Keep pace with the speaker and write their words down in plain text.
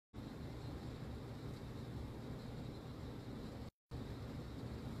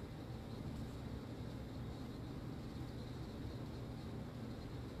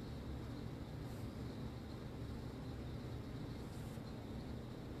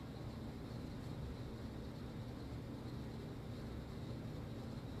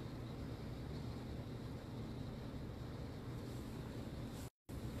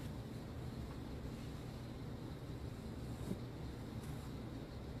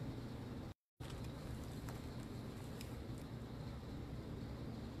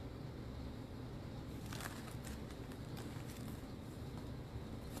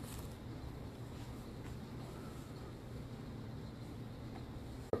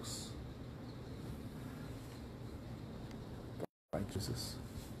works. Thank you, Jesus.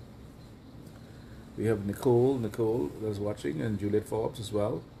 We have Nicole that's watching, and Juliet Forbes as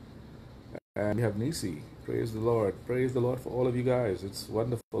well. And we have Nisi. Praise the Lord. Praise the Lord for all of you guys. It's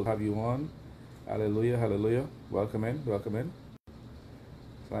wonderful to have you on. Hallelujah, hallelujah. Welcome in, welcome in.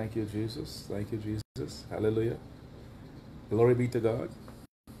 Thank you, Jesus. Thank you, Jesus. Hallelujah. Glory be to God.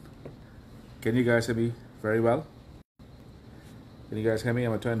 Can you guys hear me very well? Can you guys hear me?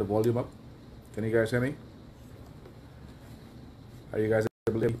 I'm going to turn the volume up. Can you guys hear me? Are you guys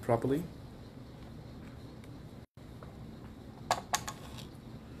able to hear me properly?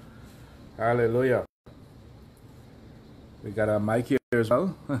 Hallelujah. We got a mic here as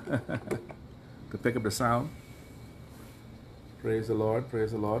well to pick up the sound. Praise the Lord.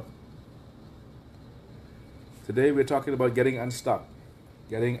 Praise the Lord. Today we're talking about getting unstuck.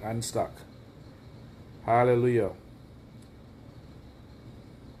 Getting unstuck. Hallelujah.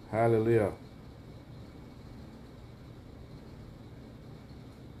 Hallelujah.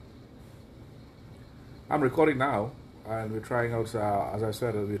 I'm recording now, and we're trying out, as I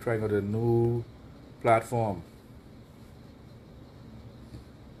said, we're trying out a new platform.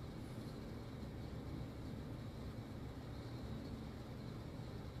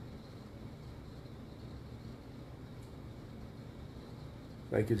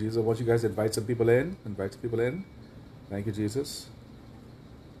 Thank you, Jesus. I want you guys to invite some people in. Invite some people in. Thank you, Jesus.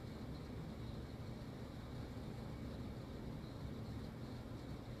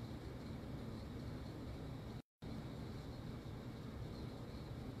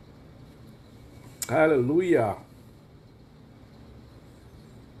 Hallelujah.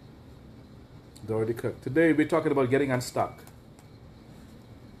 Dorothy Cook. Today we're talking about getting unstuck.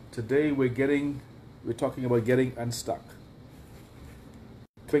 Today we're talking about getting unstuck.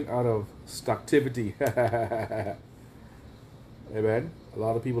 Coming out of stucktivity. Amen. A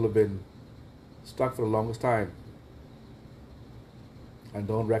lot of people have been stuck for the longest time and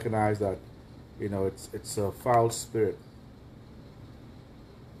don't recognize that, it's a foul spirit.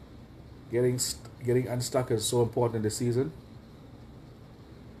 Getting unstuck is so important in this season.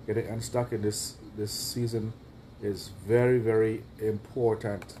 Getting unstuck in this season is very, very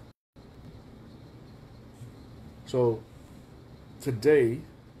important. So today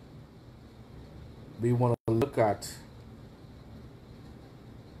we want to look at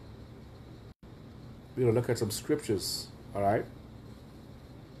some scriptures, all right?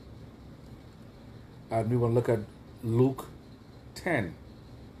 And we want to look at Luke 10.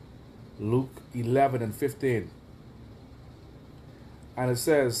 Luke 11 and 15. And it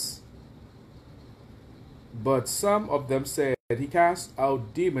says, but some of them said, he cast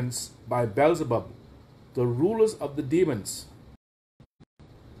out demons by Beelzebub, the rulers of the demons.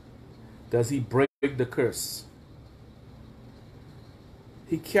 Does he break the curse?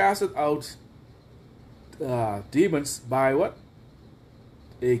 He casted out demons by what?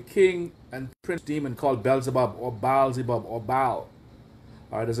 A king and prince demon called Beelzebub or Baalzebub or Baal.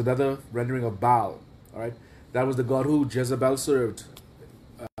 All right, there's another rendering of Baal. All right, that was the god who Jezebel served,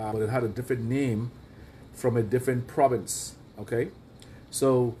 but it had a different name from a different province. Okay,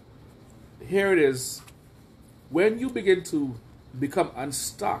 so here it is. When you begin to become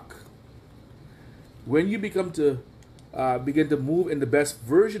unstuck, when you begin to move in the best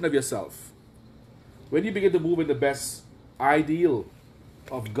version of yourself, when you begin to move in the best ideal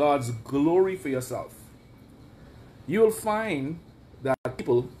of God's glory for yourself, you will find that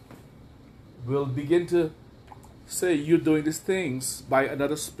people will begin to say you're doing these things by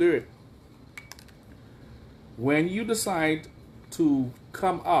another spirit. When you decide to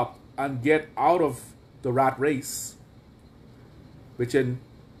come up and get out of the rat race, which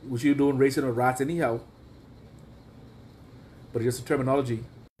you're doing racing with rats anyhow, but it's just a terminology.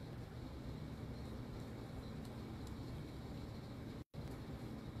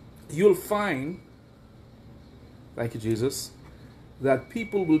 You'll find, thank you, Jesus, that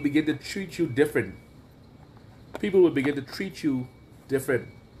people will begin to treat you different. People will begin to treat you different.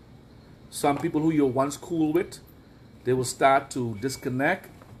 Some people who you're once cool with, they will start to disconnect.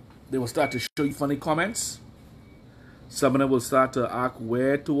 They will start to show you funny comments. Some of them will start to act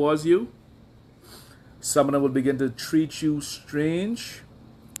weird towards you. Some of them will begin to treat you strange.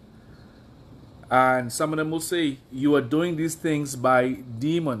 And some of them will say, you are doing these things by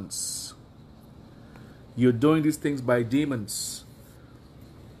demons. You're doing these things by demons.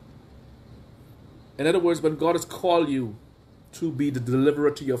 In other words, when God has called you to be the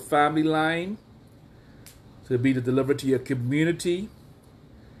deliverer to your family line, to be the deliverer to your community,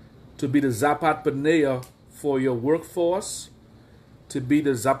 to be the Zapat Paneah for your workforce, to be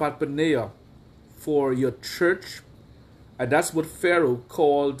the Zapat Paneah for your church And that's what Pharaoh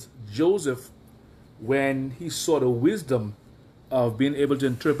called Joseph when he saw the wisdom of being able to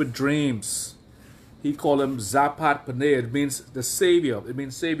interpret dreams. He called him Zapat Paneh. It means the Savior. It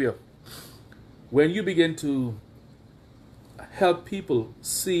means Savior. When you begin to help people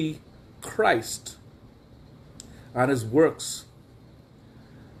see Christ and his works,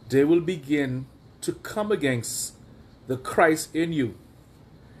 they will begin to come against the Christ in you.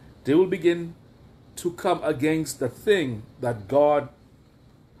 They will begin to come against the thing that God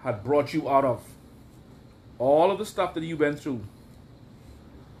had brought you out of. All of the stuff that you went through,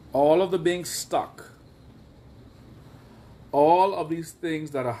 all of the being stuck, all of these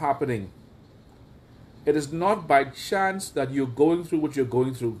things that are happening, it is not by chance that you're going through what you're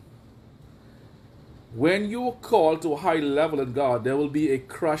going through. When you're called to a high level in God, there will be a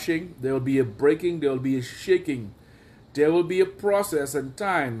crushing, there will be a breaking, there will be a shaking. There will be a process and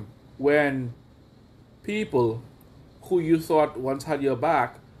time when people who you thought once had your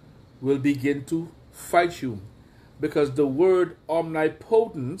back will begin to fight you. Because the word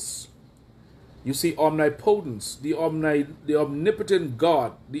omnipotence, you see, omnipotence, the omnipotent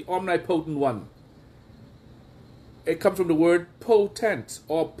God, the omnipotent one, it comes from the word potent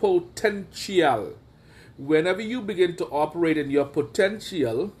or potential. Whenever you begin to operate in your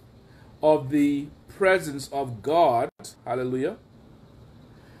potential of the presence of God, hallelujah,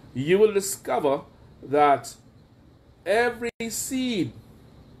 you will discover that every seed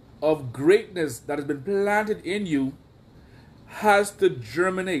of greatness that has been planted in you has to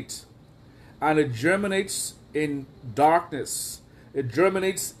germinate. And it germinates in darkness. It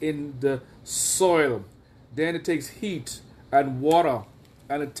germinates in the soil. Then it takes heat and water.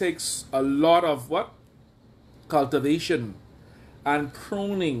 And it takes a lot of what? Cultivation and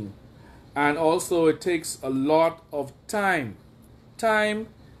pruning. And also it takes a lot of time. Time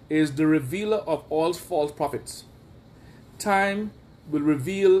is the revealer of all false prophets. Time will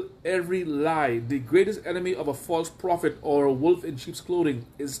reveal every lie. The greatest enemy of a false prophet or a wolf in sheep's clothing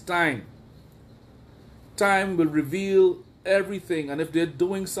is time. Time will reveal everything. And if they're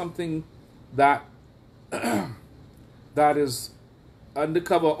doing something that that is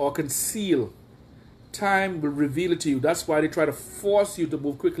undercover or concealed, time will reveal it to you. That's why they try to force you to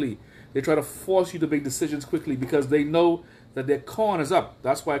move quickly. They try to force you to make decisions quickly because they know that their corn is up.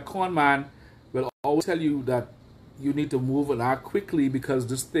 That's why a con man will always tell you that you need to move and act quickly because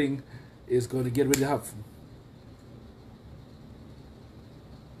this thing is going to get really tough.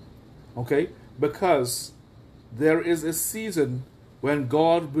 Okay? Because there is a season when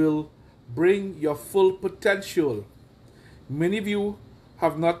God will bring your full potential. Many of you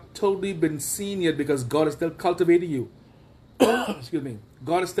have not totally been seen yet because God is still cultivating you. Excuse me.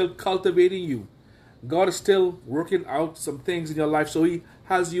 God is still cultivating you. God is still working out some things in your life. So he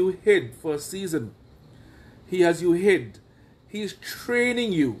has you hid for a season. He has you hid. He's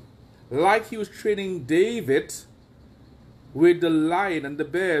training you like he was training David with the lion and the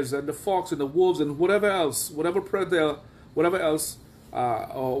bears and the fox and the wolves and whatever else, predator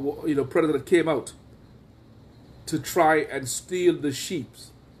that came out to try and steal the sheep.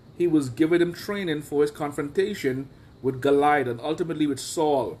 He was giving him training for his confrontation with Goliath and ultimately with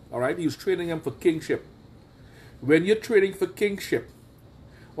Saul. All right, he was training him for kingship. When you're training for kingship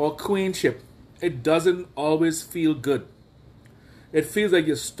or queenship, it doesn't always feel good. It feels like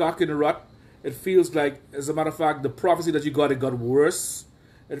you're stuck in a rut. It feels like, as a matter of fact, the prophecy that you got, it got worse.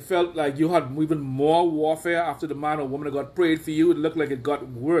 It felt like you had even more warfare after the man or woman of God prayed for you. It looked like it got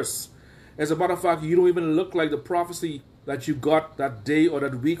worse. As a matter of fact, you don't even look like the prophecy that you got that day or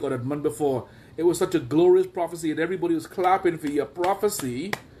that week or that month before. It was such a glorious prophecy and everybody was clapping for your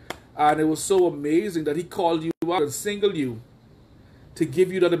prophecy. And it was so amazing that he called you out and singled you to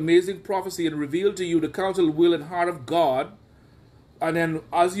give you that amazing prophecy and reveal to you the counsel, will, and heart of God. And then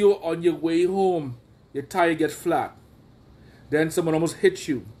as you're on your way home, your tire gets flat. Then someone almost hits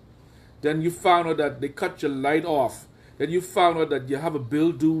you. Then you found out that they cut your light off. Then you found out that you have a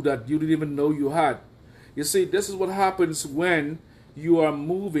bill due that you didn't even know you had. You see, this is what happens when you are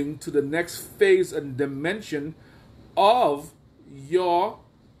moving to the next phase and dimension of your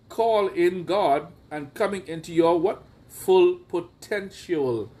call in God and coming into your what? Full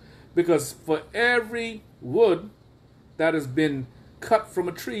potential. Because for every wood that has been cut from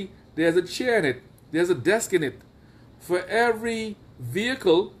a tree, there's a chair in it. There's a desk in it. For every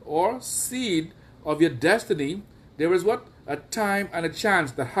vehicle or seed of your destiny, there is what? A time and a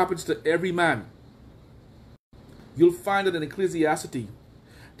chance that happens to every man. You'll find it in Ecclesiastes.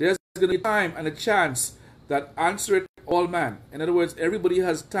 There's going to be time and a chance that answereth all man. In other words, everybody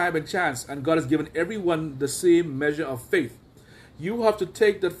has time and chance, and God has given everyone the same measure of faith. You have to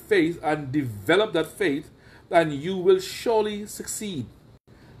take that faith and develop that faith and you will surely succeed.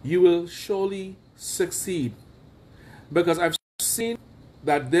 You will surely succeed. Because I've seen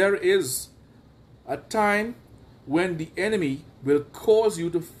that there is a time when the enemy will cause you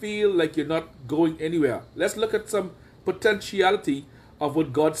to feel like you're not going anywhere. Let's look at some potentiality of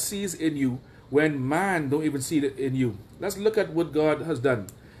what God sees in you when man don't even see it in you. Let's look at what God has done.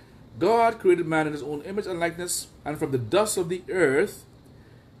 God created man in his own image and likeness, and from the dust of the earth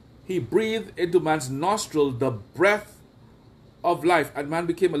he breathed into man's nostril the breath of life, and man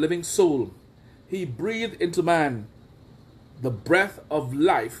became a living soul. He breathed into man the breath of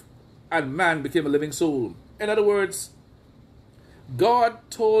life, and man became a living soul. In other words, God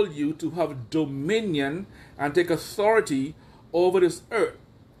told you to have dominion and take authority over this earth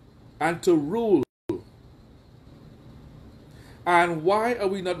and to rule. And why are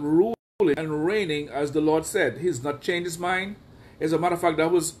we not ruling and reigning as the Lord said? He's not changed his mind. As a matter of fact,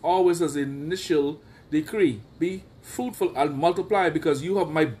 that was always his initial decree. Be fruitful and multiply, because you have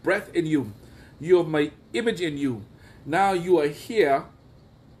my breath in you. You have my image in you. Now you are here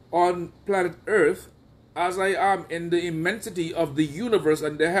on planet Earth as I am in the immensity of the universe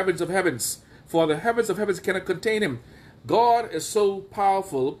and the heavens of heavens. For the heavens of heavens cannot contain him. God is so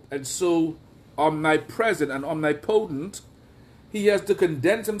powerful and so omnipresent and omnipotent, he has to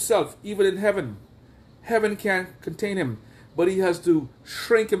condense himself even in heaven. Heaven can't contain him, but he has to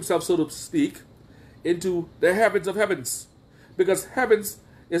shrink himself, so to speak, into the heavens of heavens. Because heavens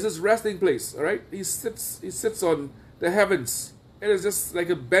is his resting place, all right? He sits on the heavens. It is just like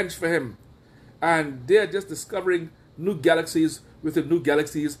a bench for him. And they're just discovering new galaxies within new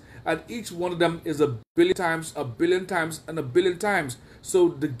galaxies, and each one of them is a billion times, a billion times, and a billion times. So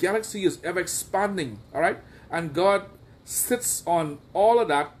the galaxy is ever expanding, all right? And God sits on all of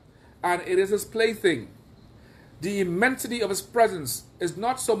that, and it is his plaything. The immensity of his presence is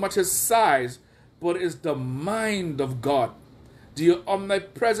not so much his size, but is the mind of God, the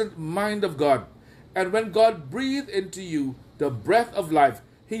omnipresent mind of God. And when God breathed into you the breath of life,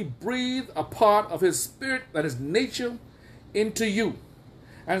 he breathed a part of his spirit and his nature into you.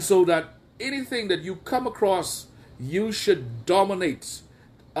 And so that anything that you come across, you should dominate.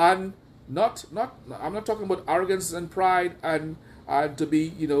 And I'm not talking about arrogance and pride and to be,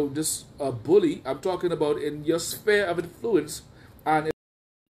 just a bully. I'm talking about in your sphere of influence and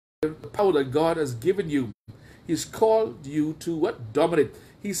in the power that God has given you. He's called you to what? Dominate.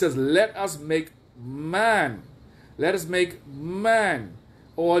 He says, let us make man. Let us make man,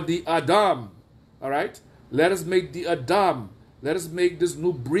 or the Adam. All right? Let us make the Adam. Let us make this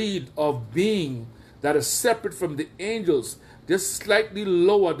new breed of being that is separate from the angels, just slightly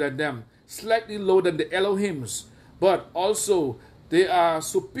lower than them, slightly lower than the Elohims, but also they are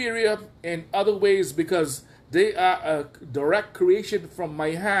superior in other ways because they are a direct creation from my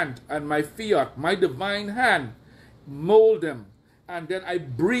hand and my fiat, my divine hand, mold them. And then I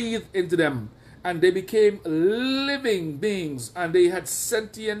breathe into them, and they became living beings, and they had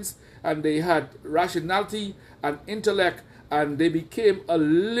sentience, and they had rationality and intellect, and they became a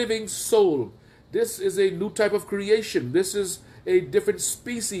living soul. This is a new type of creation. This is a different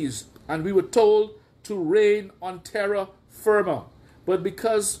species, and we were told to reign on terra firma. But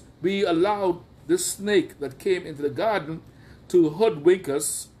because we allowed this snake that came into the garden to hoodwink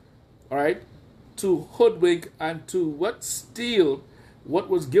us, all right, to hoodwink and to what? Steal what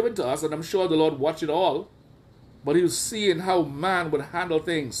was given to us, and I'm sure the Lord watched it all, but he was seeing how man would handle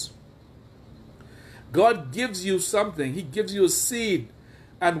things. God gives you something. He gives you a seed,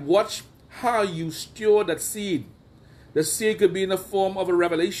 and watch how you steward that seed. The seed could be in the form of a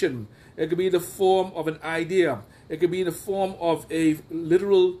revelation. It could be in the form of an idea. It could be in the form of a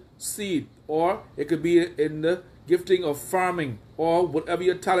literal seed, or it could be in the gifting of farming, or whatever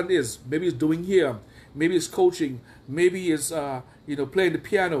your talent is. Maybe it's doing here. Maybe it's coaching. Maybe it's playing the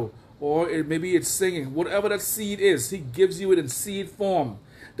piano, or maybe it's singing. Whatever that seed is, he gives you it in seed form.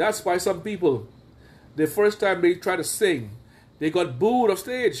 That's why some people, the first time they try to sing, they got booed off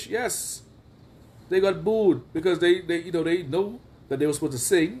stage. Yes, they got booed because they know that they were supposed to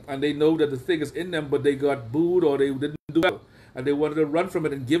sing, and they know that the thing is in them, but they got booed or they didn't do well, and they wanted to run from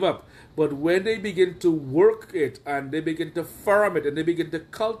it and give up. But when they begin to work it, and they begin to farm it, and they begin to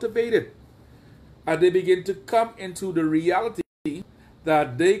cultivate it, and they begin to come into the reality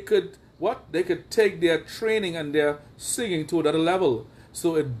that they could take their training and their singing to another level.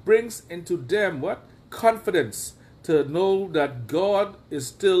 So it brings into them what? Confidence to know that God is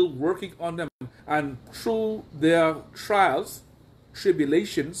still working on them, and through their trials,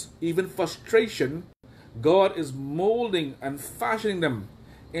 tribulations, even frustration, God is molding and fashioning them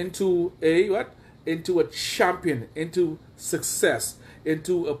into a what? Into a champion, into success,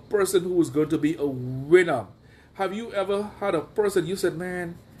 into a person who is going to be a winner. Have you ever had a person you said,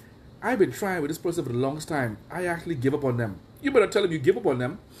 man, I've been trying with this person for the longest time. I actually give up on them. You better tell them you give up on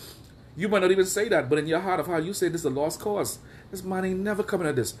them. You might not even say that, but in your heart of heart, you say this is a lost cause. This man ain't never coming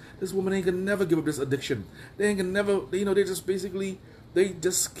at this. This woman ain't gonna never give up this addiction. They ain't gonna never, they just basically, they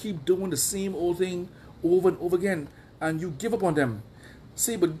just keep doing the same old thing over and over again, and you give up on them.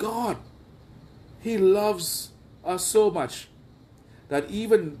 See, but God, He loves us so much that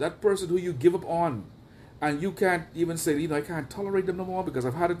even that person who you give up on, and you can't even say, I can't tolerate them no more because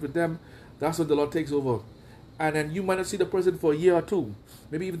I've had it with them, that's when the Lord takes over. And then you might not see the person for a year or two,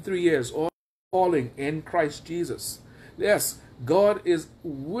 maybe even 3 years, or falling in Christ Jesus. Yes, God is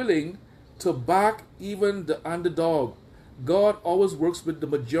willing to back even the underdog. God always works with the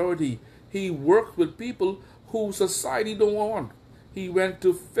majority. He worked with people who society don't want. He went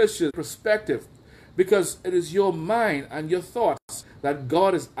to Fisher's perspective because it is your mind and your thoughts that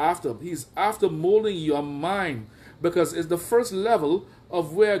God is after. He's after molding your mind because it's the first level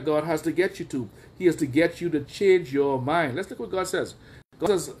of where God has to get you to. He has to get you to change your mind. Let's look what God says. God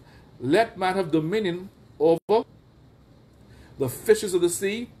says, let man have dominion over the fishes of the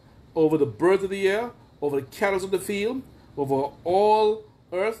sea, over the birds of the air, over the cattle of the field, over all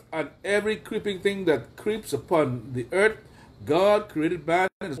earth and every creeping thing that creeps upon the earth. God created man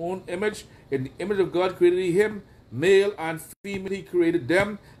in His own image. In the image of God created He him, male and female He created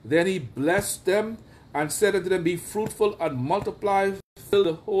them. Then He blessed them and said unto them, be fruitful and multiply, fill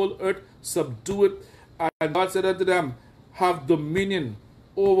the whole earth, subdue it. And God said unto them, have dominion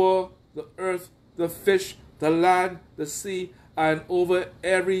over the earth, the fish, the land, the sea, and over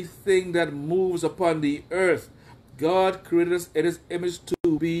everything that moves upon the earth. God created us in His image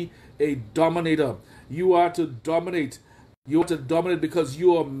to be a dominator. You are to dominate. You are to dominate because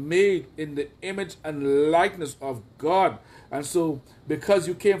you are made in the image and likeness of God. And so, because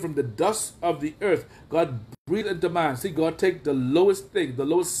you came from the dust of the earth, God breathed into man. See, God take the lowest thing, the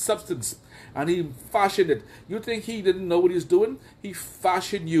lowest substance, and He fashioned it. You think He didn't know what He's doing? He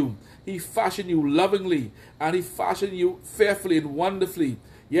fashioned you. He fashioned you lovingly, and He fashioned you fearfully and wonderfully.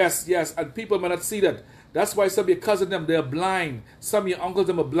 Yes, yes, and people may not see that. That's why some of your cousins, they're blind. Some of your uncles,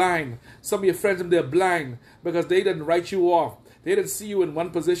 them are blind. Some of your friends, they're blind because they didn't write you off. They didn't see you in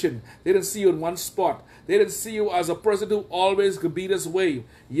one position. They didn't see you in one spot. They didn't see you as a person who always could be this way.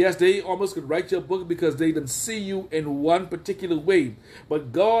 Yes, they almost could write your book because they didn't see you in one particular way.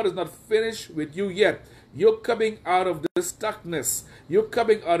 But God is not finished with you yet. You're coming out of this stuckness. You're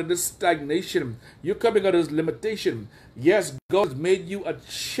coming out of this stagnation. You're coming out of this limitation. Yes, God has made you a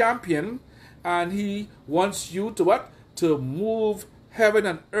champion, and He wants you to what? To move heaven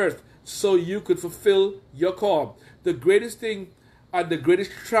and earth so you could fulfill your call. The greatest thing and the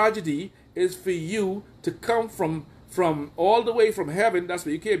greatest tragedy is for you to come from all the way from heaven. That's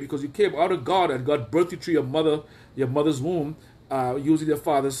where you came, because you came out of God, and God birthed you through your mother's womb, using your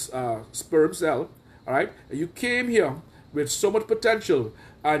father's sperm cell. All right, and you came here with so much potential,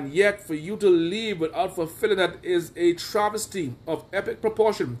 and yet for you to leave without fulfilling that is a travesty of epic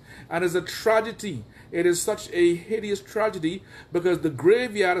proportion, and is a tragedy. It is such a hideous tragedy because the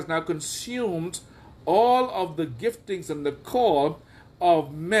graveyard has now consumed all of the giftings and the call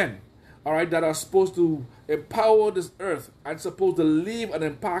of men, all right, that are supposed to empower this earth and supposed to leave an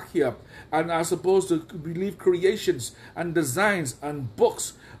impact here, and are supposed to leave creations and designs and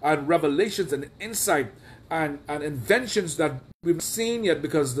books and revelations and insight and inventions that we've not seen yet,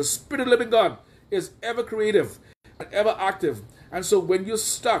 because the Spirit of the living God is ever creative and ever active. And so when you're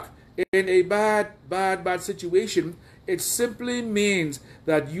stuck in a bad situation, it simply means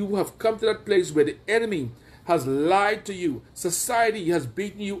that you have come to that place where the enemy has lied to you. Society has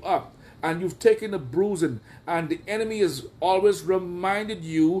beaten you up, and you've taken a bruising, and the enemy has always reminded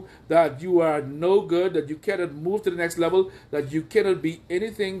you that you are no good, that you cannot move to the next level, that you cannot be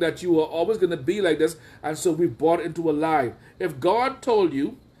anything, that you are always going to be like this. And so we bought into a lie. If God told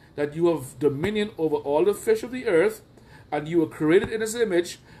you that you have dominion over all the fish of the earth, and you were created in His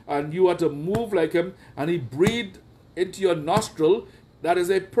image, and you are to move like Him, and He breathed into your nostril, that is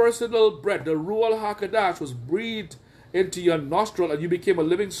a personal breath. The Ruach HaKodesh was breathed into your nostril, and you became a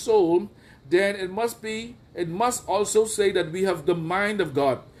living soul. Then it must also say that we have the mind of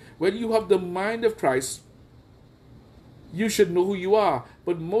God. When you have the mind of Christ, you should know who you are.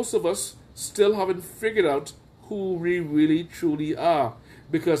 But most of us still haven't figured out who we really truly are,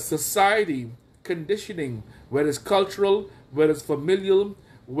 because society, conditioning, whether it's cultural, whether it's familial,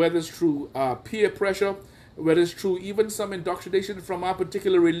 whether it's through peer pressure, whether it's through even some indoctrination from our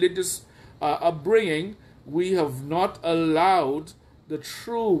particular religious upbringing, we have not allowed the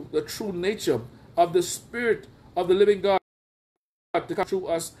true nature of the Spirit of the living God to come through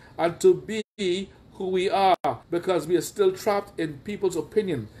us and to be who we are because we are still trapped in people's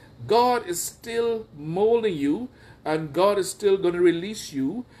opinion. God is still molding you, and God is still going to release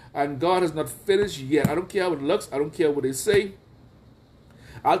you, and God has not finished yet. I don't care how it looks. I don't care what they say.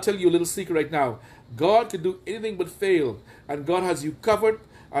 I'll tell you a little secret right now. God can do anything but fail, and God has you covered,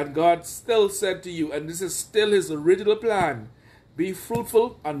 and God still said to you, and this is still his original plan, be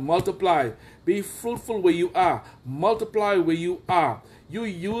fruitful and multiply. Be fruitful where you are. Multiply where you are. You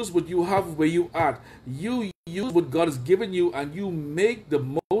use what you have where you are. You use what God has given you, and you make the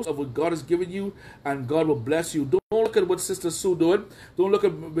most of what God has given you, and God will bless you. Don't look at what Sister Sue doing. Don't look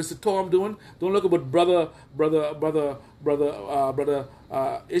at Mr. Tom doing. Don't look at what brother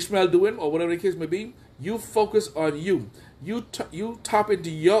Ishmael doing, or whatever the case may be. You focus on you. You tap into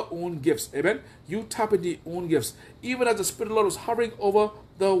your own gifts. Amen. You tap into your own gifts. Even as the Spirit of the Lord was hovering over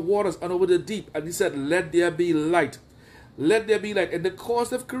the waters and over the deep, and he said, let there be light. Let there be light. In the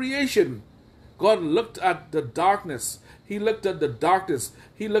course of creation, God looked at the darkness. He looked at the darkness.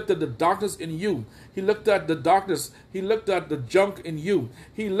 He looked at the darkness in you. He looked at the darkness. He looked at the junk in you.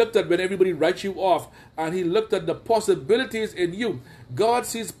 He looked at when everybody writes you off. And he looked at the possibilities in you. God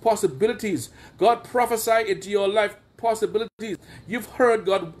sees possibilities. God prophesied into your life possibilities. You've heard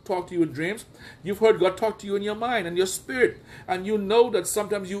God talk to you in dreams. You've heard God talk to you in your mind and your spirit. And you know that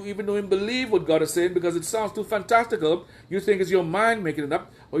sometimes you even don't even believe what God is saying because it sounds too fantastical. You think it's your mind making it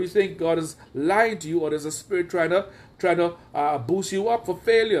up, or you think God is lying to you, or there's a spirit trying to boost you up for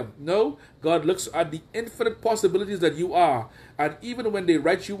failure. No, God looks at the infinite possibilities that you are. And even when they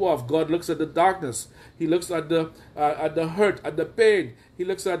write you off, God looks at the darkness. He looks at the hurt, at the pain. He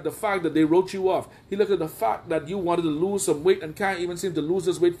looks at the fact that they wrote you off. He looks at the fact that you wanted to lose some weight and can't even seem to lose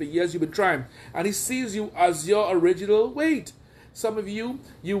this weight for years. You've been trying. And he sees you as your original weight. Some of you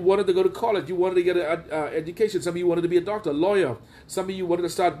wanted to go to college. You wanted to get an education. Some of you wanted to be a doctor, a lawyer. Some of you wanted to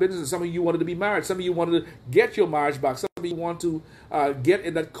start business. Some of you wanted to be married. Some of you wanted to get your marriage back. Some of you want to get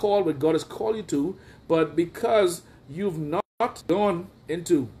in that call that God has called you to. But because you've not gone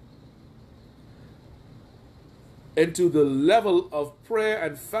into the level of prayer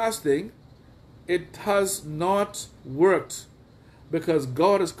and fasting, it has not worked, because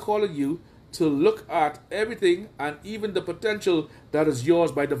God is calling you to look at everything and even the potential that is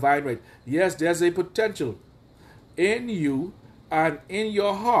yours by divine right. Yes, there's a potential in you and in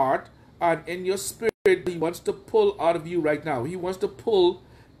your heart and in your spirit. He wants to pull out of you right now. He wants to pull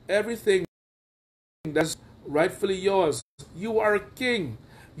everything that's rightfully yours. You are a king.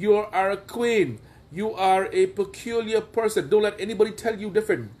 You are a queen. You are a peculiar person. Don't let anybody tell you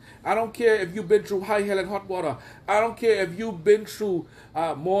different. I don't care if you've been through high hell and hot water. I don't care if you've been through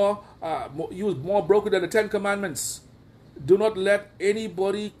you was more broken than the 10 Commandments. Do not let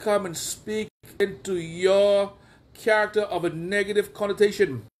anybody come and speak into your character of a negative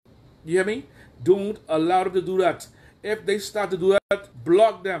connotation. You hear me? Don't allow them to do that. If they start to do that,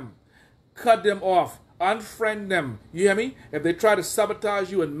 block them. Cut them off. Unfriend them. You hear me? If they try to sabotage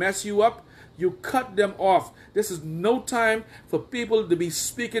you and mess you up, you cut them off. This is no time for people to be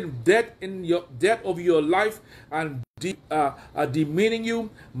speaking death over your life and demeaning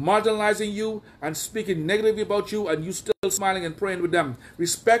you, marginalizing you, and speaking negatively about you, and you still smiling and praying with them.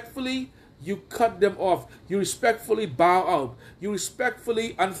 Respectfully, you cut them off. You respectfully bow out. You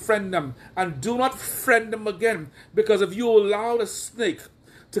respectfully unfriend them, and do not friend them again, because if you allow the snake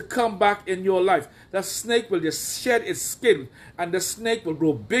to come back in your life, the snake will just shed its skin, and the snake will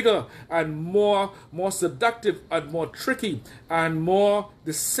grow bigger and more seductive and more tricky and more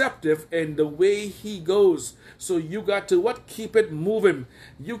deceptive in the way he goes. So you got to what? Keep it moving.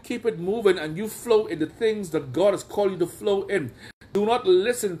 You keep it moving, and you flow in the things that God has called you to flow in. Do not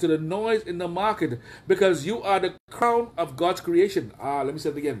listen to the noise in the market, because you are the crown of God's creation. Let me say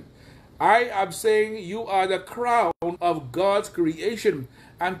it again. I am saying you are the crown of God's creation.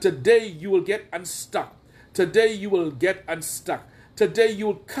 And today you will get unstuck. Today you will get unstuck. Today you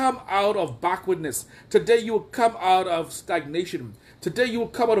will come out of backwardness. Today you will come out of stagnation. Today you will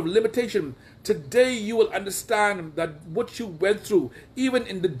come out of limitation. Today you will understand that what you went through, even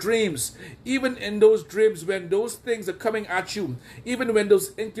in the dreams, even in those dreams when those things are coming at you, even when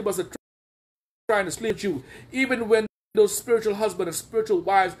those incubus are trying to sleep with you, even when those spiritual husbands and spiritual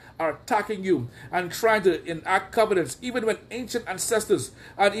wives are attacking you and trying to enact covenants, even when ancient ancestors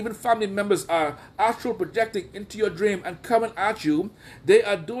and even family members are astral projecting into your dream and coming at you, they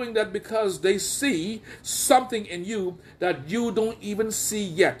are doing that because they see something in you that you don't even see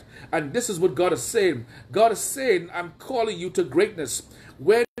yet. And this is what God is saying. God is saying, I'm calling you to greatness.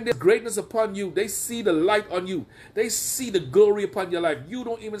 When there's greatness upon you, they see the light on you. They see the glory upon your life. You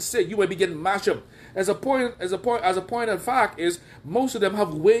don't even say. You might be getting mashed up. As a point of fact is, most of them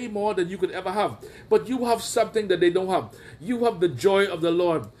have way more than you could ever have. But you have something that they don't have. You have the joy of the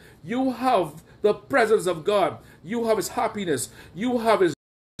Lord. You have the presence of God. You have His happiness. You have His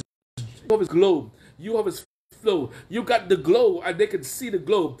glow. You have His flow. You got the glow, and they can see the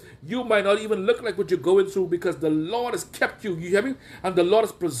glow. You might not even look like what you're going through because the Lord has kept you. You hear me? And the Lord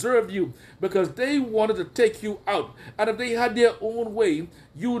has preserved you because they wanted to take you out. And if they had their own way,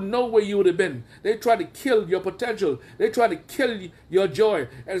 you know where you would have been. They tried to kill your potential. They tried to kill your joy.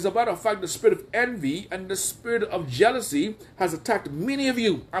 And as a matter of fact, the spirit of envy and the spirit of jealousy has attacked many of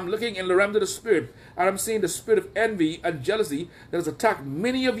you. I'm looking in the realm of the spirit, and I'm seeing the spirit of envy and jealousy that has attacked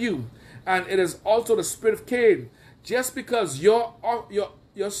many of you. And it is also the spirit of Cain. Just because your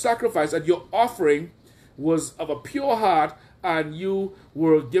sacrifice and your offering was of a pure heart and you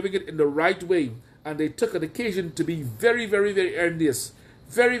were giving it in the right way, and they took an occasion to be very, very, very envious,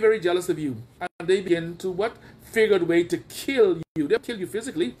 very, very jealous of you. And they begin to what? Figure a way to kill you. They'll kill you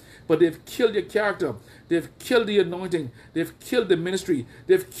physically, but they've killed your character. They've killed the anointing. They've killed the ministry.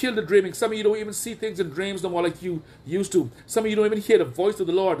 They've killed the dreaming. Some of you don't even see things in dreams no more like you used to. Some of you don't even hear the voice of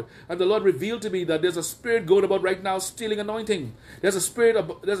the Lord. And the Lord revealed to me that there's a spirit going about right now stealing anointing. There's a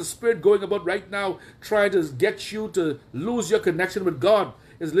spirit going about right now trying to get you to lose your connection with God.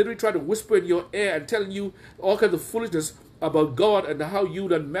 It's literally trying to whisper in your ear and telling you all kinds of foolishness about God and how you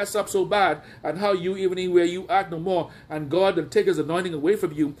done mess up so bad and how you even where you at no more and God done take His anointing away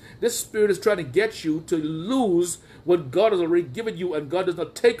from you. This spirit is trying to get you to lose what God has already given you, and God does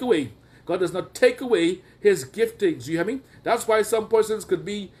not take away. God does not take away His giftings. You hear me? That's why some persons could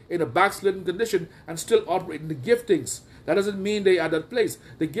be in a backslidden condition and still operate in the giftings. That doesn't mean they are at that place.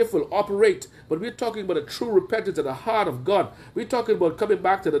 The gift will operate. But we're talking about a true repentance at the heart of God. We're talking about coming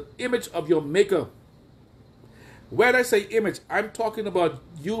back to the image of your Maker. When I say image, I'm talking about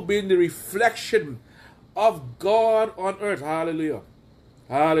you being the reflection of God on earth. Hallelujah.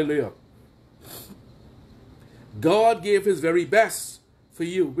 Hallelujah. God gave His very best for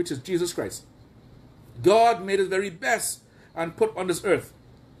you, which is Jesus Christ. God made His very best and put on this earth.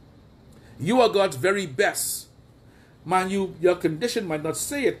 You are God's very best. Man, your condition might not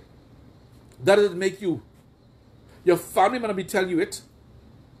say it. That doesn't make you. Your family might not be telling you it.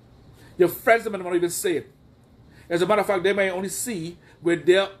 Your friends might not even say it. As a matter of fact, they may only see with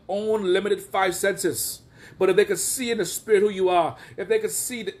their own limited five senses. But if they could see in the spirit who you are, if they could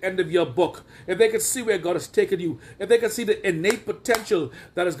see the end of your book, if they could see where God has taken you, if they could see the innate potential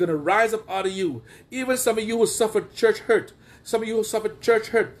that is going to rise up out of you, even some of you who suffered church hurt, some of you who suffered church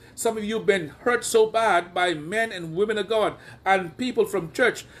hurt, some of you have been hurt so bad by men and women of God and people from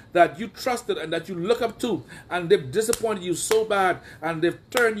church that you trusted and that you look up to, and they've disappointed you so bad and they've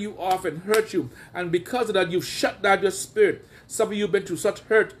turned you off and hurt you, and because of that you've shut down your spirit. Some of you have been through such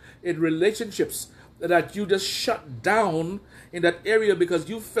hurt in relationships that you just shut down in that area because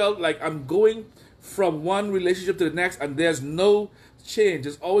you felt like, I'm going from one relationship to the next and there's no change.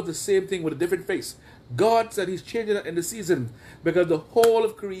 It's always the same thing with a different face. God said He's changing it in the season because the whole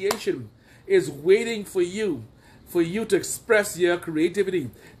of creation is waiting for you to express your creativity,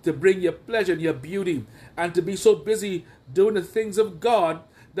 to bring your pleasure and your beauty, and to be so busy doing the things of God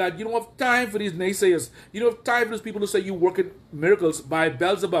that you don't have time for these naysayers. You don't have time for those people who say you work in miracles by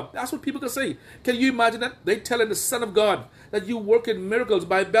Beelzebub. That's what people can say. Can you imagine that? They telling the Son of God that you work in miracles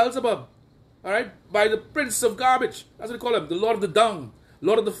by Beelzebub. All right? By the Prince of Garbage. That's what they call him. The Lord of the Dung.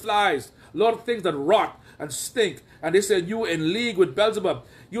 Lord of the Flies. Lord of things that rot and stink. And they said, you in league with Beelzebub.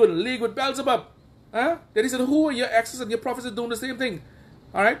 You in league with Beelzebub. Huh? Then he said, who are your exes and your prophets are doing the same thing?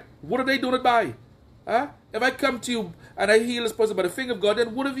 All right? What are they doing it by? Huh? If I come to you and I heal this person by the finger of God,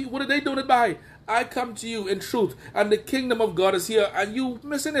 then what are they doing it by? I come to you in truth, and the kingdom of God is here, and you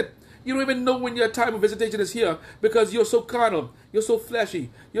missing it. You don't even know when your time of visitation is here because you're so carnal, you're so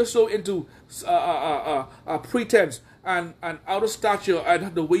fleshy, you're so into pretense and out of stature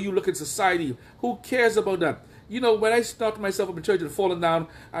and the way you look in society. Who cares about that? You know, when I start myself up in church and falling down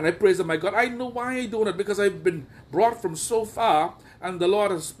and I praise my God, I know why I'm doing it, because I've been brought from so far and the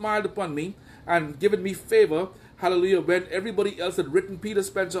Lord has smiled upon me and given me favor. Hallelujah. When everybody else had written Peter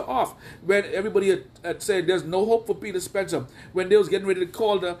Spencer off, when everybody had said there's no hope for Peter Spencer, when they was getting ready to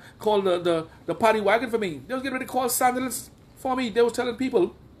call the party wagon for me, they was getting ready to call sandals for me. They was telling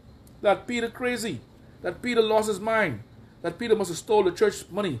people that Peter crazy, that Peter lost his mind, that Peter must have stole the church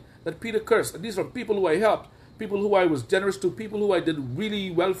money, that Peter cursed. And these are people who I helped, people who I was generous to, people who I did really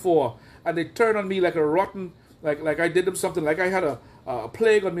well for, and they turned on me like a rotten like I did them something, like I had a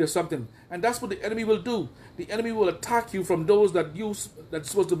plague on me or something. And that's what the enemy will do. The enemy will attack you from those that's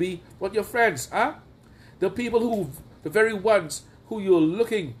supposed to be what your friends, huh? The people the very ones who you're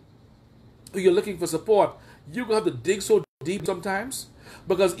looking for support. You're gonna have to dig so deep sometimes,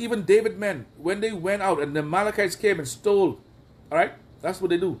 because even David men, when they went out and the Amalekites came and stole, all right, that's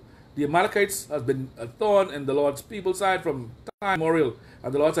what they do. The Amalekites has been a thorn in the Lord's people's side from time immemorial,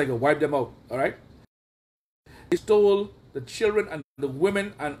 and the Lord's like to wipe them out. All right, they stole the children and the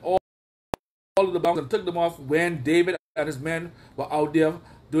women and all of the bounds and took them off when David and his men were out there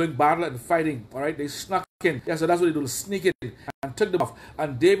doing battle and fighting. All right, they snuck in. Yeah, so that's what they do, sneak in and took them off.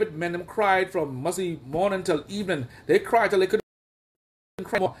 And David men them cried from mostly morning till evening. They cried till they couldn't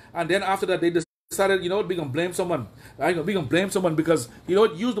cry more. And then after that, they decided, you know what, we're gonna blame someone. We're gonna blame someone because, you know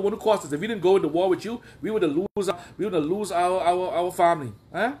what, you're the one who caused us. If we didn't go into war with you, we would have lose our family.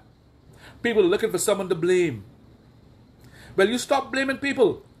 Huh? People are looking for someone to blame. Well, you stop blaming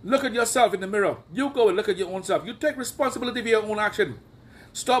people. Look at yourself in the mirror. You go and look at your own self. You take responsibility for your own action.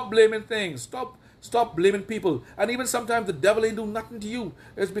 Stop blaming things. Stop blaming people. And even sometimes the devil ain't doing nothing to you.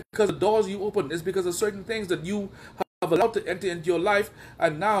 It's because the doors you open. It's because of certain things that you have allowed to enter into your life.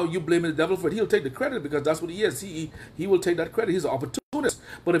 And now you blame the devil for it. He'll take the credit because that's what he is. He will take that credit. He's an opportunist.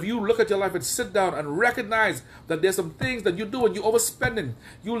 But if you look at your life and sit down and recognize that there's some things that you're doing, you're overspending,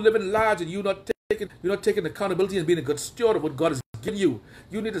 you're living large, and you're not taking accountability and being a good steward of what God has given you.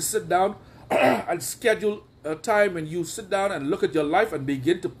 You need to sit down and schedule a time when you sit down and look at your life and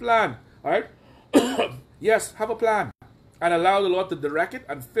begin to plan. All right? Yes, have a plan and allow the Lord to direct it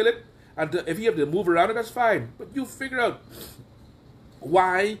and fill it. And if you have to move around it, that's fine. But you figure out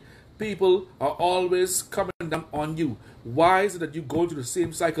why people are always coming down on you. Why is it that you go through the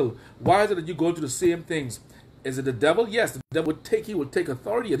same cycle? Why is it that you go through the same things? Is it the devil? Yes, the devil he will take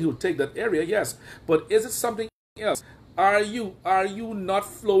authority and he will take that area, yes. But is it something else? Are you not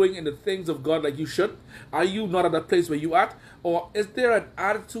flowing in the things of God like you should? Are you not at that place where you at? Or is there an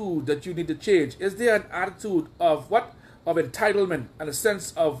attitude that you need to change? Is there an attitude of what? Of entitlement and a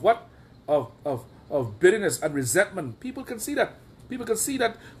sense of what? Of bitterness and resentment. People can see that. People can see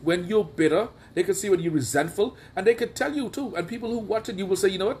that when you're bitter. They can see when you're resentful. And they can tell you too. And people who watch it, you will say,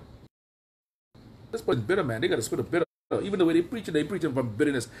 you know what? This person's bitter, man. They got a spirit of bitter. Even the way they preaching from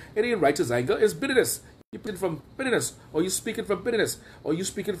bitterness. It ain't righteous anger. It's bitterness. You're preaching from bitterness. Or you're speaking from bitterness. Or you're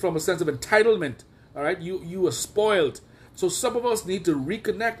speaking from a sense of entitlement. All right? You are spoiled. So some of us need to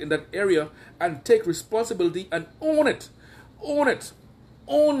reconnect in that area and take responsibility and own it. Own it.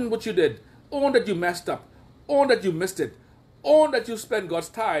 Own what you did. Own that you messed up. Own that you missed it. Own that you spent God's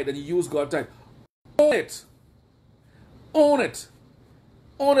tithe and you used God's tithe. Own it. Own it.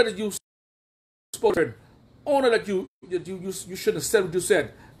 Own it that you spoken. Own it that you shouldn't have said what you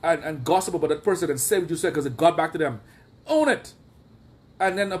said and gossip about that person and say what you said because it got back to them. Own it.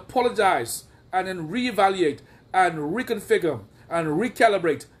 And then apologize and then reevaluate and reconfigure and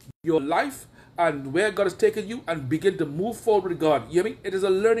recalibrate your life and where God has taken you and begin to move forward with God. You hear me? It is a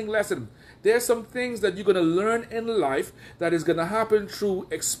learning lesson. There's some things that you're going to learn in life that is going to happen through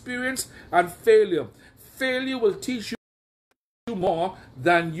experience and failure. Failure will teach you more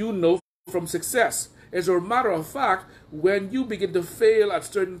than you know from success. As a matter of fact, when you begin to fail at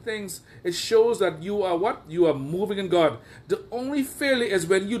certain things, it shows that you are what? You are moving in God. The only failure is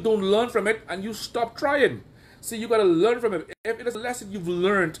when you don't learn from it and you stop trying. See, you got to learn from it. If it is a lesson you've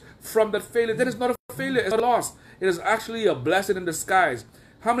learned from that failure, then it's not a failure, it's a loss. It is actually a blessing in disguise.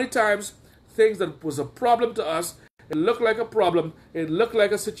 How many times things that was a problem to us, it looked like a problem, it looked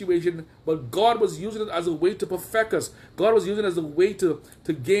like a situation, but God was using it as a way to perfect us. God was using it as a way to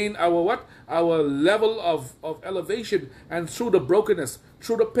gain our what? Our level of elevation. And through the brokenness,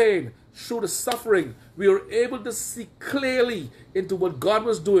 through the pain, through the suffering, we were able to see clearly into what God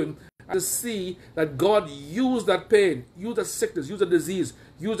was doing and to see that God used that pain, used that sickness, used that disease,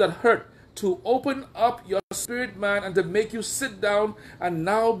 used that hurt to open up your spirit, man, and to make you sit down and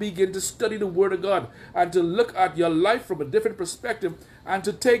now begin to study the Word of God and to look at your life from a different perspective and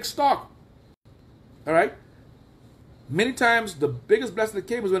to take stock. All right? Many times, the biggest blessing that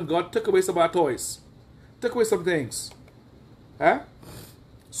came was when God took away some of our toys, took away some things. Huh?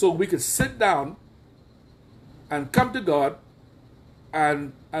 So we could sit down and come to God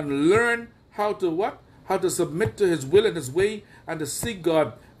and learn how to what? How to submit to His will and His way and to seek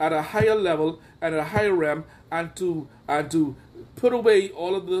God at a higher level and a higher realm and to put away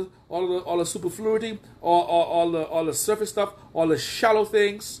all the superfluity, all the surface stuff, all the shallow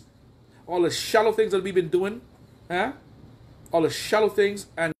things that we've been doing, all the shallow things,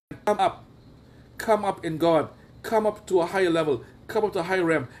 and come up in God, come up to a higher level, come up to a higher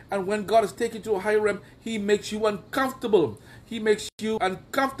realm. And when God is taking you to a higher realm, He makes you uncomfortable. He makes you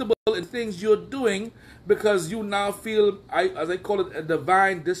uncomfortable in things you're doing because you now feel, as I call it, a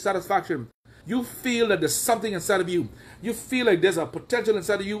divine dissatisfaction. You feel that there's something inside of you. You feel like there's a potential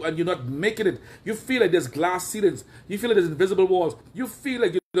inside of you and you're not making it. You feel like there's glass ceilings. You feel like there's invisible walls. You feel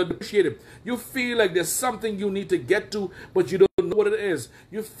like you're not appreciated. You feel like there's something you need to get to, but you don't know what it is.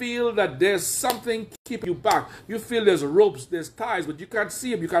 You feel that there's something keeping you back. You feel there's ropes, there's ties, but you can't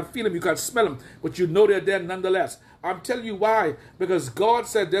see them, you can't feel them, you can't smell them, but you know they're there nonetheless. I'm telling you why. Because God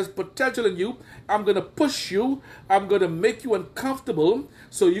said there's potential in you. I'm going to push you. I'm going to make you uncomfortable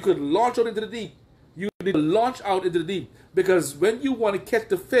so you could launch out into the deep. You need to launch out into the deep. Because when you want to catch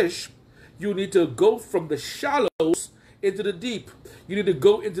the fish, you need to go from the shallows into the deep. You need to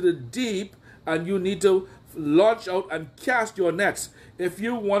go into the deep and you need to launch out and cast your nets. If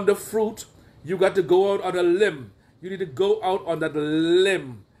you want the fruit, you got to go out on a limb. You need to go out on that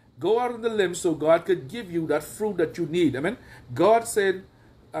limb. Go out on the limb so God could give you that fruit that you need. Amen. God said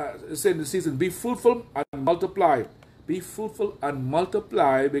in the season, be fruitful and multiply. Be fruitful and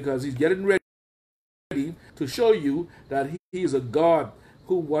multiply, because He's getting ready to show you that He is a God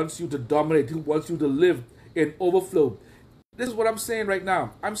who wants you to dominate, who wants you to live in overflow. This is what I'm saying right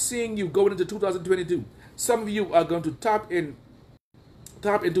now. I'm seeing you going into 2022. Some of you are going to tap into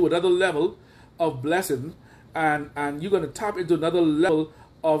another level of blessing, and you're going to tap into another level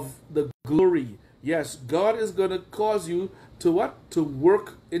of the glory. Yes, God is going to cause you to what? To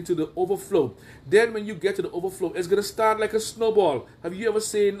work into the overflow. Then when you get to the overflow, it's going to start like a snowball. Have you ever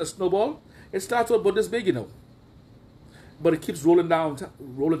seen a snowball? It starts about this big, but it keeps rolling down,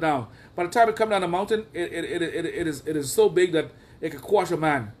 rolling down. By the time it comes down the mountain, it is so big that it could quash a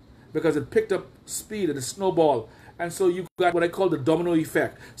man, because it picked up speed and a snowball. And so you got what I call the domino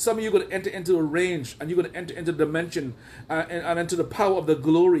effect. Some of you are going to enter into a range, and you're going to enter into dimension and into the power of the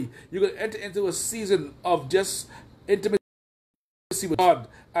glory. You're going to enter into a season of just intimacy with God,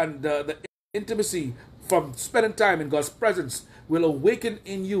 and the intimacy from spending time in God's presence will awaken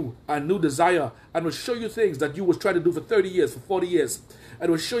in you a new desire, and will show you things that you was trying to do for 30 years, for 40 years. And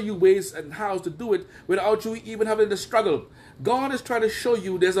will show you ways and how to do it without you even having to struggle. God is trying to show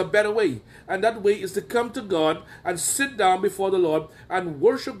you there's a better way. And that way is to come to God and sit down before the Lord and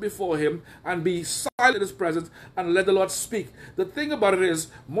worship before Him and be silent in His presence and let the Lord speak. The thing about it is,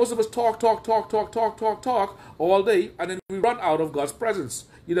 most of us talk all day, and then we run out of God's presence.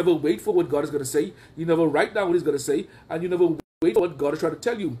 You never wait for what God is going to say. You never write down what He's going to say. And you never wait for what God is trying to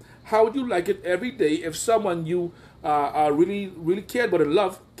tell you. How would you like it every day if someone you really cared about and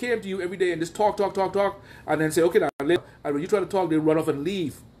love came to you every day and just talk, and then say, okay, now later. And when you try to talk, they run off and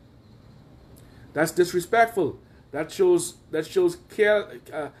leave. That's disrespectful. That shows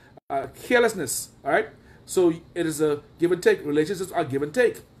carelessness. All right. So it is a give and take. Relationships are give and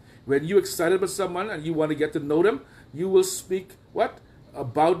take. When you're excited about someone and you want to get to know them, you will speak what?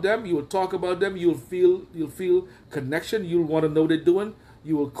 About them. You will talk about them. You'll feel connection. You'll want to know what they're doing.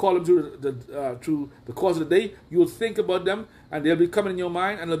 You will call them through the course of the day. You will think about them, and they'll be coming in your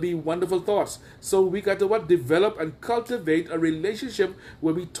mind, and they'll be wonderful thoughts. So we got to what? Develop and cultivate a relationship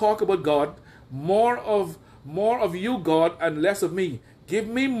where we talk about God, more of you, God, and less of me. Give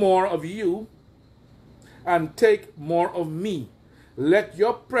me more of you, and take more of me. Let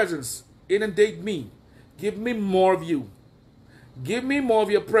your presence inundate me. Give me more of you. Give me more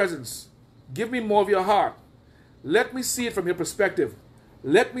of your presence. Give me more of your heart. Let me see it from your perspective.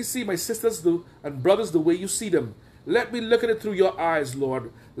 Let me see my sisters and brothers the way you see them. Let me look at it through your eyes,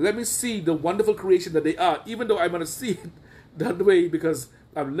 Lord. Let me see the wonderful creation that they are, even though I'm going to see it that way because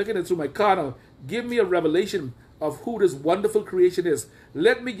I'm looking at it through my carnal. Give me a revelation of who this wonderful creation is.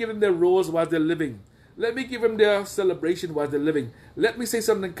 Let me give them their rose while they're living. Let me give them their celebration while they're living. Let me say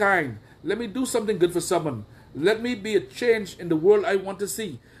something kind. Let me do something good for someone. Let me be a change in the world I want to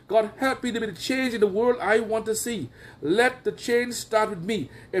see. God, help me to be the change in the world I want to see. Let the change start with me.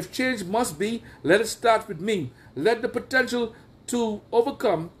 If change must be, let it start with me. Let the potential to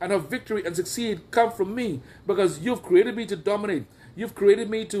overcome and have victory and succeed come from me, because you've created me to dominate. You've created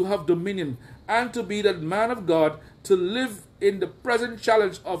me to have dominion and to be that man of God, to live in the present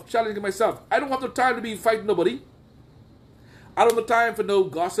challenge of challenging myself. I don't have the time to be fighting nobody. I don't have the time for no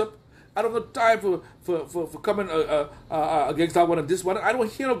gossip. I don't have time for coming against that one and this one. I don't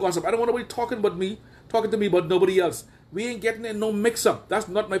hear no gossip. I don't want nobody talking to me about nobody else. We ain't getting in no mix-up. That's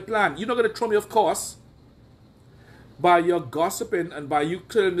not my plan. You're not going to throw me off course by your gossiping and by you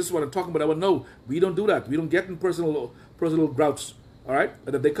clearing this one and talking about that one. No, we don't do that. We don't get in personal grouts. All right?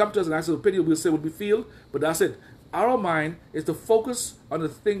 And if they come to us and ask us opinion, we'll say what we feel, but that's it. Our mind is to focus on the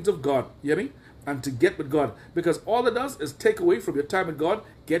things of God. You hear me? and to get with God, because all it does is take away from your time with God,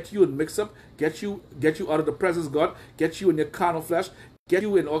 get you in mix up, get you out of the presence of God, get you in your carnal flesh, get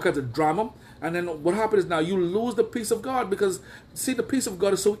you in all kinds of drama, and then what happens is now you lose the peace of God, because see, the peace of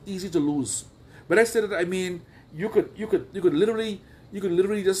God is so easy to lose. When I say that, I mean you could literally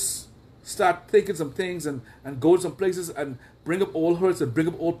just start thinking some things and go to some places and bring up old hurts and bring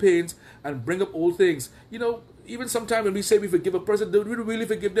up old pains and bring up old things. You know, even sometimes when we say we forgive a person, did we really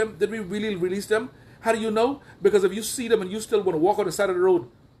forgive them? Did we really release them? How do you know? Because if you see them and you still want to walk on the side of the road,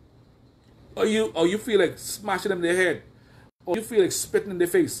 or you feel like smashing them in their head, or you feel like spitting in their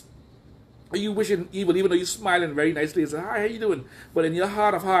face, or you wishing evil, even though you're smiling very nicely and say, hi, how you doing? But in your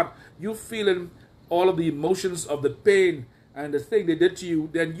heart of heart, you feeling all of the emotions of the pain and the thing they did to you,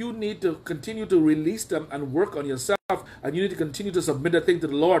 then you need to continue to release them and work on yourself, and you need to continue to submit that thing to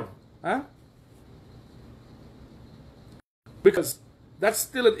the Lord. Huh? Because that's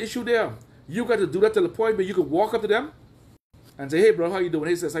still an issue there. You got to do that to the point where you can walk up to them and say, hey bro, how you doing?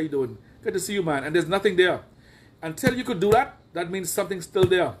 He says, how you doing? Good to see you, man. And there's nothing there. Until you could do that, that means something's still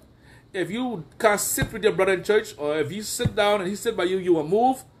there. If you can't sit with your brother in church, or if you sit down and he sit by you, you will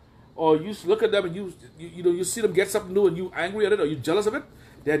move, or you look at them and you see them get something new and you angry at it or you jealous of it,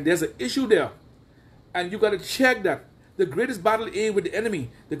 then there's an issue there. And you got to check that. The greatest battle ain't with the enemy.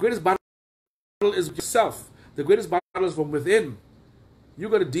 The greatest battle is with yourself. The greatest battle is from within. You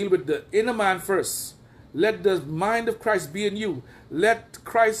got to deal with the inner man first. Let the mind of Christ be in you. Let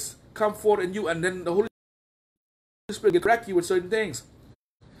Christ come forth in you, and then the Holy Spirit will correct you with certain things.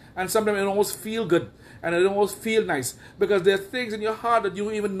 And sometimes it almost feel good, and it almost feel nice, because there are things in your heart that you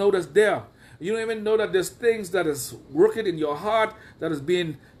don't even know that's there. You don't even know that there's things that is working in your heart that is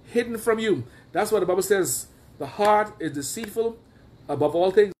being hidden from you. That's why the Bible says the heart is deceitful above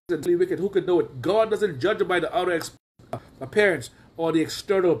all things and wicked. Who could know it? God doesn't judge by the outer appearance or the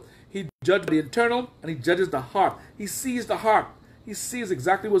external. He judges the internal, and he judges the heart. He sees the heart. He sees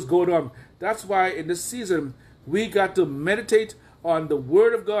exactly what's going on. That's why in this season we got to meditate on the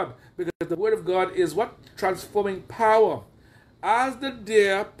Word of God, because the Word of God is what? Transforming power. As the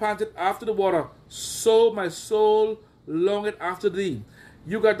deer panted after the water, so my soul longeth after thee.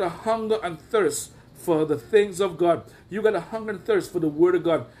 You got to hunger and thirst for the things of God. You got to hunger and thirst for the Word of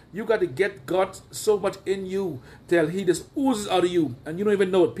God. You got to get God so much in you till He just oozes out of you, and you don't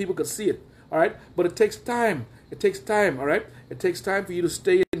even know it. People could see it. All right? But it takes time. It takes time. All right? It takes time for you to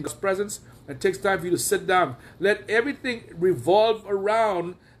stay in God's presence. It takes time for you to sit down. Let everything revolve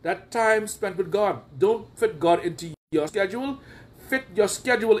around that time spent with God. Don't fit God into your schedule. Fit your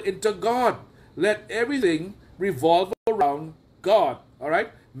schedule into God. Let everything revolve around God. All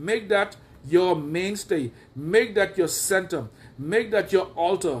right? Make that your mainstay. Make that your center. Make that your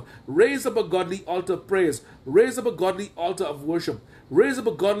altar. Raise up a godly altar of praise. Raise up a godly altar of worship. Raise up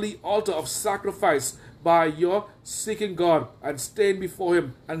a godly altar of sacrifice by your seeking God and staying before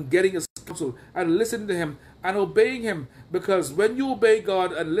Him and getting His counsel and listening to Him and obeying Him. Because when you obey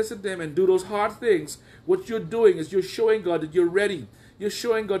God and listen to Him and do those hard things, what you're doing is you're showing God that you're ready. You're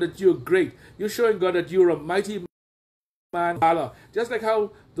showing God that you're great. You're showing God that you're a mighty man of valor. Just like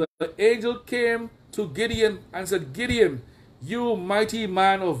how the angel came to Gideon and said, Gideon, you mighty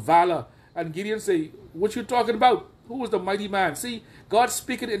man of valor. And Gideon said, what you talking about? Who is the mighty man? See, God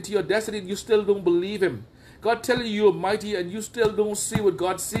speaking into your destiny and you still don't believe Him. God telling you you're mighty and you still don't see what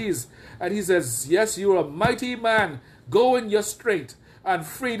God sees. And He says, yes, you're a mighty man. Go in your strength and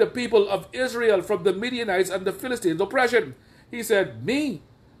free the people of Israel from the Midianites and the Philistines' oppression. He said, me,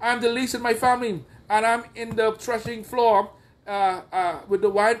 I'm the least in my family, and I'm in the threshing floor with the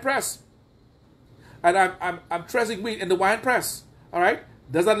wine press. And I'm threshing wheat in the wine press. All right?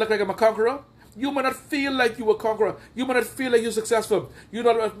 Does that look like I'm a conqueror? You might not feel like you're a conqueror. You might not feel like you're successful. You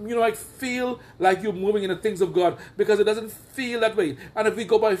might feel like you're moving in the things of God, because it doesn't feel that way. And if we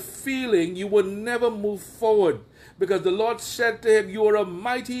go by feeling, you will never move forward. Because the Lord said to him, you are a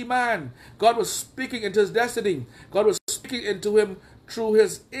mighty man. God was speaking into his destiny. God was speaking into him through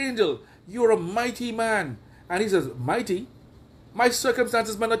his angel. You're a mighty man. And he says, mighty? My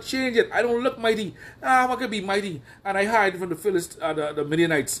circumstances might not change yet. I don't look mighty. How can I be mighty? And I hide from the the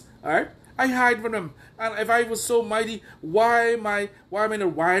Midianites. All right? I hide from them. And if I was so mighty, why am I in a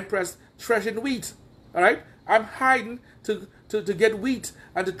wine press threshing wheat? All right? I'm hiding to get wheat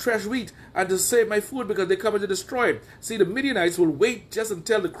and to thresh wheat and to save my food, because they come to destroy it. See, the Midianites will wait just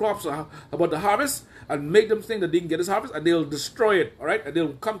until the crops are about the harvest and make them think that they can get this harvest, and they'll destroy it. All right? And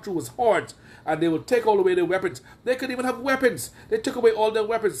they'll come through as hordes, and they will take all away their weapons. They couldn't even have weapons. They took away all their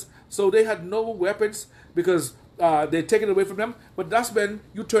weapons. So they had no weapons because they're taken away from them. But that's when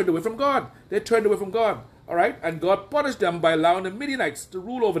you turned away from God. They turned away from God. All right? And God punished them by allowing the Midianites to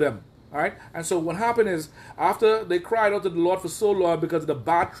rule over them. All right. And so what happened is, after they cried out to the Lord for so long because of the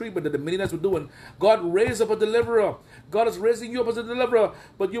bad treatment that the Midianites were doing, God raised up a deliverer. God is raising you up as a deliverer,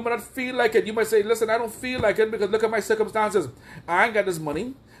 but you might not feel like it. You might say, listen, I don't feel like it because look at my circumstances. I ain't got this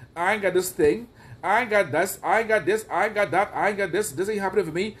money. I ain't got this thing. I ain't got this. I ain't got this. I ain't got that. I ain't got this. This ain't happening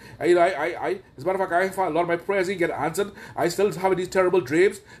for me. As a matter of fact, I find a lot of my prayers ain't get answered. I still having these terrible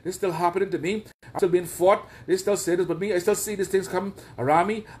dreams. This still happening to me. I'm still being fought. They still say this, but me, I still see these things come around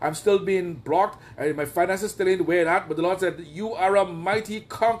me. I'm still being blocked. My finances still ain't the way that. But the Lord said, you are a mighty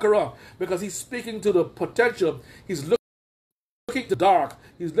conqueror, because He's speaking to the potential. He's looking to the dark.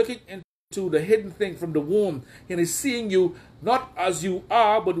 He's looking into the hidden thing from the womb, and He's seeing you not as you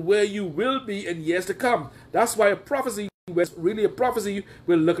are, but where you will be in years to come. That's why a prophecy, really a prophecy,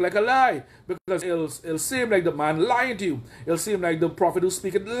 will look like a lie, because it'll seem like the man lying to you. It'll seem like the prophet who's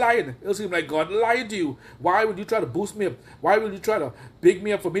speaking lying. It'll seem like God lying to you. Why would you try to boost me up? Why would you try to big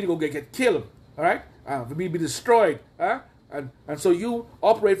me up for me to go get killed? All right, for me to be destroyed. And so you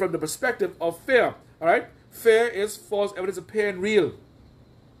operate from the perspective of fear. All right, fear is false evidence appearing real.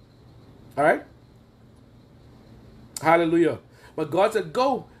 All right. Hallelujah. But God said,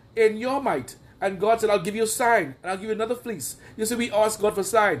 go in your might. And God said, I'll give you a sign. And I'll give you another fleece. You see, we ask God for a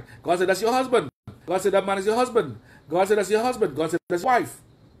sign. God said, that's your husband. God said, that man is your husband. God said, that's your husband. God said, that's your wife.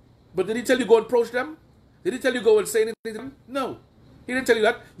 But did He tell you go and approach them? Did He tell you go and say anything to them? No. He didn't tell you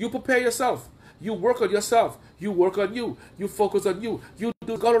that. You prepare yourself. You work on yourself. You work on you. You focus on you. You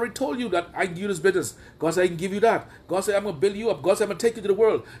do. God already told you that I can give you this business. God said I can give you that. God said I'm going to build you up. God said I'm going to take you to the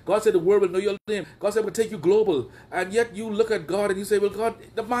world. God said the world will know your name. God said I'm going to take you global. And yet you look at God and you say, well, God,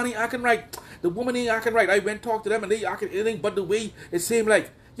 the man ain't acting right. The woman ain't acting right. I went and talked to them and they acting anything but the way it seemed like.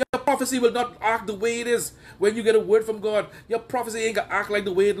 Your prophecy will not act the way it is when you get a word from God. Your prophecy ain't going to act like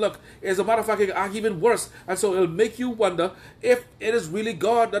the way it look. As a matter of fact, it can act even worse. And so it'll make you wonder if it is really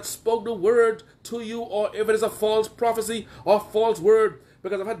God that spoke the word to you, or if it is a false prophecy or false word.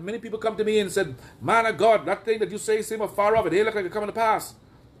 Because I've had many people come to me and said, man of God, that thing that you say seems far off. It ain't look like it's coming to pass.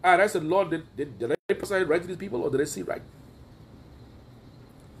 And I said, Lord, did I prophesy right to these people, or did I see right?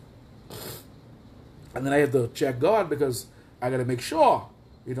 And then I have to check God, because I got to make sure.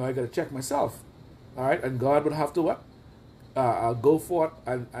 I got to check myself. All right. And God would have to what? Go forth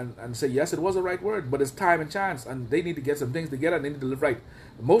and say, yes, it was the right word, but it's time and chance. And they need to get some things together and they need to live right.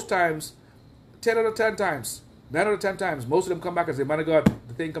 Most times, 10 out of 10 times, 9 out of 10 times, most of them come back and say, man of God,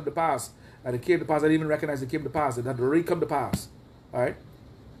 the thing come to pass. And it came to pass. I didn't even recognize it came to pass. It had already come to pass. All right.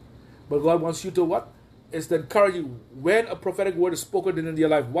 But God wants you to what? It's to encourage you when a prophetic word is spoken into your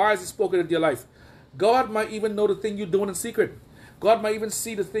life. Why is it spoken into your life? God might even know the thing you're doing in secret. God might even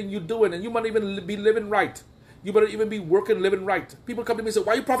see the thing you're doing, and you might even be living right. You better even be working, living right. People come to me and say,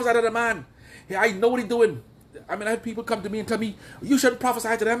 why you prophesy to the man? Hey, I know what he's doing. I have people come to me and tell me, you shouldn't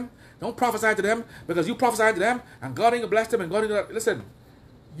prophesy to them. Don't prophesy to them, because you prophesy to them, and God ain't going to bless them, and God ain't going to... Listen,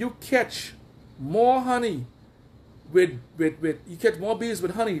 you catch more honey you catch more bees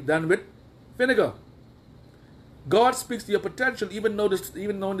with honey than with vinegar. God speaks to your potential, even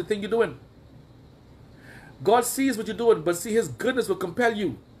knowing the thing you're doing. God sees what you're doing, but see, His goodness will compel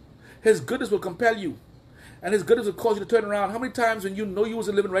you. His goodness will compel you. And His goodness will cause you to turn around. How many times when you know you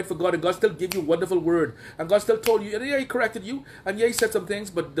wasn't living right for God, and God still gave you a wonderful word, and God still told you, and yeah, He corrected you, and yeah, He said some things,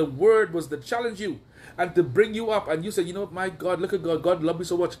 but the word was to challenge you and to bring you up, and you said, you know what, my God, look at God. God loved me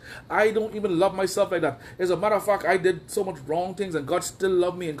so much. I don't even love myself like that. As a matter of fact, I did so much wrong things, and God still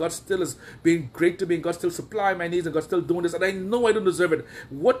loved me, and God still is being great to me, and God still supply my needs, and God still doing this, and I know I don't deserve it.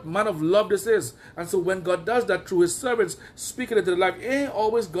 What man of love this is. And so when God does that through His servants, speaking into the life, it ain't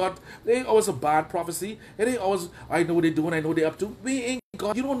always God. It ain't always a bad prophecy. It ain't always, I know what they're doing, I know what they're up to. We ain't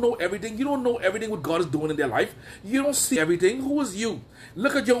God. You don't know everything. You don't know everything what God is doing in their life. You don't see everything. Who is you?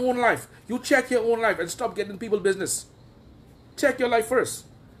 Look at your own life. You check your own life and stop getting people's business. Check your life first.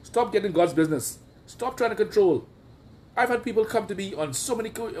 Stop getting God's business. Stop trying to control. I've had people come to me on so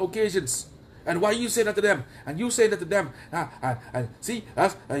many occasions. And why you say that to them? And you say that to them? And see,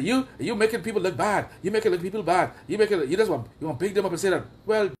 you making people look bad. You making people bad. You just want to pick them up and say that.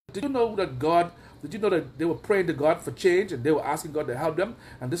 Well, did you know that God? Did you know that they were praying to God for change, and they were asking God to help them,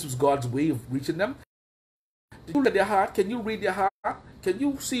 and this was God's way of reaching them? Did you read their heart? Can you read their heart? Can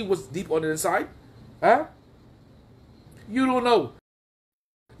you see what's deep on the inside? Huh? You don't know.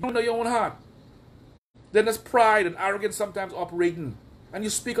 You don't know your own heart. Then there's pride and arrogance sometimes operating, and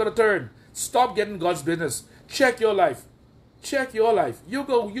you speak on a turn. Stop getting God's business. Check your life. Check your life. You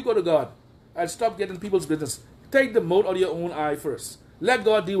go to God, and stop getting people's business. Take the mote out of your own eye first. Let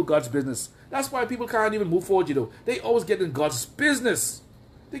God deal with God's business. That's why people can't even move forward, They always get in God's business.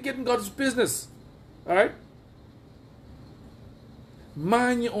 They get in God's business. All right?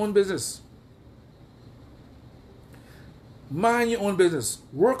 Mind your own business. Mind your own business.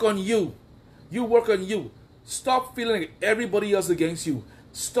 Work on you. You work on you. Stop feeling like everybody else against you.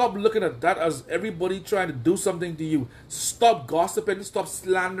 Stop looking at that as everybody trying to do something to you. Stop gossiping. Stop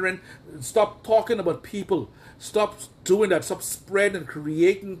slandering. Stop talking about people. Stop doing that. Stop spreading and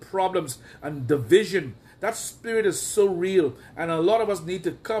creating problems and division. That spirit is so real. And a lot of us need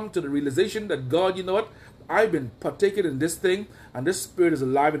to come to the realization that God, you know what? I've been partaking in this thing, and this spirit is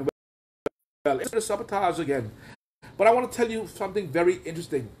alive and well. It's going to sabotage again. But I want to tell you something very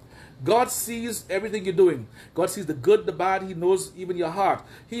interesting. God sees everything you're doing. God sees the good, the bad. He knows even your heart.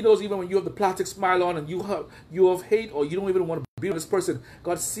 He knows even when you have the plastic smile on and you have hate or you don't even want to be with this person.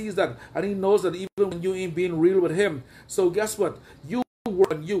 God sees that, and He knows that even when you ain't being real with Him. So guess what? You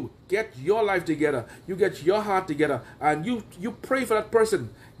work on you. Get your life together. You get your heart together, and you pray for that person.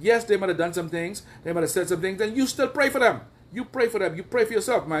 Yes, they might have done some things. They might have said some things, and you still pray for them. You pray for them. You pray for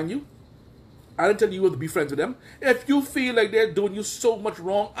yourself, man. I don't tell you to be friends with them. If you feel like they're doing you so much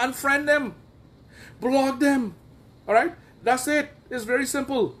wrong, unfriend them. Block them. All right? That's it. It's very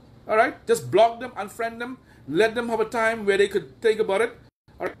simple. All right? Just block them, unfriend them. Let them have a time where they could think about it.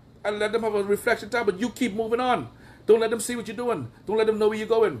 All right? And let them have a reflection time, but you keep moving on. Don't let them see what you're doing. Don't let them know where you're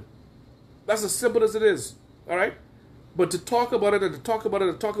going. That's as simple as it is. All right? But to talk about it and to talk about it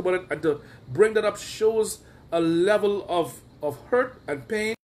and talk about it and to bring that up shows a level of hurt and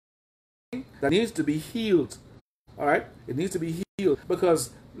pain that needs to be healed. All right, it needs to be healed because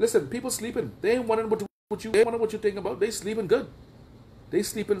listen, people sleeping. They ain't wondering what you think about. They sleeping good. They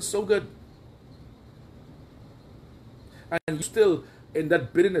sleeping so good, and you still in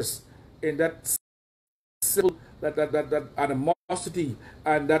that bitterness, in that simple, that animosity,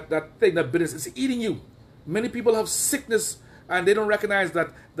 and that thing, that bitterness is eating you. Many people have sickness and they don't recognize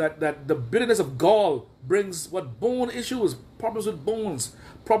that the bitterness of gall brings what bone issues, problems with bones,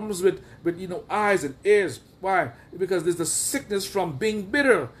 problems with eyes and ears. Why? Because there's the sickness from being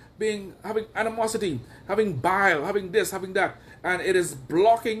bitter, having animosity, having bile, having this, having that, and it is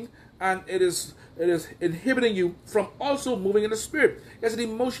blocking and it is inhibiting you from also moving in the spirit. It's an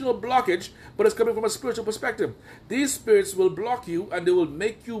emotional blockage, but it's coming from a spiritual perspective. These spirits will block you and they will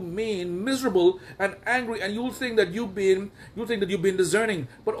make you mean, miserable, and angry, and you'll think that you've been discerning,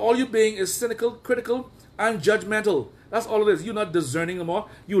 but all you're being is cynical, critical, and judgmental. That's all it is. You're not discerning anymore.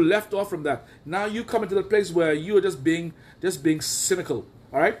 You left off from that. Now you come into the place where you're just being cynical,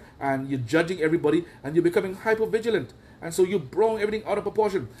 all right? And you're judging everybody, and you're becoming hyper vigilant. And so you're blowing everything out of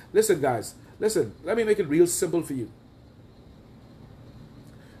proportion. Listen, guys. Listen. Let me make it real simple for you.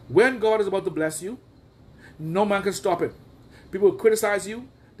 When God is about to bless you, no man can stop it. People will criticize you.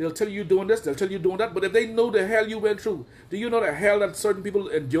 They'll tell you you're doing this. They'll tell you you're doing that. But if they know the hell you went through, do you know the hell that certain people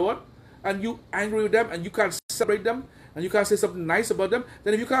endured? And you angry with them, and you can't separate them, and you can't say something nice about them,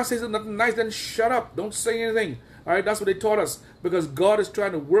 then if you can't say something nice, then shut up. Don't say anything. All right? That's what they taught us. Because God is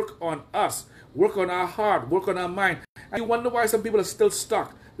trying to work on us. Work on our heart, work on our mind. And you wonder why some people are still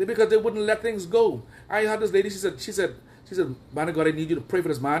stuck. Because they wouldn't let things go. I had this lady, she said, man of God, I need you to pray for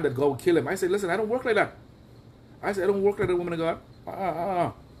this man that God will kill him. I said, listen, I don't work like that. I said, I don't work like that, woman of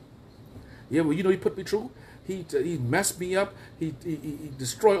God. Yeah, well, he put me through. He messed me up. He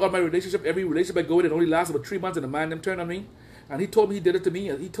destroyed all my relationship. Every relationship I go in, it only lasts about 3 months, and the man them turned on me. And he told me he did it to me.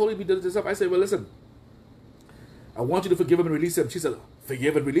 And he told me he did it to himself. I said, well, listen, I want you to forgive him and release him. She said,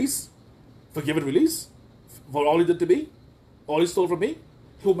 forgive and release? Forgive and release? For all he did to me? All he stole from me?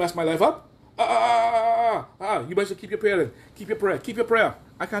 Who messed my life up? You better keep your prayer then. Keep your prayer. Keep your prayer.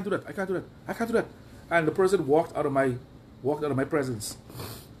 I can't do that. I can't do that. I can't do that. And the person walked out of my presence.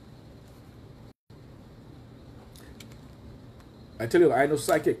 I tell you, I know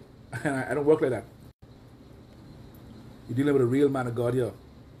psychic. And I don't work like that. You're dealing with a real man of God here.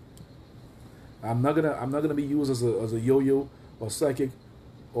 I'm not gonna be used as a yo-yo or psychic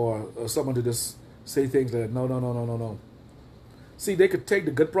or someone to just say things like, no. See, they could take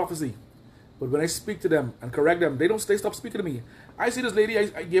the good prophecy, but when I speak to them and correct them, they stop speaking to me. I see this lady,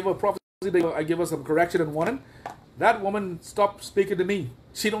 I gave her a prophecy, I gave her some correction and warning. That woman stopped speaking to me.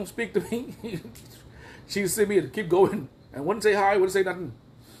 She don't speak to me. She see me and keep going and wouldn't say hi, wouldn't say nothing.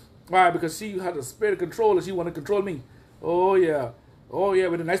 Why? Because she had a spirit of control and she wanted to control me. Oh yeah.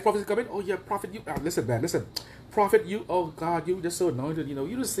 When the nice prophecy come in, oh yeah, prophet, you listen, man, listen. Prophet, you, oh God, you just so anointed,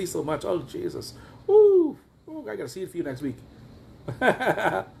 you just see so much. Oh Jesus. Ooh, I gotta see it for you next week.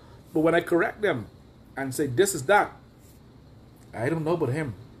 But when I correct them and say this is that, I don't know about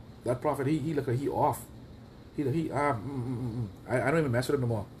him. That prophet, he look like he off. I don't even mess with him no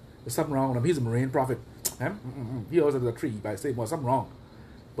more. There's something wrong with him. He's a Marine prophet. He always has a tree by saying, well, something wrong.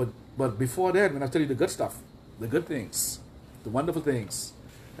 But before that, when I tell you the good stuff, the good things, the wonderful things.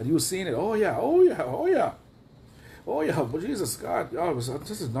 And you were seeing it. Oh yeah, oh yeah, oh yeah. Oh yeah, but Jesus, God, oh,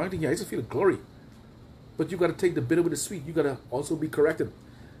 this is anointing here. I just feel the glory. But you got to take the bitter with the sweet. You got to also be corrected.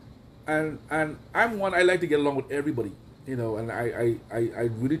 And I'm one, I like to get along with everybody, and I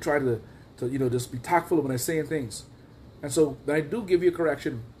really try to just be tactful when I'm saying things. And so when I do give you a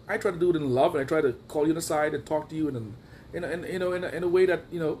correction, I try to do it in love, and I try to call you aside and talk to you in a way that,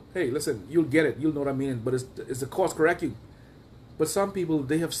 hey, listen, you'll get it, you'll know what I mean, but it's a course correct you. But some people,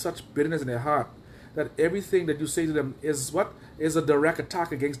 they have such bitterness in their heart that everything that you say to them is a direct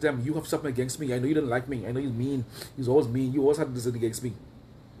attack against them. You have something against me. I know you didn't like me. I know you're mean. You're always mean. You always have this against me.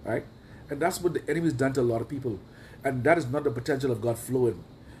 Right? And that's what the enemy's done to a lot of people. And that is not the potential of God flowing.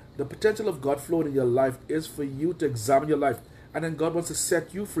 The potential of God flowing in your life is for you to examine your life. And then God wants to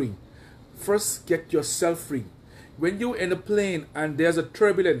set you free. First, get yourself free. When you're in a plane and there's a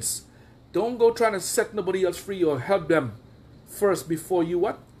turbulence, don't go trying to set nobody else free or help them first before you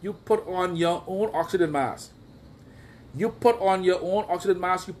what? You put on your own oxygen mask. You put on your own oxygen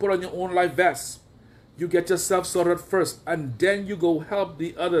mask. You put on your own life vest. You get yourself sorted first, and then you go help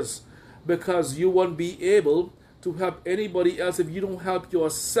the others, because you won't be able to help anybody else if you don't help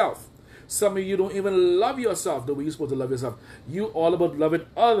yourself. Some of you don't even love yourself the way you're supposed to love yourself. You all about loving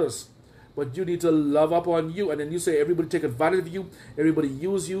others, but you need to love up on you. And then you say everybody take advantage of you, everybody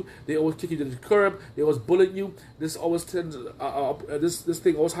use you, they always kick you to the curb, they always bully you. This always tends, this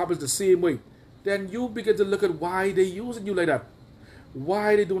thing always happens the same way. Then you begin to look at why they using you like that.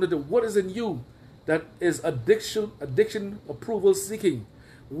 Why they doing it? What is in you that is addiction, approval seeking?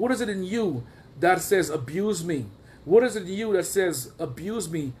 What is it in you that says abuse me? What is it in you that says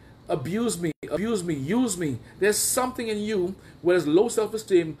abuse me, use me? There's something in you where there's low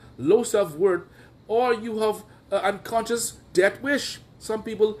self-esteem, low self-worth, or you have unconscious death wish. Some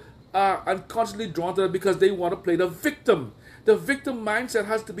people are unconsciously drawn to that because they want to play the victim. The victim mindset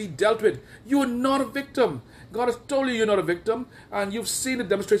has to be dealt with. You are not a victim. God has told you you're not a victim, and you've seen the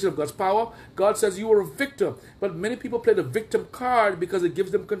demonstration of God's power. God says you are a victim, but many people play the victim card because it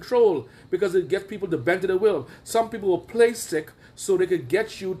gives them control, because it gets people to bend to their will. Some people will play sick so they can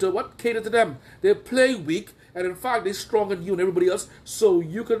get you to what? Cater to them. They play weak, and in fact, they're stronger than you and everybody else, so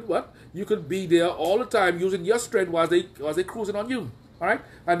you could what? You could be there all the time using your strength while they cruising on you. All right?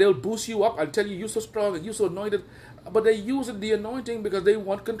 And they'll boost you up and tell you you're so strong and you're so anointed. But they're using the anointing because they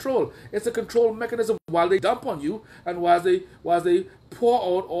want control. It's a control mechanism while they dump on you and while they pour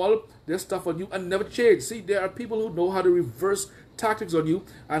out all their stuff on you and never change. See, there are people who know how to reverse tactics on you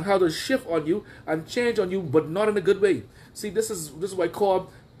and how to shift on you and change on you, but not in a good way. See, this is what I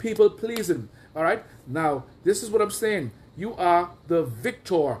call people pleasing. All right? Now, this is what I'm saying. You are the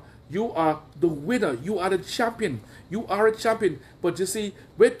victor. You are the winner. You are the champion. You are a champion. But you see,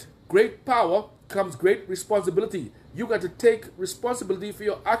 with great power comes great responsibility. You got to take responsibility for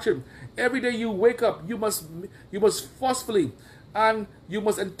your action. Every day you wake up, you must forcefully and you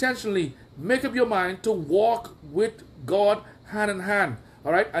must intentionally make up your mind to walk with God hand in hand.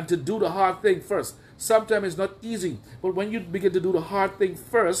 All right? And to do the hard thing first. Sometimes it's not easy. But when you begin to do the hard thing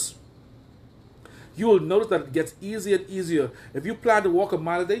first, you will notice that it gets easier and easier. If you plan to walk a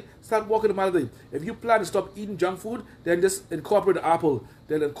mile a day, start walking a mile a day. If you plan to stop eating junk food, then just incorporate the apple.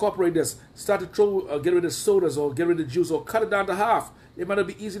 Then incorporate this. Start to get rid of sodas or get rid of juice or cut it down to half. It might not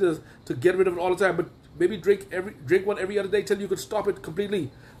be easy to get rid of it all the time, but maybe drink one every other day till you can stop it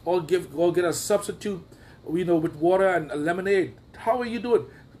completely. Or get a substitute, with water and a lemonade. However you do it,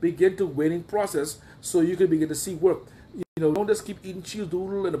 begin to waiting process so you can begin to see work. Don't just keep eating cheese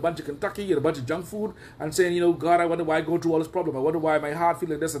doodle and a bunch of Kentucky and a bunch of junk food and saying, God, I wonder why I go through all this problem. I wonder why my heart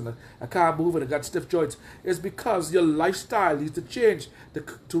feels like this and I can't move and I got stiff joints. It's because your lifestyle needs to change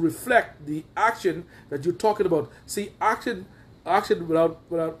to reflect the action that you're talking about. See, action without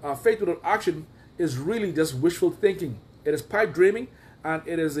faith without action is really just wishful thinking. It is pipe dreaming and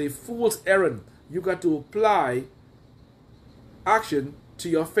it is a fool's errand. You got to apply action to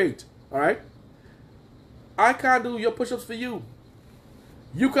your faith. All right? I can't do your push-ups for you.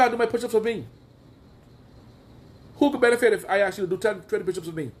 You can't do my push-ups for me. Who could benefit if I ask you to do 10, 20 push-ups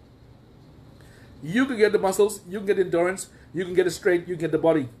for me? You can get the muscles, you can get the endurance, you can get the strength, you can get the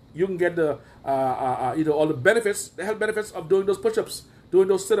body, you can get the all the benefits, the health benefits of doing those push-ups, doing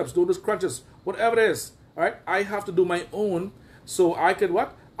those sit-ups, doing those crunches, whatever it is. All right, I have to do my own, so I can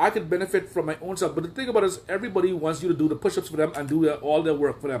what? I can benefit from my own self. But the thing about it is, everybody wants you to do the push-ups for them and do all their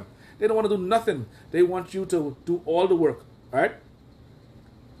work for them. They don't want to do nothing. They want you to do all the work. All right?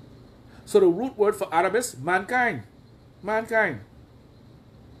 So the root word for Adam is mankind. Mankind.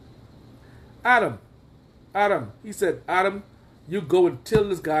 Adam. He said, Adam, you go and till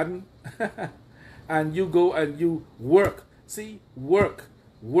this garden and you go and you work. See, work,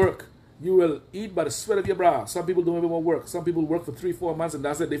 work. You will eat by the sweat of your brow. Some people don't even want to work. Some people work for 3, 4 months and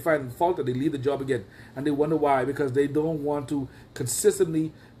that's it. They find fault and they leave the job again. And they wonder why. Because they don't want to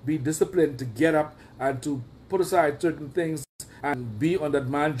consistently be disciplined to get up and to put aside certain things and be on that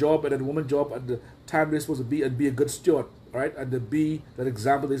man job and that woman job at the time they're supposed to be and be a good steward, right? And to be that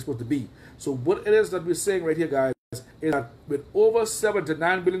example they're supposed to be. So what it is that we're saying right here, guys, is that with over 7 to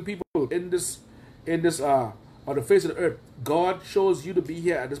 9 billion people in this on the face of the earth, God chose you to be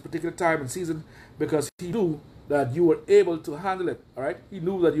here at this particular time and season because He knew that you were able to handle it. All right, He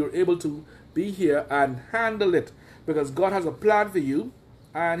knew that you were able to be here and handle it because God has a plan for you,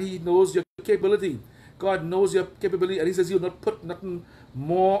 and He knows your capability. God knows your capability, and He says He'll not put nothing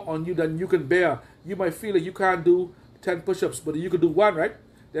more on you than you can bear. You might feel that you can't do 10 push-ups, but you could do one, right?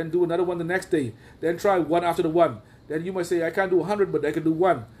 Then do another one the next day. Then try one after the one. Then you might say, I can't do 100, but I can do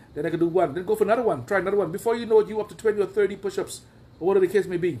one. Then I can do one. Then go for another one. Try another one. Before you know it, you're up to 20 or 30 push-ups, or whatever the case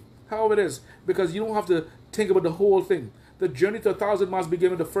may be. However it is, because you don't have to think about the whole thing. The journey to 1,000 miles begins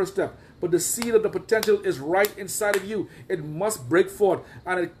with the first step. But the seed of the potential is right inside of you. It must break forth.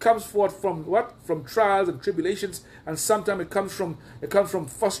 And it comes forth from what? From trials and tribulations. And sometimes it comes from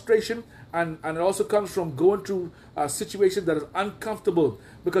frustration. And it also comes from going through a situation that is uncomfortable.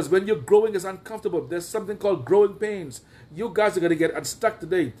 Because when you're growing, it's uncomfortable. There's something called growing pains. You guys are going to get unstuck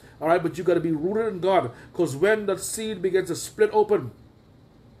today. All right? But you got to be rooted in God. Because when that seed begins to split open,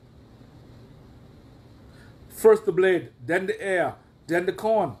 first the blade, then the air, then the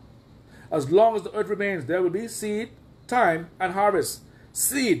corn. As long as the earth remains, there will be seed, time, and harvest.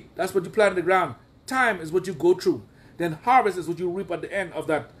 Seed, that's what you plant in the ground. Time is what you go through. Then harvest is what you reap at the end of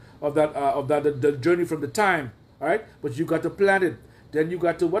the journey from the time. All right, but you got to plant it. Then you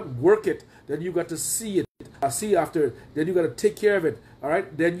got to work it. Then you got to see it. See after it. Then you got to take care of it. All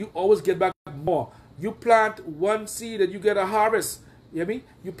right. Then you always get back more. You plant one seed and you get a harvest. You hear me?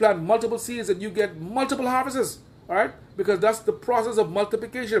 You plant multiple seeds and you get multiple harvests. All right? Because that's the process of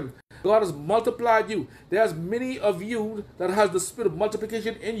multiplication. God has multiplied you. There's many of you that has the spirit of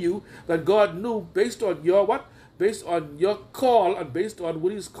multiplication in you that God knew based on your what? Based on your call and based on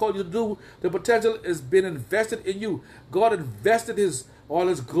what He's called you to do. The potential has been invested in you. God invested all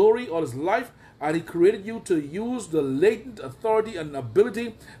His glory, all His life, and He created you to use the latent authority and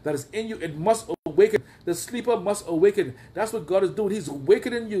ability that is in you. It must awaken. The sleeper must awaken. That's what God is doing. He's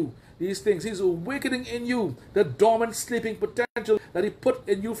awakening you these things. He's awakening in you the dormant sleeping potential that He put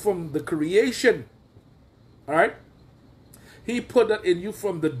in you from the creation. All right? He put that in you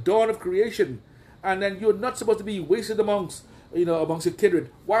from the dawn of creation. And then you're not supposed to be wasted amongst your kindred.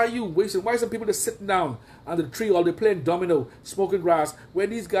 Why are you wasting? Why are some people just sitting down under the tree all day playing domino, smoking grass,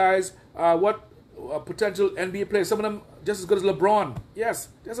 when these guys are potential NBA players? Some of them just as good as LeBron. Yes,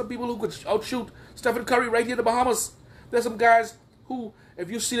 there's some people who could outshoot Stephen Curry right here in the Bahamas. There's some guys who,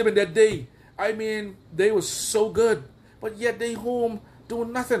 if you see them in that day, I mean, they were so good, but yet they home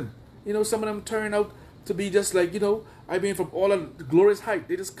doing nothing. Some of them turn out to be just like, from all of the glorious height.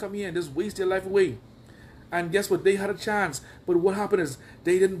 They just come here and just waste their life away. And guess what? They had a chance. But what happened is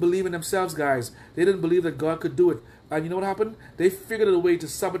they didn't believe in themselves, guys. They didn't believe that God could do it. And you know what happened? They figured out a way to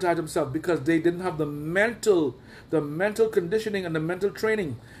sabotage themselves because they didn't have the mental conditioning and the mental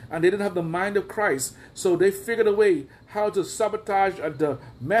training. And they didn't have the mind of Christ. So they figured a way how to sabotage and to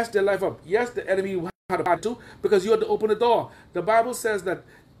mess their life up. Yes, the enemy had a part to, because you had to open the door. The Bible says that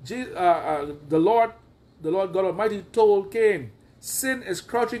the Lord God Almighty told Cain, sin is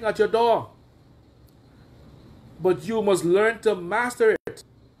crouching at your door, but you must learn to master it.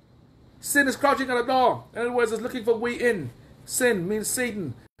 Sin is crouching at the door. In other words, it's looking for a way in. Sin means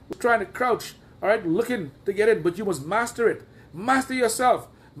Satan is trying to crouch, all right, looking to get in, but you must master it. Master yourself.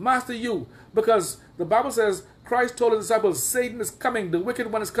 Master you. Because the Bible says, Christ told his disciples, Satan is coming, the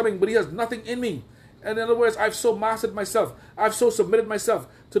wicked one is coming, but he has nothing in me. And in other words, I've so mastered myself. I've so submitted myself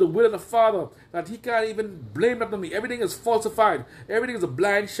to the will of the Father that he can't even blame nothing on me. Everything is falsified. Everything is a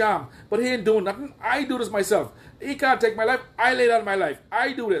blind sham. But he ain't doing nothing. I do this myself. He can't take my life. I lay down my life.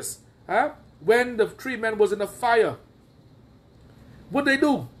 I do this. When the 3 men was in the fire, what they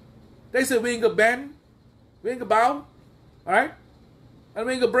do? They said, we ain't gonna bend. We ain't gonna bow. All right? And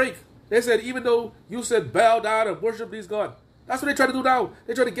we ain't gonna break. They said, even though you said bow down and worship these God. That's what they try to do now.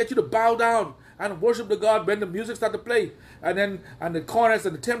 They try to get you to bow down and worship the God when the music starts to play. And the cornets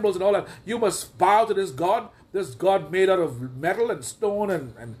and the timbrels and all that. You must bow to this God made out of metal and stone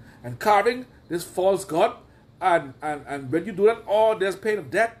and carving, this false God. And when you do that, there's pain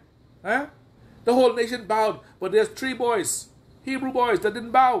of death. The whole nation bowed. But there's 3 boys, Hebrew boys, that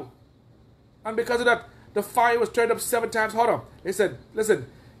didn't bow. And because of that, the fire was turned up 7 times hotter. They said, listen,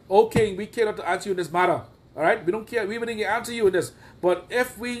 O king, we cannot answer you in this matter. All right, we don't care. We didn't answer you in this. But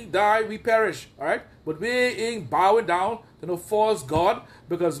if we die, we perish. All right, but we ain't bowing down to no false god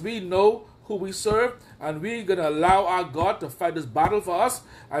because we know who we serve, and we're gonna allow our God to fight this battle for us.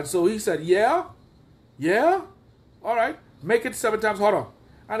 And so he said, yeah, all right, make it 7 times hotter.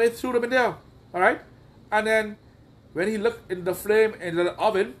 And they threw them in there. All right, and then when he looked in the flame in the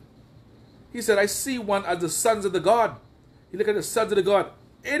oven, he said, I see one as the sons of the God. He looked at the sons of the God.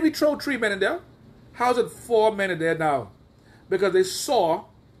 And we throw 3 men in there. How's it 4 men in there now? Because they saw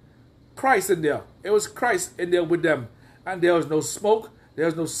Christ in there. It was Christ in there with them. And there was no smoke. There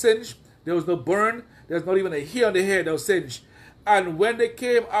was no singe. There was no burn. There was not even a hair on the head that was singed. And when they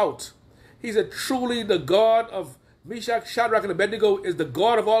came out, he said, truly the God of Meshach, Shadrach, and Abednego is the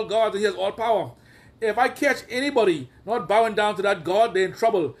God of all gods, and he has all power. If I catch anybody not bowing down to that God, they're in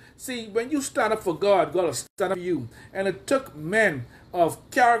trouble. See, when you stand up for God, God will stand up for you. And it took men of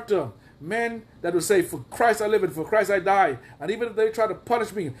character, men that would say, for Christ I live and for Christ I die. And even if they try to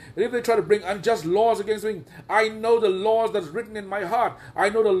punish me, and if they try to bring unjust laws against me, I know the laws that's written in my heart. I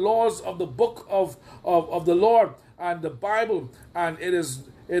know the laws of the book of the Lord and the Bible, and it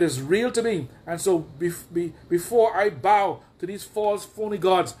is real to me. And so before I bow to these false, phony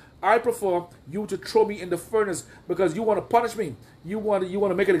gods, I prefer you to throw me in the furnace because you want to punish me. You want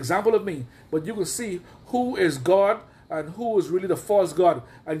to make an example of me. But you can see who is God and who is really the false God.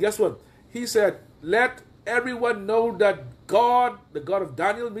 And guess what? He said, let everyone know that God, the God of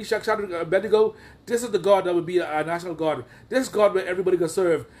Daniel, Meshach, Shadrach, and Abednego, this is the God that will be a national God. This God where everybody can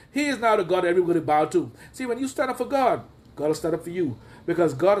serve. He is now the God that everybody bow to. See, when you stand up for God, God will stand up for you.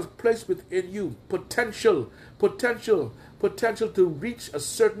 Because God has placed within you potential to reach a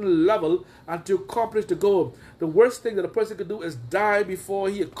certain level and to accomplish the goal. The worst thing that a person could do is die before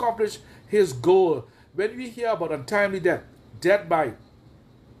he accomplished his goal. When we hear about untimely death, death by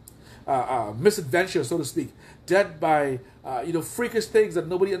misadventure, so to speak, death by freakish things that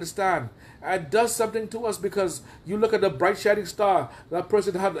nobody understands, it does something to us because you look at the bright shining star that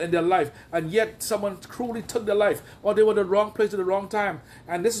person had in their life, and yet someone cruelly took their life, or they were in the wrong place at the wrong time.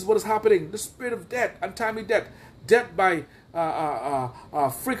 And this is what is happening: the spirit of death, untimely death, death by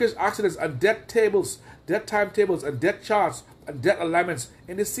freakish accidents, and death tables, death timetables, and death charts, and death alignments.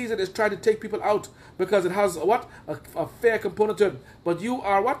 In this season, is trying to take people out because it has a fair component to it. But you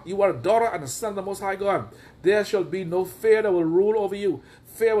are what? You are a daughter and a son of the Most High God. There shall be no fear that will rule over you.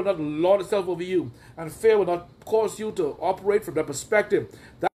 Fear will not lord itself over you, and fear will not cause you to operate from that perspective.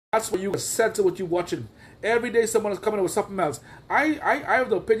 That's where you can censor what you're watching. Every day someone is coming up with something else. I have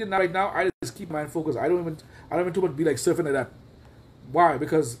the opinion that right now I just keep my mind focused. I don't even too much be like surfing like that. Why?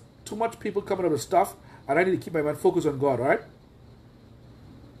 Because too much people coming up with stuff, and I need to keep my mind focused on God. All right?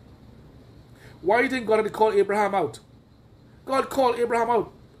 Why do you think God had to call Abraham out? God called Abraham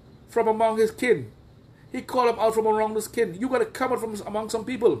out from among his kin. He called him out from among his kin. You got to come out from among some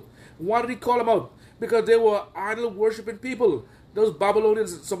people. Why did he call them out? Because they were idol worshipping people. Those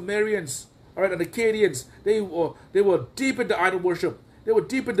Babylonians, Sumerians, all right, and Akkadians, they were deep into idol worship. They were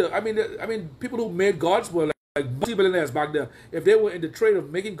deep into. I mean, people who made gods were like multi-billionaires back there. If they were in the trade of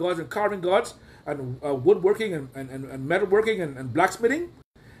making gods and carving gods and woodworking and metalworking and blacksmithing,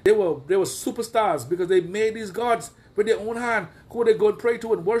 they were superstars because they made these gods with their own hand, who they go and pray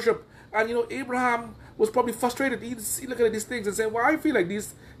to and worship. And Abraham was probably frustrated. He looking at these things and saying, "Well, I feel like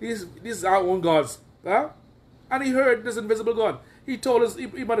these are our own gods." Huh? And he heard this invisible God. He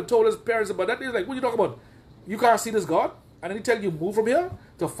might have told his parents about that. He's like, "What are you talking about? You can't see this God?" And then he tell you, "Move from here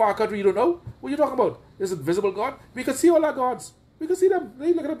to a far country you don't know." What are you talking about? This invisible God? We can see all our gods. We can see them.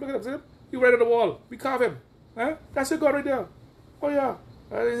 Hey, look at them. See them? He right on the wall. We carve him. Huh? That's your God right there. Oh yeah.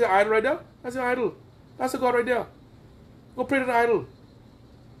 Is the idol right there? That's your idol. That's the God right there. Go pray to the idol.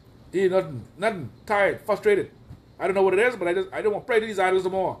 He nothing, tired, frustrated. I don't know what it is, but I don't want to pray to these idols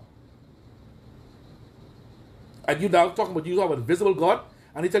anymore. And you now talking about invisible God,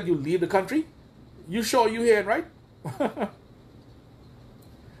 and he tell you leave the country. You sure you hearing right?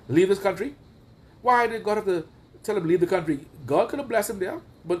 Leave this country. Why did God have to tell him leave the country? God could have blessed him there,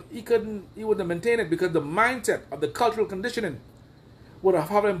 but he wouldn't have maintained it because the mindset of the cultural conditioning would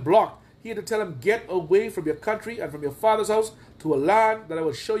have him blocked. He had to tell him, get away from your country and from your father's house to a land that I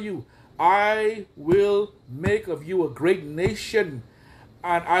will show you. I will make of you a great nation,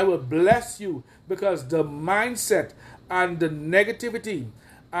 and I will bless you, because the mindset and the negativity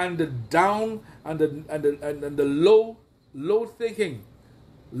and the down and the low thinking,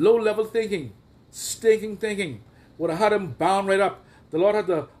 low level thinking, stinking thinking would have had him bound right up. The Lord had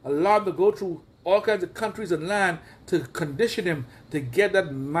to allow him to go through all kinds of countries and land to condition him to get that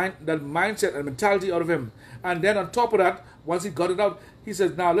mindset and mentality out of him. And then on top of that, once he got it out, he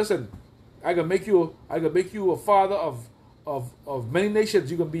says, now listen, I can make you a father of many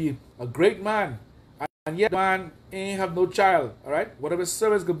nations. You can be a great man, and yet man ain't have no child. All right, whatever his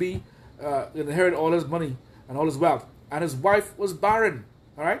servants could be, inherit all his money and all his wealth, and his wife was barren.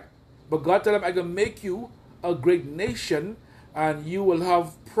 All right, but God told him, I can make you a great nation, and you will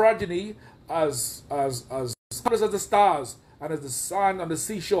have progeny as countless as the stars and as the sand on the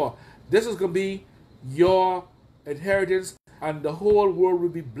seashore. This is going to be your inheritance, and the whole world will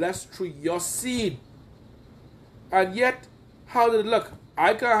be blessed through your seed. And yet, how did it look?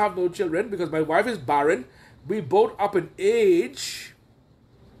 I can't have no children because my wife is barren. We both up in age.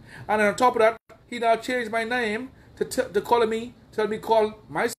 And on top of that, he now changed my name to tell me call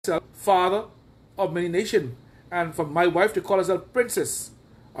myself father of many nations. And for my wife to call herself princess.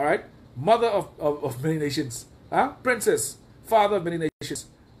 All right? Mother of many nations. Huh? Princess. Father of many nations.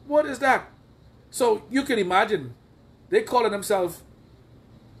 What is that? So you can imagine, they calling themselves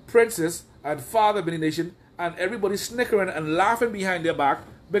princess and father of many nations, and everybody snickering and laughing behind their back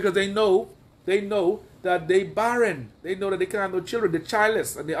because they know that they barren. They know that they can't have no children. They're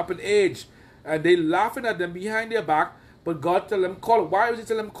childless and they're up in age. And they laughing at them behind their back, but God tell them call it. Why was he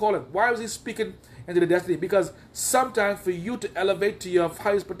telling them call it? Why was he speaking into the destiny? Because sometimes for you to elevate to your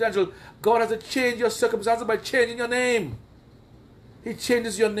highest potential, God has to change your circumstances by changing your name. He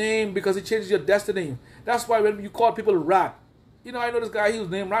changes your name because he changes your destiny. That's why when you call people rat, you know, I know this guy, he was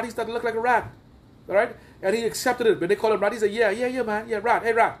named Rat, he started to look like a rat. All right? And he accepted it. When they call him Rat, he said, yeah, man. Yeah, Rat.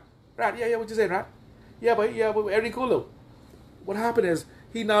 Hey, Rat. Rat, yeah, what you say, Rat? Yeah, but everything cool, though. What happened is,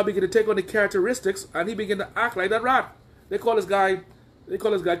 he now began to take on the characteristics, and he began to act like that Rat. They call this guy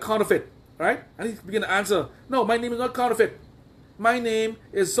counterfeit, right? And he began to answer, no, my name is not counterfeit. My name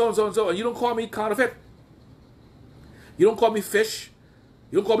is so and so and so, and you don't call me counterfeit. You don't call me fish.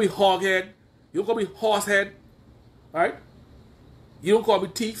 You don't call me hoghead. You don't call me horsehead. Right? You don't call me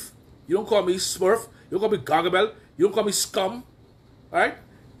thief. You don't call me smurf. You don't call me gargamel. You don't call me scum. Right?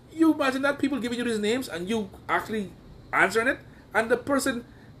 You imagine that people giving you these names and you actually answering it, and the person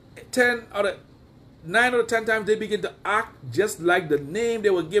 9 out of 10 times they begin to act just like the name they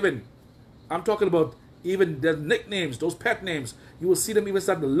were given. I'm talking about even their nicknames, those pet names. You will see them even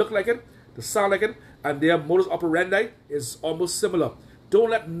start to look like it, to sound like it, and their modus operandi is almost similar. Don't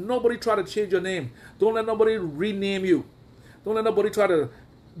let nobody try to change your name. Don't let nobody rename you. Don't let nobody try to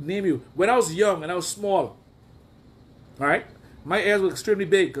name you. When I was young and I was small, all right, my ears were extremely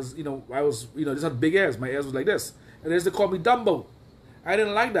big because, I was, just had big ears. My ears was like this. And they used to call me Dumbo. I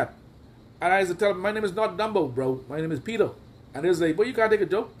didn't like that. And I used to tell them, my name is not Dumbo, bro. My name is Peter. And they was like, well, you can't take a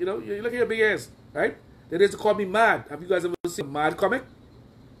joke. You look at your big ears, right? They used to call me Mad. Have you guys ever seen the Mad comic?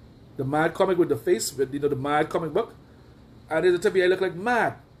 The Mad comic with the face, with, the Mad comic book. And they used to tell me I look like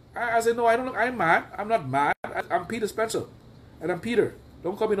Mad. I said, no, I don't look, I'm mad. I'm not mad. I'm Peter Spencer. And I'm Peter.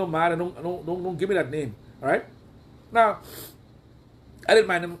 Don't call me no Mad, and don't give me that name, all right? Now, I didn't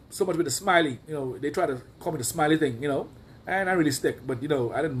mind them so much with the smiley. They try to call me the smiley thing, and I really stick. But,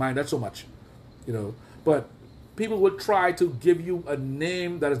 I didn't mind that so much, But people will try to give you a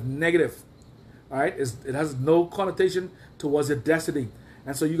name that is negative, all right? It has no connotation towards your destiny.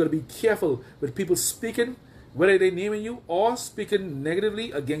 And so you got to be careful with people speaking, whether they're naming you or speaking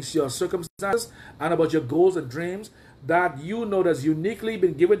negatively against your circumstances and about your goals and dreams that that's uniquely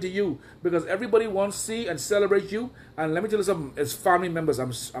been given to you, because everybody wants to see and celebrate you. And let me tell you something, as family members,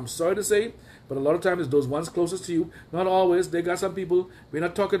 I'm sorry to say, but a lot of times it's those ones closest to you. Not always. They got some people, we're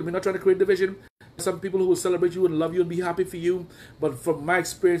not trying to create division. Some people who will celebrate you and love you and be happy for you. But from my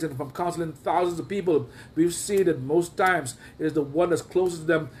experience and from counseling thousands of people, we've seen that most times it is the one that's closest to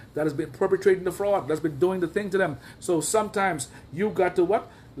them that has been perpetrating the fraud, that's been doing the thing to them. So sometimes you got to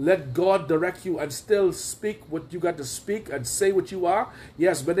what? Let God direct you and still speak what you got to speak and say what you are.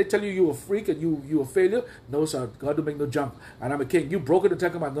 Yes, when they tell you you're a freak and you a failure, no sir, God don't make no jump. And I'm a king. You broke it to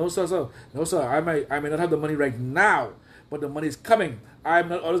take him out. No sir. No sir, I may not have the money right now, but the money is coming. I'm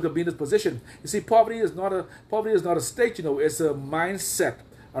not always going to be in this position. You see, poverty is not a state, it's a mindset.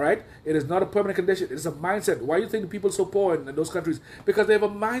 All right? It is not a permanent condition. It is a mindset. Why do you think the people are so poor in those countries? Because they have a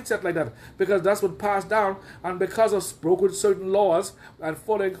mindset like that. Because that's what passed down, and because of broken certain laws and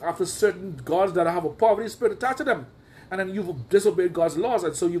following after certain gods that have a poverty spirit attached to them. And then you've disobeyed God's laws,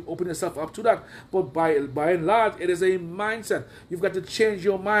 and so you've opened yourself up to that. But by and large, it is a mindset. You've got to change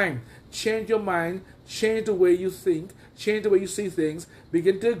your mind. change your mind, change the way you think, change the way you see things,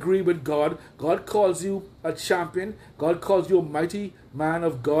 begin to agree with God. God calls you a champion. God calls you a mighty man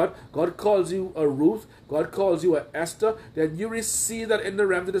of God. God calls you a Ruth. God calls you a Esther. Then you receive that in the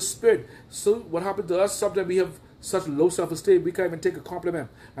realm of the Spirit. So what happened to us, sometimes we have such low self-esteem, we can't even take a compliment.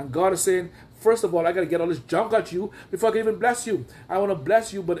 And God is saying, first of all, I got to get all this junk at you before I can even bless you. I want to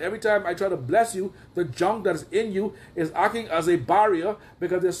bless you, but every time I try to bless you, the junk that is in you is acting as a barrier,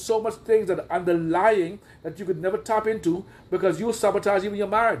 because there's so much things that are underlying that you could never tap into, because you sabotage even your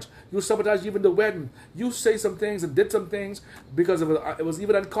marriage. You sabotage even the wedding. You say some things and did some things because it was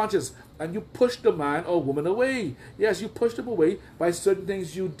even unconscious, and you pushed the man or woman away. Yes, you pushed them away by certain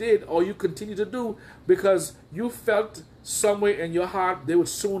things you did or you continue to do, because you felt somewhere in your heart they would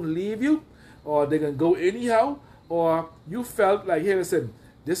soon leave you, or they can go anyhow, or you felt like, hey, listen,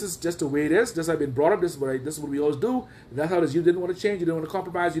 this is just the way it is. This I've been brought up. This is what we always do. And that's how it is. You didn't want to change. You didn't want to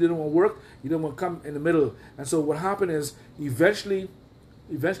compromise. You didn't want to work. You didn't want to come in the middle. And so what happened is eventually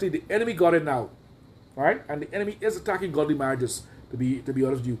the enemy got in now. All right? And the enemy is attacking godly marriages, to be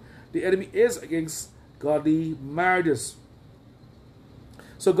honest with you. The enemy is against godly marriages.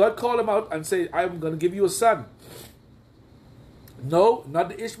 So God called him out and said, I'm going to give you a son. No, not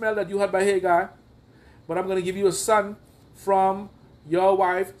the Ishmael that you had by Hagar, but I'm going to give you a son from your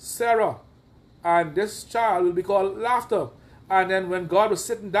wife Sarah, and this child will be called Laughter. And then when God was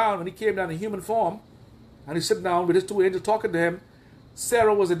sitting down, when he came down in human form, and he's sitting down with his two angels talking to him,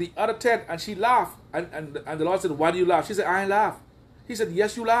 Sarah was in the other tent, and she laughed. And the Lord said, why do you laugh? She said, I laugh. He said,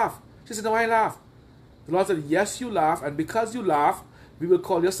 yes, you laugh. She said, no, I laugh. The Lord said, yes, you laugh, and because you laugh, we will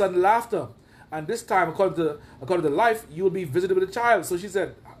call your son Laughter. And this time, according to life, you will be visited with a child. So she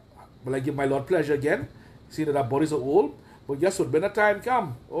said, will I give my Lord pleasure again? See that our bodies are old? But guess what? When the time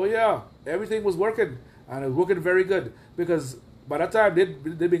come, oh yeah, everything was working, and it was working very good, because by that time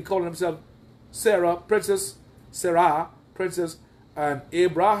they'd been calling themselves Sarah, princess, and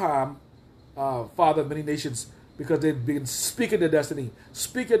Abraham, father of many nations, because they'd been speaking their destiny.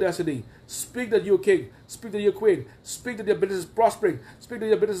 Speak your destiny. Speak that you're king. Speak that you're queen. Speak that your business is prospering. Speak that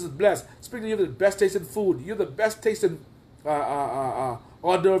your business is blessed. Speak that you're the best tasting food. You're the best tasting hors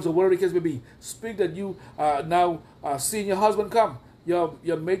d'oeuvres or whatever the case may be. Speak that you now seeing your husband come,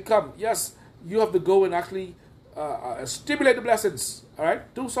 your mate come. Yes, you have to go and actually stimulate the blessings. All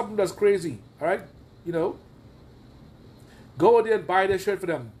right, do something that's crazy. All right, you know, go out there and buy their shirt for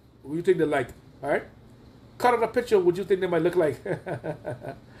them. What you think they like? All right, cut out a picture. What you think they might look like?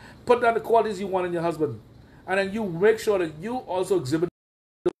 Put down the qualities you want in your husband, and then you make sure that you also exhibit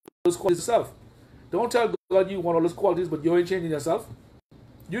those qualities yourself. Don't tell God you want all those qualities, but you ain't changing yourself.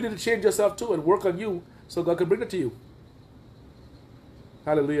 You need to change yourself too and work on you so God can bring it to you.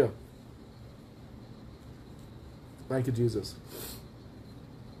 Hallelujah. Thank you, Jesus.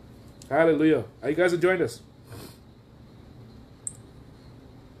 Hallelujah. Are you guys enjoying this?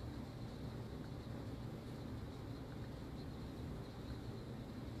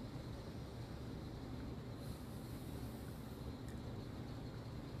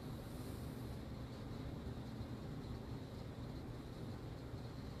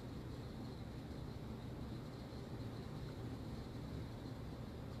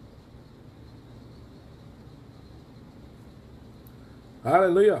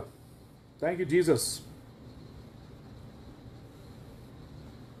 Hallelujah. Thank you, Jesus.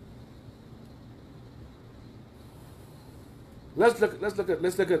 Let's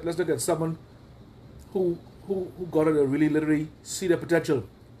look at someone who got to really literally see their potential.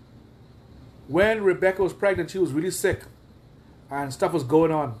 When Rebecca was pregnant, she was really sick and stuff was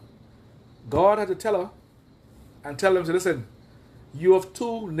going on. God had to tell her and tell them, listen, you have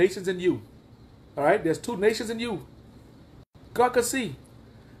two nations in you. All right, there's two nations in you. God could see.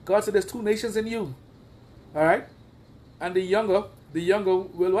 God said there's two nations in you. All right? And the younger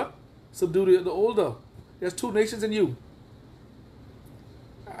will what? Subdue the older. There's two nations in you.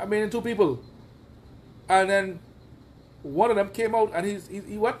 I mean, two people. And then one of them came out and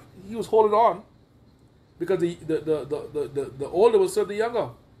he what? He was holding on because the older will serve the younger.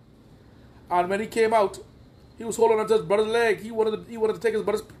 And when he came out, he was holding on to his brother's leg. He wanted to take his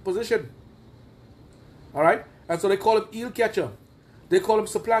brother's position. All right? And so they call him eel catcher. They call him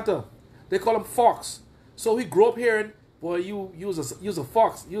supplanter. They call him fox. So he grew up hearing, boy, you use a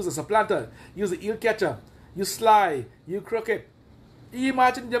fox, use a supplanter, use an eel catcher, you sly, you crooked. You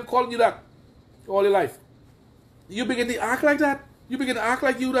imagine them calling you that all your life. You begin to act like that. You begin to act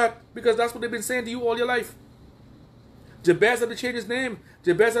like you that because that's what they've been saying to you all your life. Jabez had to change his name.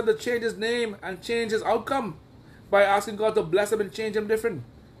 Jabez had to change his name and change his outcome by asking God to bless him and change him different.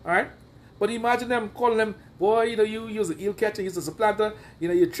 All right? But imagine them calling him boy, you use an eel catcher, use a supplanter,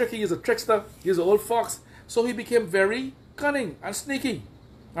 you're tricky, you're a trickster, you're an old fox. So he became very cunning and sneaky,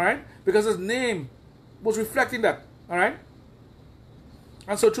 all right, because his name was reflecting that, all right.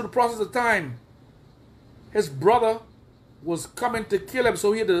 And so through the process of time, his brother was coming to kill him.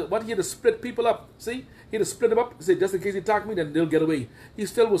 So he had to split people up. See, he had to split them up. He said, just in case they attack me, then they'll get away. He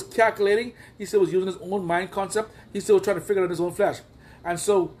still was calculating. He still was using his own mind concept. He still was trying to figure out his own flesh. And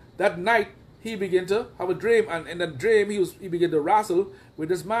so that night, he began to have a dream. And in that dream, he began to wrestle with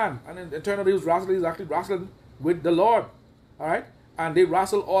this man. And then it turned out he was actually wrestling with the Lord. All right? And they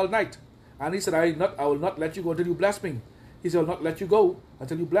wrestled all night. And he said, I will not let you go until you bless me. He said, I will not let you go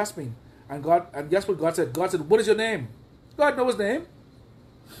until you bless me. And guess what God said? God said, what is your name? God knows his name.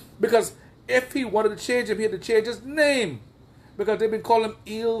 Because if he wanted to change him, he had to change his name. Because they've been calling him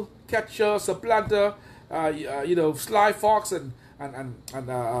eel catcher, supplanter, sly fox, and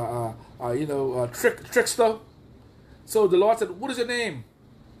trickster. So the Lord said, what is your name?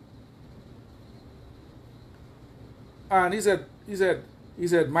 And he said,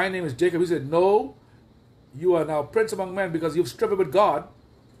 my name is Jacob. He said, no, you are now prince among men because you've striven with God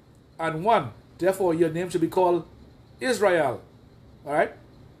and won. Therefore, your name should be called Israel. All right?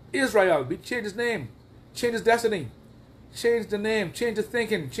 Israel. Change his name. Change his destiny. Change the name. Change the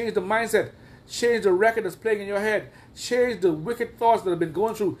thinking. Change the mindset. Change the record that's playing in your head. Change the wicked thoughts that have been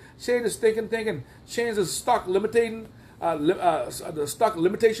going through. Change the stinking thinking. Change the stuck limitations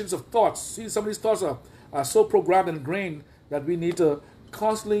of thoughts. See, some of these thoughts are so programmed and ingrained that we need to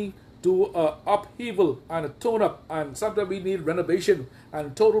constantly do upheaval and a tone up, and sometimes we need renovation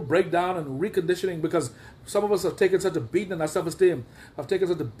and total breakdown and reconditioning, because some of us have taken such a beating in our self-esteem, have taken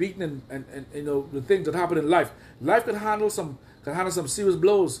such a beating in the things that happen in life. Life can handle some serious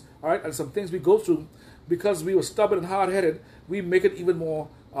blows, all right, and some things we go through because we were stubborn and hard-headed. We make it even more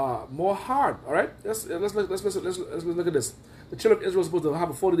hard. All right, let's look at this. The children of Israel were supposed to have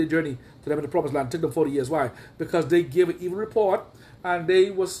a 40-day journey to them in the promised land. It took them 40 years. Why? Because they gave an evil report, and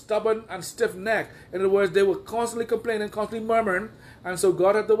they were stubborn and stiff-necked. In other words, they were constantly complaining, constantly murmuring, and so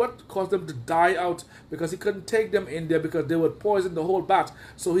God had to cause them to die out, because he couldn't take them in there because they would poison the whole batch.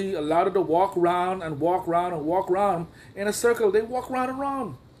 So he allowed them to walk around and walk around and walk around in a circle. They walk round and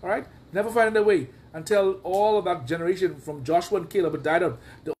round, all right? Never finding their way, until all of that generation from Joshua and Caleb had died out.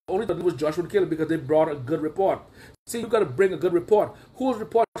 The only thing was Joshua and Caleb, because they brought a good report. See, you've got to bring a good report. Whose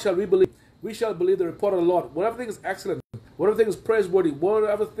report shall we believe? We shall believe the report of the Lord. Whatever thing is excellent, whatever thing is praiseworthy,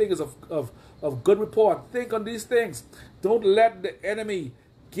 whatever thing is of good report, think on these things. Don't let the enemy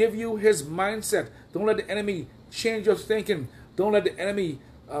give you his mindset. Don't let the enemy change your thinking. Don't let the enemy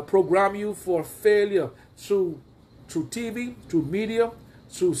program you for failure through TV, through media,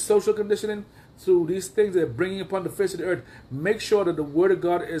 through social conditioning, through these things that are bringing upon the face of the earth. Make sure that the Word of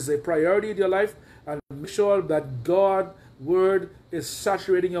God is a priority in your life, and make sure that God's Word is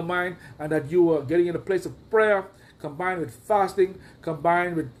saturating your mind, and that you are getting in a place of prayer, combined with fasting,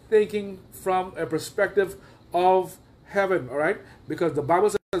 combined with thinking from a perspective of heaven, all right? Because the Bible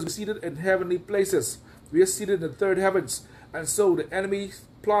says we're seated in heavenly places. We are seated in the third heavens. And so the enemy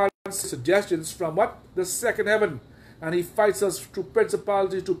plans suggestions from what? The second heaven. And he fights us through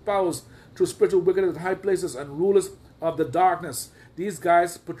principalities, through powers, through spiritual wickedness in high places, and rulers of the darkness. These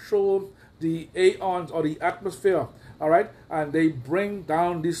guys patrol the aeons or the atmosphere, all right? And they bring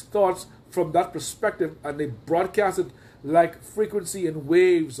down these thoughts from that perspective, and they broadcast it like frequency and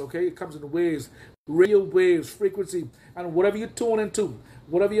waves, okay? It comes in waves, radio waves, frequency, and whatever you tune into,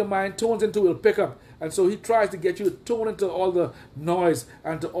 whatever your mind tunes into, it'll pick up. And so he tries to get you to tune into all the noise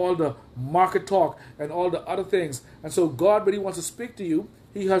and to all the market talk and all the other things. And so God, when he wants to speak to you,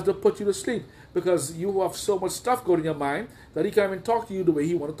 he has to put you to sleep, because you have so much stuff going in your mind that he can't even talk to you the way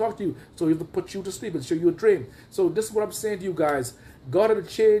he wants to talk to you. So he has to put you to sleep and show you a dream. So this is what I'm saying to you guys. God had to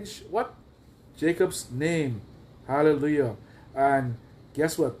change what? Jacob's name. Hallelujah. And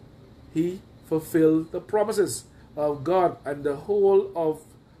guess what? He fulfilled the promises of God, and the whole of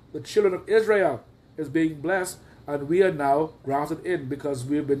the children of Israel is being blessed, and we are now grafted in, because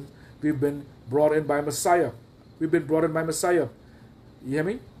we've been brought in by Messiah. We've been brought in by Messiah. You hear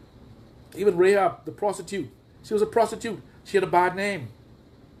me? Even Rahab, the prostitute, she was a prostitute. She had a bad name.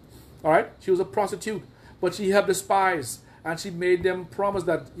 All right? She was a prostitute, but she helped the spies, and she made them promise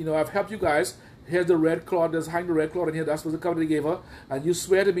that, I've helped you guys. Here's the red cloth. There's hang the red cloth in here. That's what the covenant they gave her. And you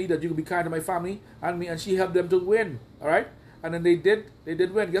swear to me that you can be kind to my family and me. And she helped them to win. All right? And then they did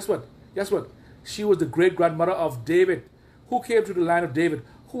win. Guess what? She was the great-grandmother of David. Who came through the line of David?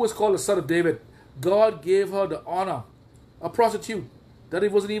 Who was called the son of David? God gave her the honor. A prostitute. That he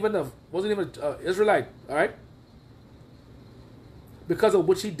wasn't even an Israelite. All right? Because of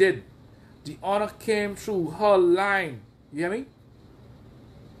what she did. The honor came through her line. You hear me?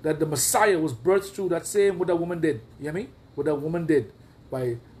 That the Messiah was birthed through that same what that woman did. You hear me? What that woman did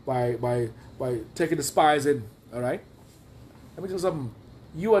by taking the spies in. All right. Let me tell you something.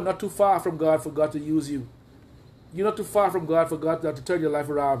 You are not too far from God for God to use you. You're not too far from God for God to turn your life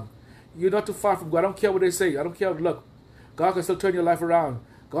around. You're not too far from God. I don't care what they say. I don't care. Look, God can still turn your life around.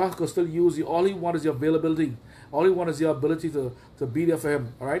 God can still use you. All He wants is your availability. All He wants is your ability to be there for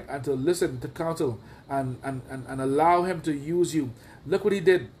Him, all right? And to listen, to counsel, and allow Him to use you. Look what He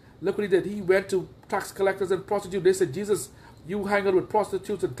did. Look what He did. He went to tax collectors and prostitutes. They said, Jesus, you hang out with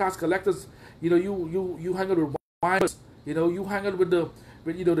prostitutes and tax collectors. You know, you hang out with winos. You know, you hang out with the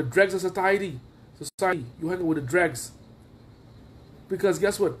dregs of society. You hang out with the dregs. Because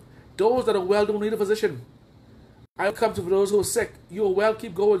guess what? Those that are well don't need a physician. I come to those who are sick. You are well,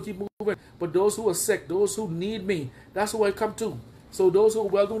 keep going, keep moving. But those who are sick, those who need me, that's who I come to. So those who are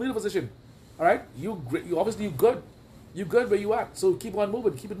well don't need a physician. All right? You obviously you're good. You're good where you at. So keep on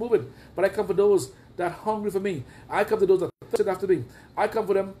moving, keep it moving. But I come for those that are hungry for me. I come to those that thirst after me. I come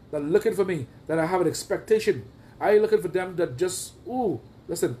for them that are looking for me, that I have an expectation. I looking for them that just,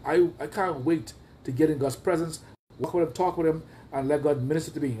 listen, I can't wait to get in God's presence, walk with Him, talk with Him, and let God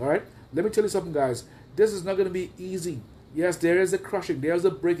minister to me. All right? Let me tell you something, guys. This is not going to be easy. Yes, there is a crushing, there's a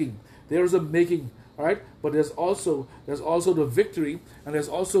breaking, there is a making, all right? But there's also the victory, and there's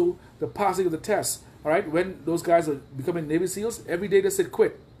also the passing of the test, all right? When those guys are becoming Navy SEALs, every day they said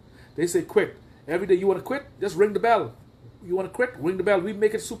quit. They say quit. Every day you want to quit, just ring the bell. You want to quit, ring the bell. We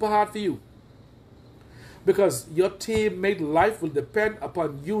make it super hard for you. Because your teammate life will depend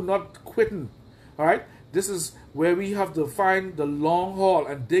upon you not quitting, all right? This is where we have to find the long haul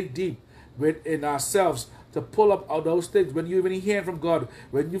and dig deep within ourselves to pull up all those things. When you hear from God,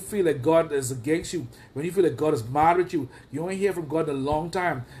 when you feel like God is against you, when you feel like God is mad at you, you ain't hear from God in a long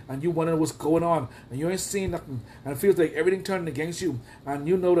time, and you wonder what's going on, and you ain't seeing nothing, and it feels like everything turning against you, and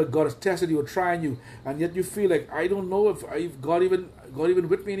you know that God has tested you or trying you, and yet you feel like, I don't know if God even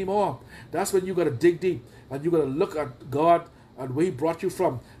with me anymore. That's when you got to dig deep, and you got to look at God and where He brought you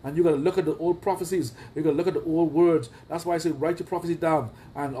from, and you got to look at the old prophecies, you got to look at the old words. That's why I say write your prophecy down,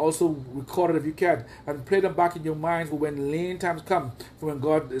 and also record it if you can, and play them back in your mind for when lean times come, for when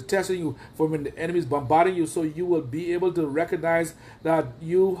God is testing you, for when the enemy is bombarding you, so you will be able to recognize that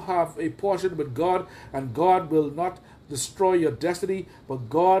you have a portion with God, and God will not destroy your destiny, but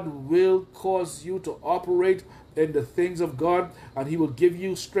God will cause you to operate in the things of God, and He will give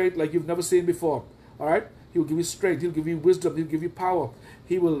you strength like you've never seen before. All right? He will give you strength. He'll give you wisdom. He'll give you power.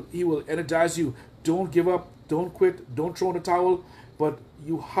 He will energize you. Don't give up. Don't quit. Don't throw in the towel. But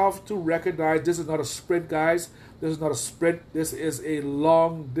you have to recognize this is not a sprint, guys. This is not a sprint. This is a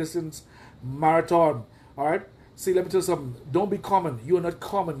long distance marathon. All right? See, let me tell you something. Don't be common. You are not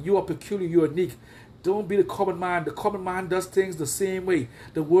common. You are peculiar. You are unique. Don't be the common man. The common man does things the same way.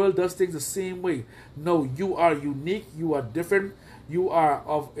 The world does things the same way. No, you are unique. You are different. You are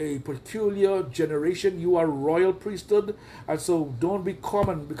of a peculiar generation. You are royal priesthood. And so don't be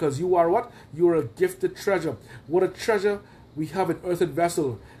common, because you are what? You are a gifted treasure. What a treasure we have in earthen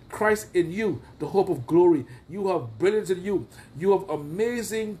vessel. Christ in you, the hope of glory. You have brilliance in you. You have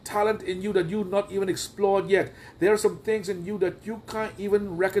amazing talent in you that you not even explored yet. There are some things in you that you can't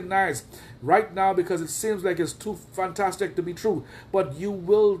even recognize right now because it seems like it's too fantastic to be true. But you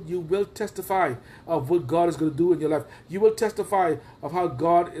will testify of what God is going to do in your life. You will testify of how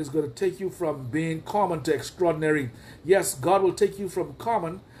God is going to take you from being common to extraordinary. Yes, God will take you from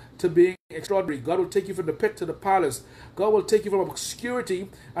common to being extraordinary. God will take you from the pit to the palace. God will take you from obscurity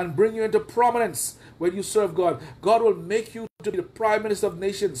and bring you into prominence when you serve God. God will make you to be the prime minister of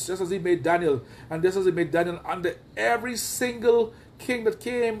nations, just as He made Daniel. And just as He made Daniel under every single king that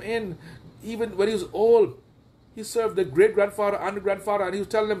came in, even when he was old. He served the great-grandfather and the grandfather, and he was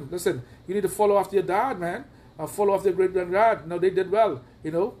telling them, listen, you need to follow after your dad, man. Follow after your great-granddad. No, they did well,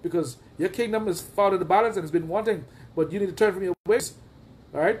 because your kingdom is found in the balance and has been wanting, but you need to turn from your ways.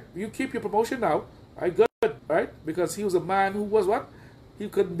 All right, you keep your promotion now. All right, good. All right, because he was a man who was what? He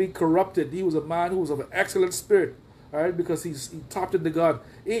couldn't be corrupted. He was a man who was of an excellent spirit. All right, because he tapped into God.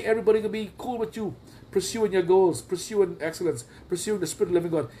 Ain't everybody gonna be cool with you pursuing your goals, pursuing excellence, pursuing the spirit of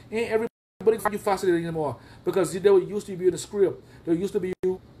living God? Ain't everybody find you fascinating anymore? Because they were used to you being a screw up. They used to be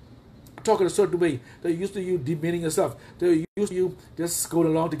you talking a certain way. They're used to you demeaning yourself. They're used to you just going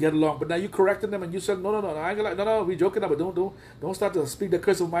along to get along. But now you correcting them and you said, no, I ain't gonna, no, we joking now, but don't start to speak the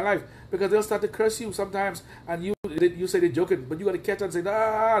curse of my life, because they'll start to curse you sometimes, and you say they're joking, but you got to catch and say,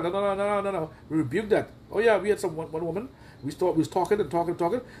 no. We rebuke that. Oh yeah, we had one woman. We was talking,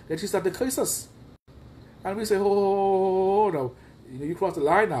 then she started to curse us, and we say, oh no, you crossed the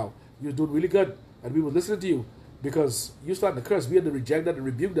line now. You're doing really good. And we will listen to you because you starting to curse. We had to reject that and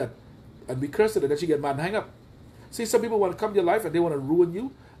rebuke that. And we curse it and then you get mad and hang up. See, some people want to come to your life and they want to ruin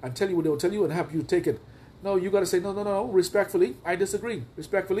you and tell you what they will tell you and help you take it. No, you got to say, no, no, no, no. Respectfully, I disagree.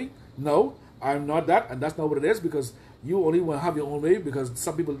 Respectfully, no, I'm not that. And that's not what it is because you only want to have your own way because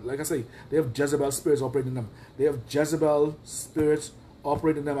some people, like I say, they have Jezebel spirits operating in them. They have Jezebel spirits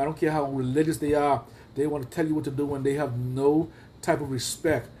operating in them. I don't care how religious they are. They want to tell you what to do and they have no type of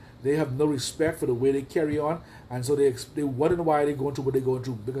respect. They have no respect for the way they carry on. And so they wonder why they're going through what they're going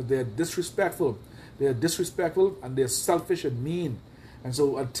through because they're disrespectful. They're disrespectful and they're selfish and mean. And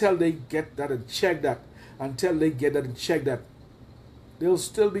so until they get that and check that, they'll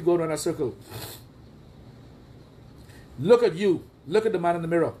still be going around a circle. Look at you. Look at the man in the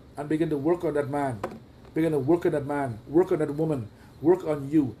mirror and begin to work on that man. Begin to work on that man. Work on that woman. Work on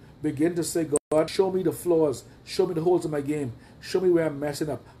you. Begin to say, God, show me the flaws. Show me the holes in my game. Show me where I'm messing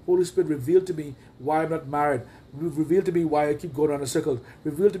up. Holy Spirit, reveal to me why I'm not married. Reveal to me why I keep going around in circles.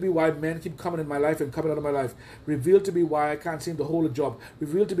 Reveal to me why men keep coming in my life and coming out of my life. Reveal to me why I can't seem to hold a job.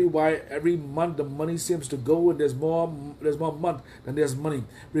 Reveal to me why every month the money seems to go and there's more month than there's money.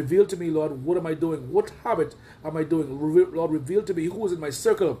 Reveal to me, Lord, what am I doing? What habit am I doing? Lord, reveal to me who is in my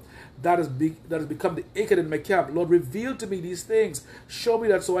circle that has become the aching in my camp. Lord, reveal to me these things. Show me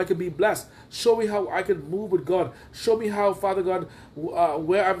that so I can be blessed. Show me how I can move with God. Show me how, Father God,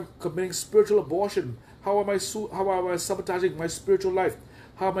 where I'm committing spiritual abortion. How am I sabotaging my spiritual life?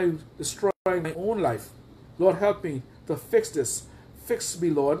 How am I destroying my own life? Lord, help me to fix this. Fix me,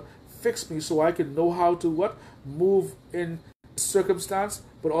 Lord. Fix me so I can know how to what? Move in circumstance,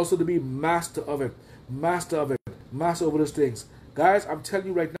 but also to be master of it. Master of it. Master over those things. Guys, I'm telling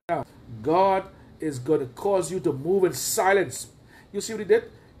you right now, God is going to cause you to move in silence. You see what he did?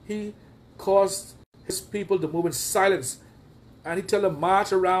 He caused his people to move in silence. And he tell them,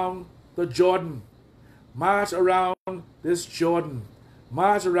 march around the Jordan. March around this Jordan.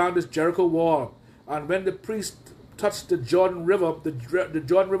 March around this Jericho wall. And when the priest touched the Jordan River, the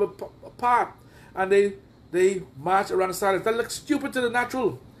Jordan River part, and they march around in silence. That looks stupid to the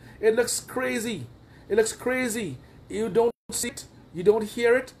natural. It looks crazy. It looks crazy. You don't see it. You don't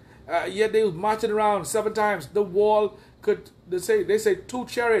hear it. Yet they were marching around 7 times. The wall could, they say 2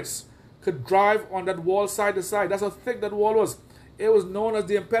 chariots could drive on that wall side to side. That's how thick that wall was. It was known as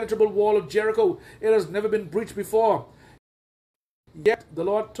the impenetrable wall of Jericho. It has never been breached before. Yet the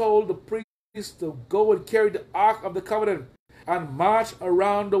Lord told the priests to go and carry the Ark of the Covenant and march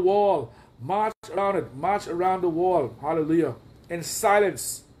around the wall. March around it. March around the wall. Hallelujah. In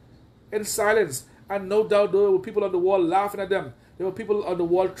silence. In silence. And no doubt there were people on the wall laughing at them. There were people on the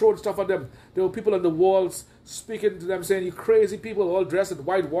wall throwing stuff at them. There were people on the walls speaking to them, saying, you crazy people, all dressed in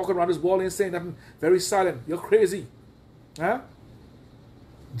white, walking around this wall and saying nothing. Very silent. You're crazy. Huh?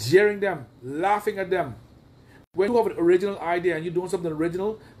 Jeering them, laughing at them. When you have an original idea and you're doing something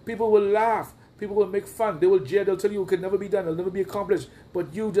original, people will laugh. People will make fun. They will jeer. They'll tell you it can never be done. It'll never be accomplished.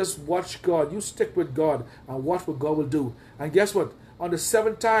 But you just watch God. You stick with God and watch what God will do. And guess what? On the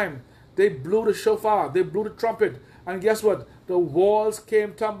 7th time, they blew the shofar. They blew the trumpet. And guess what? The walls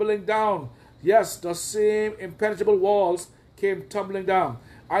came tumbling down. Yes, the same impenetrable walls came tumbling down.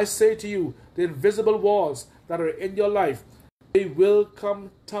 I say to you, the invisible walls that are in your life, they will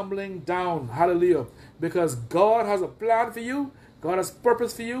come tumbling down. Hallelujah. Because God has a plan for you. God has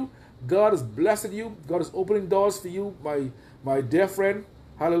purpose for you. God is blessing you. God is opening doors for you, my dear friend.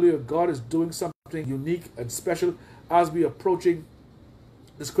 Hallelujah. God is doing something unique and special as we are approaching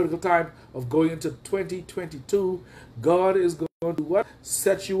this critical time of going into 2022. God is going to what?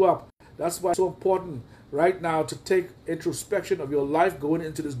 Set you up. That's why it's so important right now to take introspection of your life going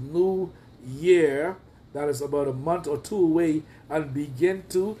into this new year that is about a month or 2 away, and begin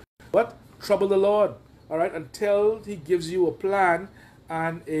to what? Trouble the Lord. All right, until he gives you a plan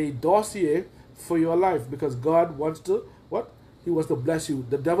and a dossier for your life, because God wants to what? He wants to bless you.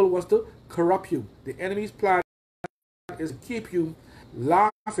 The devil wants to corrupt you. The enemy's plan is to keep you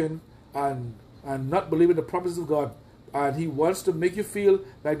laughing and not believing the promises of God. And he wants to make you feel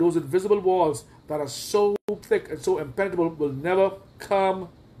like those invisible walls that are so thick and so impenetrable will never come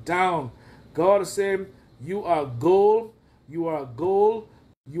down. God is saying, you are gold, you are gold,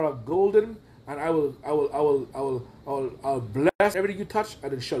 you are golden, and I will bless everything you touch,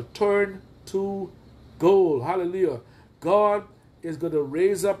 and it shall turn to gold. Hallelujah. God is going to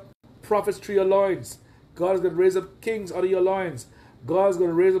raise up prophets through your loins. God is going to raise up kings out of your loins. God is going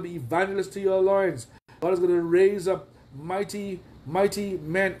to raise up evangelists to your loins. God is going to raise up mighty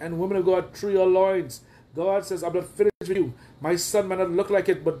men and women of God through your loins. God says, I'm not finished with you. My son might not look like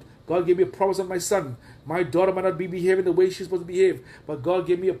it, but God gave me a promise on my son. My daughter might not be behaving the way she's supposed to behave, but God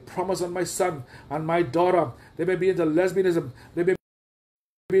gave me a promise on my son and my daughter. They may be into lesbianism. They may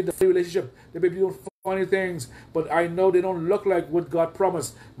be in the relationship. They may be doing funny things, but I know they don't look like what God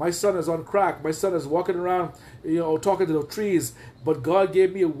promised. My son is on crack. My son is walking around, talking to the trees. But God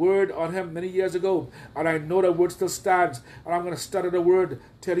gave me a word on him many years ago, and I know that word still stands. And I'm going to study the word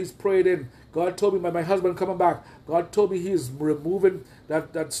till he's prayed in. God told me my husband coming back. God told me he's removing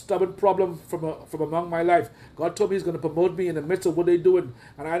that stubborn problem from among my life. God told me he's going to promote me in the midst of what they're doing.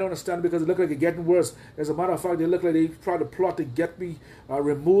 And I don't understand because it looks like it's getting worse. As a matter of fact, they look like they try to plot to get me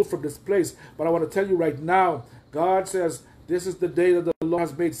removed from this place. But I want to tell you right now, God says, this is the day that the Lord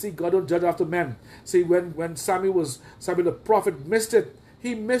has made. See, God don't judge after men. See, when Samuel the prophet missed it,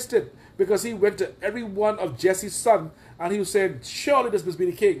 he missed it because he went to every one of Jesse's son and he was saying, surely this must be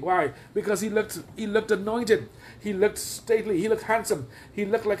the king. Why? Because he looked anointed. He looked stately. He looked handsome. He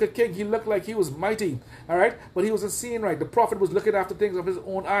looked like a king. He looked like he was mighty. All right? But he wasn't seeing right. The prophet was looking after things of his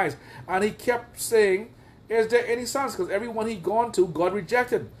own eyes. And he kept saying, is there any sons? Because everyone he gone to, God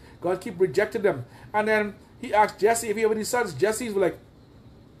rejected. God keep rejecting them. And then he asked Jesse if he had any sons. Jesse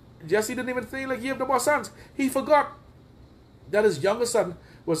didn't even think like he had no more sons. He forgot that his younger son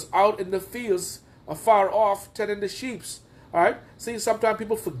was out in the fields afar off tending the sheep. All right? See, sometimes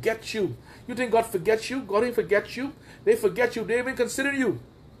people forget you. You think God forgets you? God ain't forget you. They forget you. They even consider you.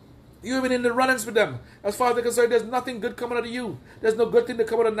 You even in the run-ins with them. As far as they're concerned, there's nothing good coming out of you. There's no good thing to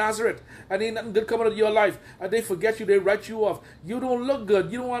come out of Nazareth. And ain't nothing good coming out of your life. And they forget you. They write you off. You don't look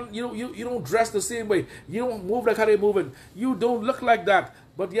good. You don't dress the same way. You don't move like how they're moving. You don't look like that.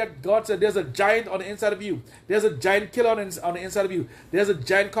 But yet God said there's a giant on the inside of you. There's a giant killer on the inside of you. There's a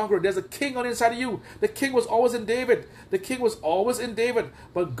giant conqueror. There's a king on the inside of you. The king was always in David. The king was always in David.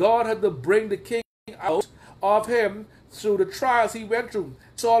 But God had to bring the king out of him through the trials he went through.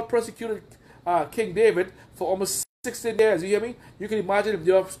 Saul persecuted King David for almost 16 years. You hear me? You can imagine if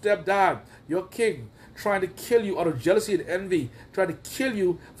your stepdad, your king, trying to kill you out of jealousy and envy, trying to kill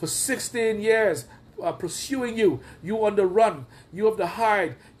you for 16 years, pursuing you. You on the run. You have to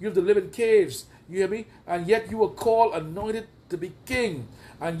hide. You have to live in caves. You hear me? And yet you were called, anointed to be king.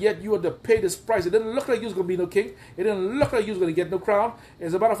 And yet you had to pay this price. It didn't look like you was going to be no king. It didn't look like you was going to get no crown.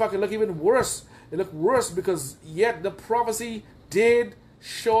 As a matter of fact, it looked even worse. It looked worse because yet the prophecy did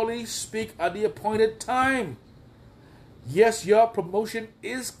surely speak at the appointed time. Yes, your promotion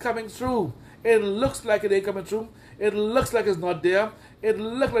is coming through. It looks like it ain't coming through. It looks like it's not there. It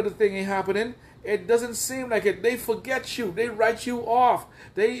looks like the thing ain't happening. It doesn't seem like it. They forget you. They write you off.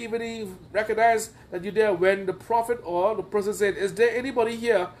 They even recognize that you're there when the prophet or the person said, is there anybody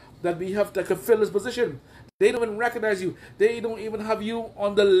here that we have that can fill this position? They don't even recognize you. They don't even have you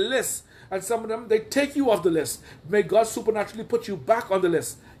on the list. And some of them, they take you off the list. May God supernaturally put you back on the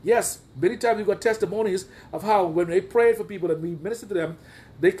list. Yes, many times we've got testimonies of how when they prayed for people and we ministered to them,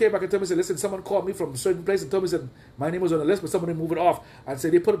 they came back and told me, said, listen, someone called me from a certain place and told me, said, my name was on the list, but somebody moved it off. And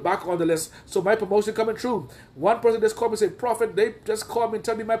said, they put it back on the list. So my promotion coming true. One person just called me and said, prophet, they just called me and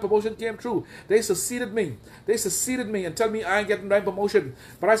told me my promotion came true. They succeeded me. They succeeded me and tell me I ain't getting my promotion.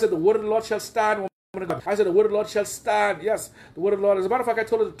 But I said, the word of the Lord shall stand. I said, the word of the Lord shall stand. Yes, the word of the Lord. As a matter of fact, I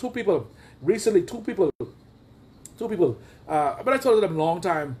told it to two people. Recently, two people. But I told them a long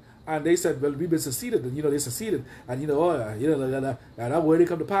time. And they said, well, we've been succeeded. And, they succeeded. And, and that word didn't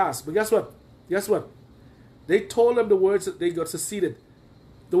come to pass. But guess what? Guess what? They told them the words that they got succeeded.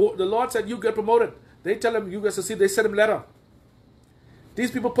 The Lord said, you get promoted. They tell them you get succeeded. They sent him a letter.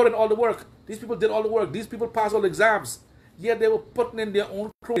 These people put in all the work. These people did all the work. These people passed all the exams. Yet they were putting in their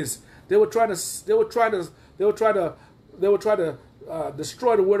own cruise. They were trying to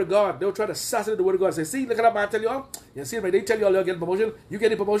destroy the word of God. They were trying to assassinate the word of God. Say, see, look at that man tell you all. You see, right? They tell you all you're getting promotion. You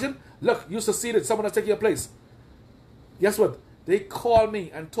getting promotion? Look, you succeeded. Someone has taken your place. Guess what? They called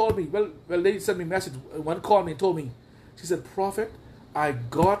me and told me. Well, they sent me a message. One called me and told me. She said, prophet, I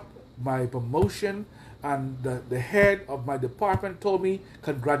got my promotion, and the head of my department told me,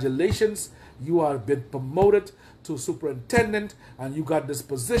 congratulations, you have been promoted to superintendent, and you got this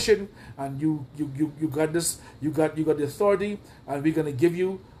position, and you got this, you got the authority, and we're gonna give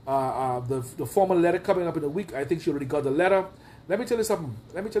you the formal letter coming up in a week. I think she already got the letter. Let me tell you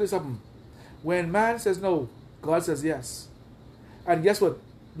something. When man says no, God says yes. And guess what?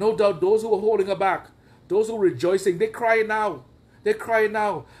 No doubt those who are holding her back, those who are rejoicing, they're crying now. They're crying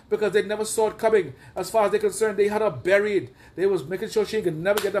now because they never saw it coming. As far as they're concerned, they had her buried. They was making sure she could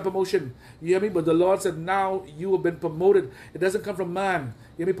never get that promotion. You hear me? But the Lord said, now you have been promoted. It doesn't come from man.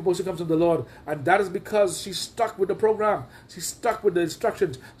 You hear me? Promotion comes from the Lord. And that is because she stuck with the program. She stuck with the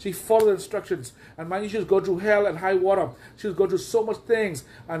instructions. She followed the instructions. And mind you, she was going through hell and high water. She was going through so much things.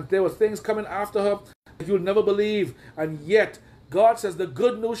 And there were things coming after her that you'll never believe. And yet, God says the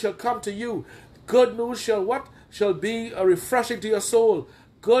good news shall come to you. Good news shall what? Shall be a refreshing to your soul.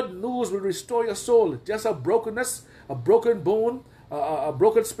 Good news will restore your soul. Just a brokenness, a broken bone, a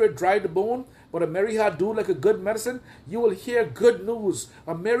broken spirit dried the bone, but a merry heart do like a good medicine. You will hear good news.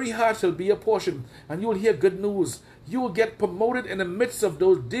 A merry heart shall be a portion, and you will hear good news. You will get promoted in the midst of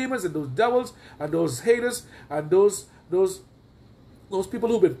those demons and those devils and those haters and those people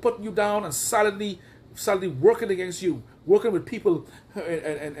who've been putting you down and silently working against you, working with people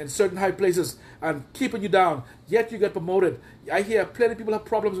in certain high places and keeping you down, yet you get promoted. I hear plenty of people have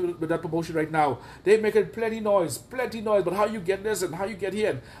problems with that promotion right now. They're making plenty noise, but how you get this and how you get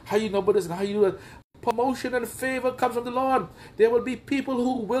here and how you know about this and how you do it. Promotion and favor comes from the Lord. There will be people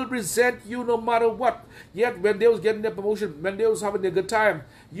who will resent you no matter what. Yet when they was getting their promotion, when they was having their good time,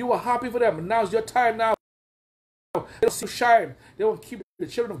 you were happy for them. And now's your time now. They don't see you shine. They won't keep the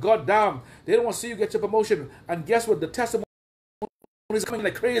children of God down. They don't want to see you get your promotion. And guess what? The testimony is coming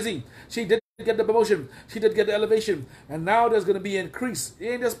like crazy. She did get the promotion. She did get the elevation. And now there's going to be an increase.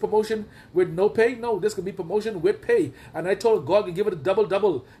 Ain't this promotion with no pay? No, this can be promotion with pay. And I told God can give it a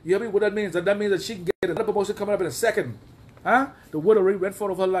double. You hear me? What that means? That means that she can get another promotion coming up in a second. Huh? The word already went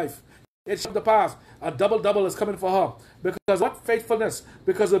forth of her life. It's the past. A double is coming for her. Because what? Faithfulness.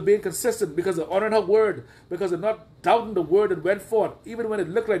 Because of being consistent. Because of honoring her word. Because of not doubting the word that went forth. Even when it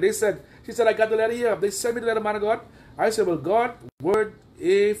looked like she said, I got the letter here. They sent me the letter, man of God. I said, well, God, word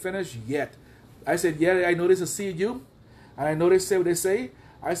ain't finished yet. I said, yeah, I know they succeed you. And I know they say what they say.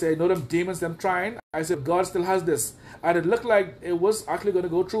 I said, I know them demons, them trying. I said, God still has this. And it looked like it was actually going to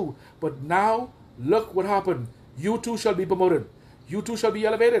go through. But now, look what happened. You too shall be promoted. You too shall be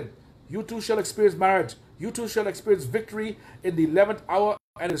elevated. You too shall experience marriage. You too shall experience victory in the 11th hour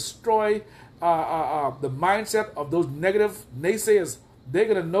and destroy the mindset of those negative naysayers. They're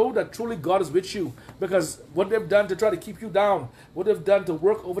going to know that truly God is with you because what they've done to try to keep you down, what they've done to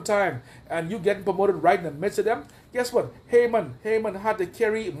work overtime, and you getting promoted right in the midst of them. Guess what? Haman had to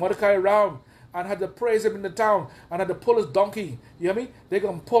carry Mordecai around and had to praise him in the town and had to pull his donkey. You hear me? They're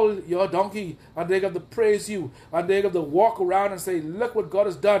going to pull your donkey and they're going to praise you and they're going to walk around and say, look what God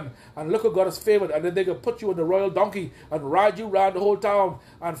has done and look what God has favored. And then they're going to put you on the royal donkey and ride you around the whole town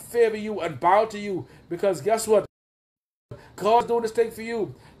and favor you and bow to you because guess what? God's doing this thing for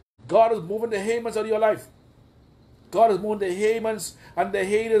you. God is moving the Hamans out of your life. God is moving the Hamans and the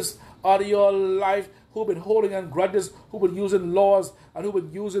haters out of your life who've been holding on grudges, who've been using laws, and who've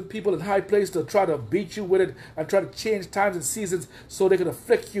been using people in high places to try to beat you with it and try to change times and seasons so they can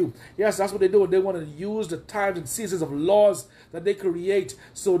afflict you. Yes, that's what they do. They want to use the times and seasons of laws that they create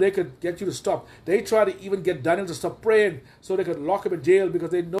so they could get you to stop. They try to even get Daniel to stop praying so they could lock him in jail because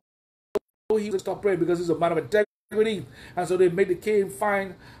they know he will stop praying because he's a man of integrity. And so they made the king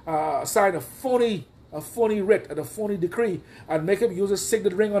sign a phony writ and a phony decree and make him use a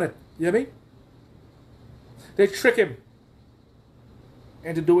signet ring on it. You hear me? They trick him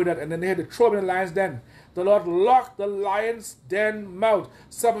into doing that, and then they had to throw him in the lion's den. The Lord locked the lion's den mouth.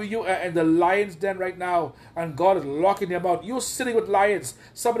 Some of you are in the lion's den right now, and God is locking them out. You're sitting with lions.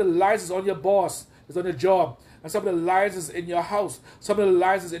 Some of the lions is on your boss, is on your job. And some of the lions is in your house. Some of the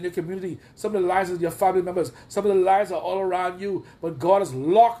lions is in your community. Some of the lions is in your family members. Some of the lions are all around you. But God has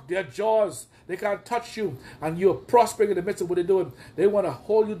locked their jaws. They can't touch you. And you're prospering in the midst of what they're doing. They want to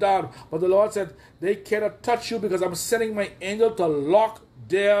hold you down. But the Lord said, they cannot touch you because I'm sending my angel to lock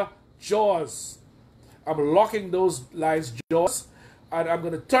their jaws. I'm locking those lions' jaws. And I'm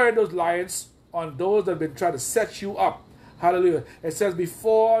going to turn those lions on those that have been trying to set you up. Hallelujah. It says,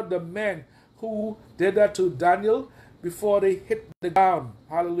 before the men who did that to Daniel, before they hit the ground.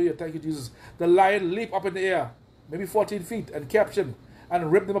 Hallelujah. Thank you, Jesus. The lion leaped up in the air, maybe 14 feet, and captured them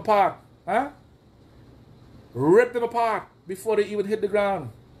and ripped them apart. Huh? Rip them apart before they even hit the ground.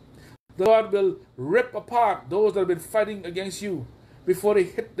 The Lord will rip apart those that have been fighting against you before they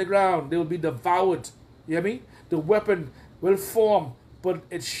hit the ground. They will be devoured. You hear me? The weapon will form, but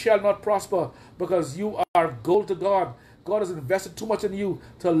it shall not prosper because you are gold to God. God has invested too much in you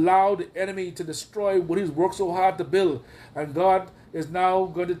to allow the enemy to destroy what he's worked so hard to build. And God is now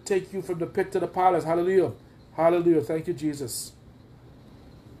going to take you from the pit to the palace. Hallelujah. Hallelujah. Thank you, Jesus.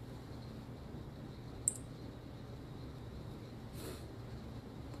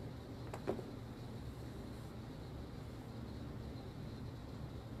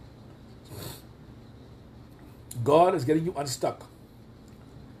 God is getting you unstuck.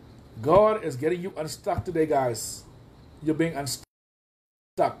 God is getting you unstuck today, guys. You're being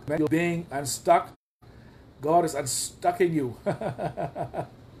unstuck. Man. You're being unstuck. God is unstucking you.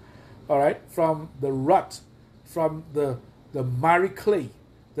 All right? From the rut, from the miry clay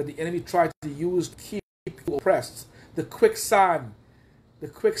that the enemy tried to use to keep you oppressed. The quicksand. The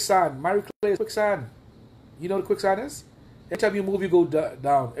quicksand. Miry clay is quicksand. You know what quicksand is? Every time you move, you go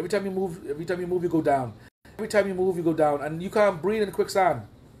down. Every time you move, you go down. Every time you move, you go down. And you can't breathe in the quicksand.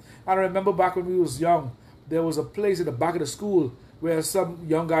 I remember back when we was young, there was a place in the back of the school where some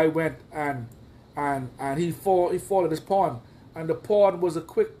young guy went and he fall in this pond, and the pond was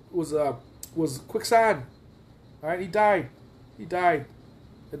quicksand. All right, he died.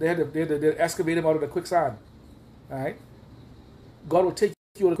 And they had to excavate him out of the quicksand. All right, God will take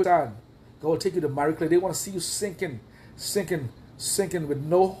you to the quicksand. God will take you to miry clay. They want to see you sinking with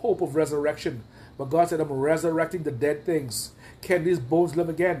no hope of resurrection. But God said, I'm resurrecting the dead things. Can these bones live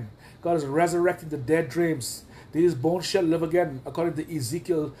again? God is resurrecting the dead dreams. These bones shall live again. According to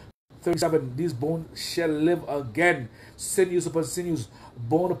Ezekiel 37, these bones shall live again. Sinews upon sinews,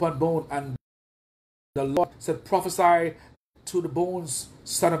 bone upon bone. And the Lord said, prophesy to the bones,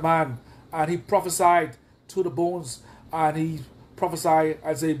 son of man. And he prophesied to the bones. And he prophesied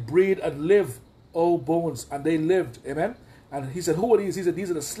and said, breathe and live, O bones. And they lived. Amen. And he said, who are these? He said,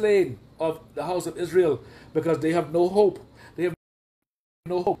 these are the slain of the house of Israel, because they have no hope. They have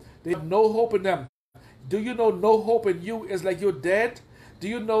no hope. They have no hope in them. Do you know no hope in you is like you're dead? Do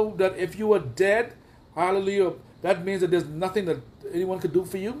you know that if you are dead, hallelujah, that means that there's nothing that anyone could do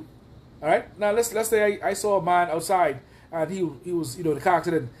for you? All right. Now let's say I saw a man outside and he was in a car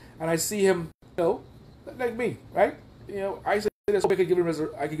accident, and I see him, like me, right? I say this, I could give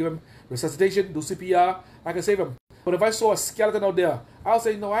him resuscitation, do CPR, I can save him. But if I saw a skeleton out there, I'll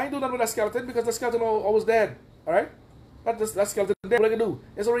say, no, I ain't doing nothing with that skeleton, because the skeleton always dead. All right? That skeleton dead. What I can do?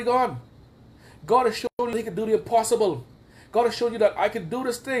 It's already gone. God has shown you he can do the impossible. God has shown you that I can do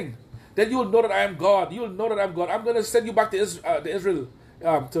this thing. Then you will know that I am God. You will know that I'm God. I'm going to send you back to Israel,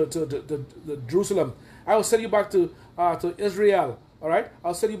 to Jerusalem. I will send you back to Israel. All right?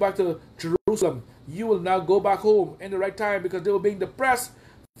 I'll send you back to Jerusalem. You will now go back home in the right time, because they were being depressed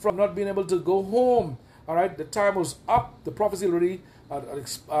from not being able to go home. All right? The time was up. The prophecy already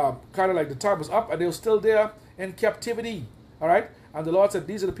kind of like the time was up, and they were still there in captivity. All right? And the Lord said,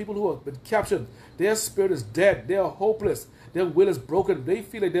 these are the people who have been captured. Their spirit is dead. They are hopeless. Their will is broken. They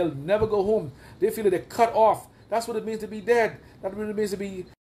feel like they'll never go home. They feel like they're cut off. That's what it means to be dead. That's what it means to be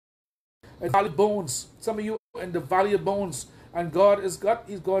in the valley of bones. Some of you are in the valley of bones. And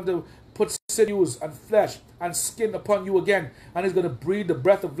He's going to put sinews and flesh and skin upon you again. And He's going to breathe the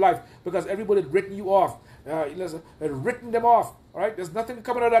breath of life, because everybody had written you off. Had written them off. All right? There's nothing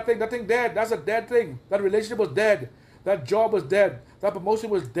coming out of that thing. That thing dead. That's a dead thing. That relationship was dead. That job was dead. That promotion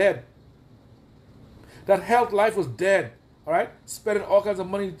was dead. That health life was dead. All right? Spending all kinds of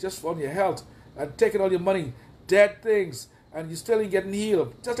money just on your health and taking all your money. Dead things. And you still ain't getting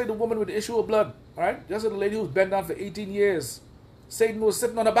healed. Just like the woman with the issue of blood. All right? Just like the lady who was bent down for 18 years. Satan was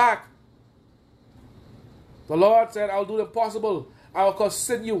sitting on her back. The Lord said, I'll do the impossible. I will cause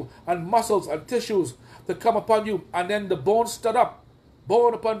sinew and muscles and tissues to come upon you. And then the bones stood up.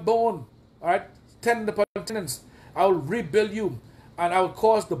 Bone upon bone. All right? Tendon upon tendons. I will rebuild you, and I will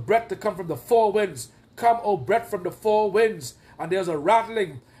cause the breath to come from the four winds. Come, O breath, from the four winds. And there's a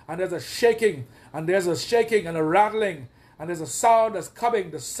rattling, and there's a shaking, and there's a shaking and a rattling, and there's a sound that's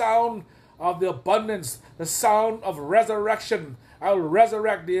coming, the sound of the abundance, the sound of resurrection. I will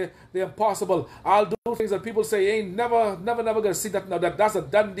resurrect the impossible. I'll do things that people say ain't never gonna see that. Now that's a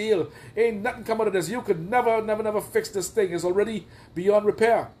done deal. Ain't nothing come out of this. You could never fix this thing. It's already beyond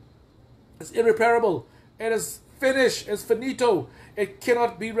repair. It's irreparable. It is finished. It's finito. It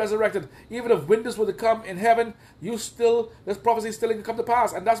cannot be resurrected. Even if windows were to come in heaven, this prophecy still can come to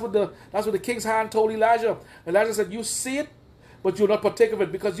pass. And that's what the king's hand told Elijah. Elijah said, you see it, but you'll not partake of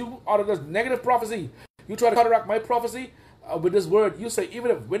it, because you out of this negative prophecy, you try to counteract my prophecy with this word. You say,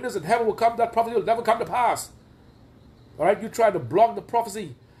 even if windows in heaven will come, that prophecy will never come to pass. All right? You try to block the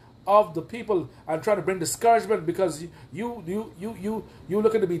prophecy of the people and try to bring discouragement, because you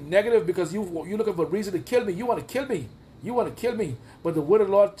looking to be negative, because you looking for a reason to kill me. You want to kill me. You want to kill me. But the word of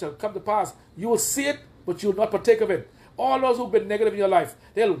the Lord shall come to pass. You will see it, but you will not partake of it. All those who've been negative in your life,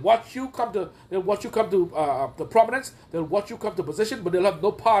 they'll watch you come to the prominence. They'll watch you come to position, but they'll have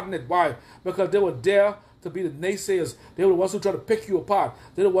no part in it. Why? Because they were there to be the naysayers. They were the ones who try to pick you apart.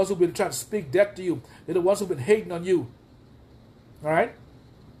 They're the ones who've been trying to speak death to you. They're the ones who've been hating on you. All right?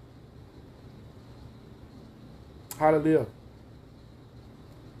 Hallelujah.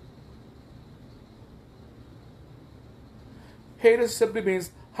 Haters simply means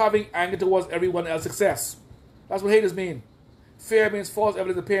having anger towards everyone else's success. That's what haters mean. Fear means false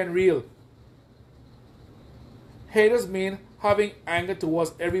evidence appearing real. Haters mean having anger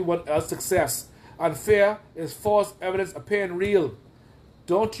towards everyone else's success. And fear is false evidence appearing real.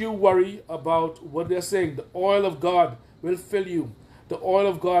 Don't you worry about what they're saying. The oil of God will fill you. The oil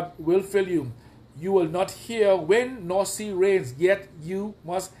of God will fill you. You will not hear wind nor see rains, yet you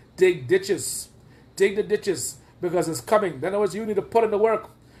must dig ditches. Dig the ditches because it's coming. In other words, you need to put in the work.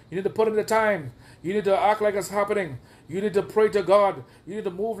 You need to put in the time. You need to act like it's happening. You need to pray to God. You need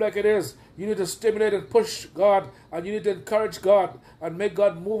to move like it is. You need to stimulate and push God, and you need to encourage God and make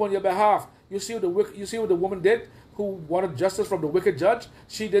God move on your behalf. You see what the woman did, who wanted justice from the wicked judge?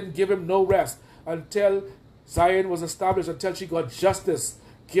 She didn't give him no rest until Zion was established, until she got justice.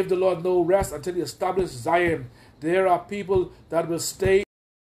 Give the Lord no rest until he established Zion. There are people that will stay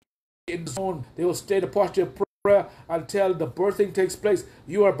in the zone. They will stay in the posture of prayer until the birthing takes place.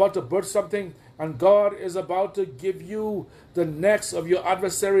 You are about to birth something, and God is about to give you the necks of your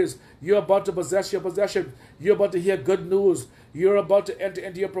adversaries. You're about to possess your possession. You're about to hear good news. You're about to enter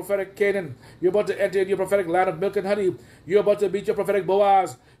into your prophetic Canaan. You're about to enter into your prophetic land of milk and honey. You're about to meet your prophetic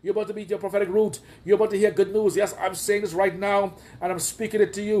Boaz. You're about to meet your prophetic Ruth. You're about to hear good news. Yes, I'm saying this right now, and I'm speaking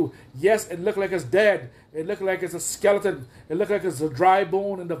it to you. Yes, it looked like it's dead. It looked like it's a skeleton. It looked like it's a dry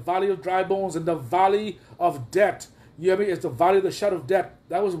bone in the valley of dry bones, in the valley of death. You hear me? It's the valley of the shadow of death.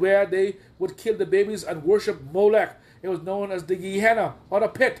 That was where they would kill the babies and worship Molech. It was known as the Gehenna, or the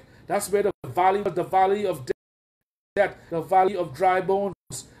pit. That's where the valley of death, the valley of dry bones.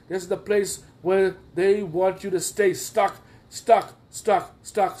 This is the place where they want you to stay stuck.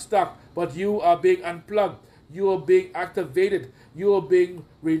 But you are being unplugged. You are being activated. You are being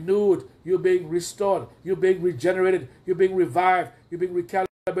renewed. You're being restored. You're being regenerated. You're being revived. You're being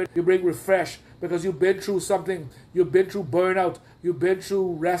recalibrated. You're being refreshed because you've been through something. You've been through burnout. You've been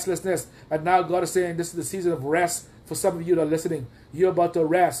through restlessness. And now God is saying this is the season of rest for some of you that are listening. You're about to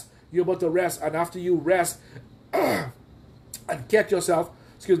rest. You're about to rest. And after you rest and get yourself,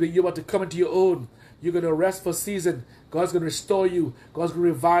 you're about to come into your own. You're going to rest for a season. God's going to restore you. God's going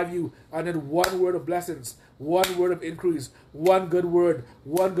to revive you. And then one word of blessings, one word of increase, one good word,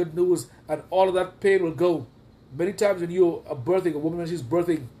 one good news, and all of that pain will go. Many times when you are birthing, a woman, when she's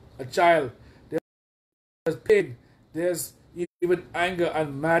birthing a child, there's pain, there's even anger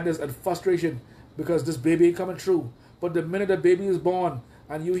and madness and frustration because this baby ain't coming true. But the minute the baby is born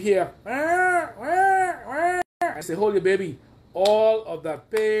and you hear, I say, hold your baby, all of that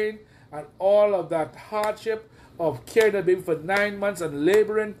pain and all of that hardship of carrying that baby for 9 months and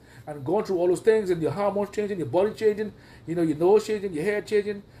laboring and going through all those things and your hormones changing, your body changing, your nose changing, your hair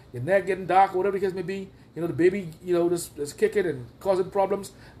changing, your neck getting dark, whatever the case may be. The baby, just kicking and causing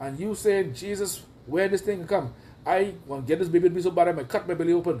problems. And you saying, Jesus, when this thing can come? I want to get this baby to be so bad I might cut my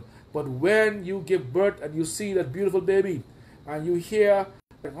belly open. But when you give birth and you see that beautiful baby and you hear,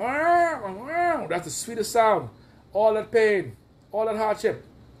 that's the sweetest sound. All that pain, all that hardship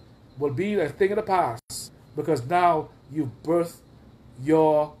will be a thing of the past because now you've birthed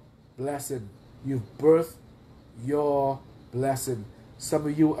your blessing. You've birthed your blessing. Some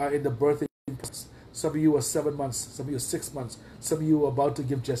of you are in the birthing process. Some of you are 7 months. Some of you are 6 months. Some of you are about to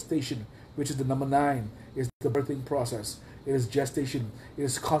give gestation, which is the number 9. It's the birthing process. It is gestation. It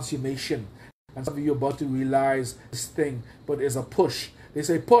is consummation. And some of you are about to realize this thing, but it's a push. They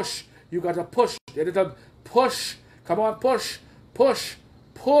say push. You got to push. They tell them, push. Come on, push. Push.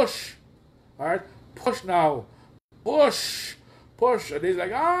 Push. All right? Push now. Push. Push. And they're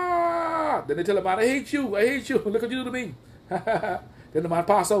like, ah. Then they tell the man, I hate you. I hate you. Look what you do to me. Then the man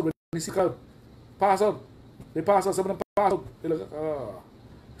pass out. When he see crowd, pass out. They pass out. Some of them pass out. They look, oh.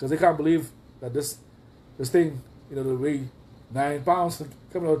 Because they can't believe that this thing, the weigh 9 pounds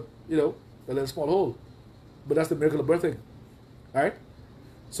coming out, a little small hole. But that's the miracle of birthing. All right?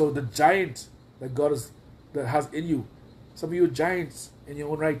 So the giant that God that has in you, some of you are giants in your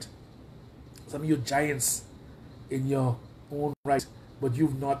own right. Some of you are giants in your own right. But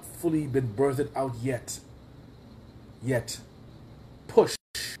you've not fully been birthed out yet. Push.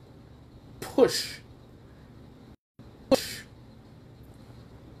 Push. Push.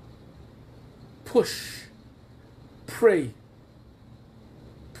 Push. Pray.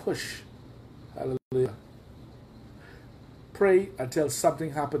 Push. Hallelujah. Pray until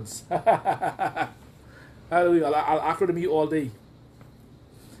something happens. Hallelujah. I'll acronym you all day.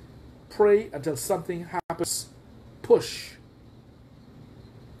 Pray until something happens. Push.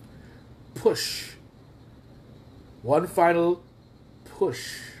 Push. One final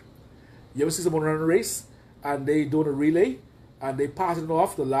push. You ever see someone run a race and they doing a relay and they pass it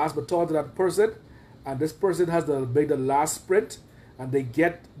off the last baton to that person and this person has to make the last sprint, and they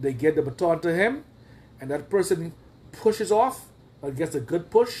get the baton to him, and that person pushes off and gets a good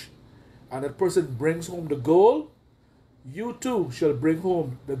push, and that person brings home the goal, you too shall bring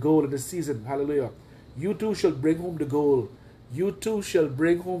home the goal in this season. Hallelujah. You too shall bring home the goal. You too shall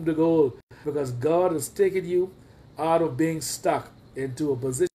bring home the goal, because God has taken you out of being stuck into a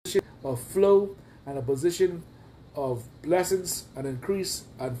position of flow and a position of blessings and increase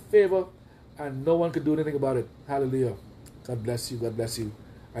and favor, and no one can do anything about it. Hallelujah. God bless you. God bless you.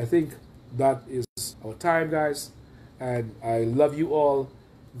 I think that is our time, guys, and I love you all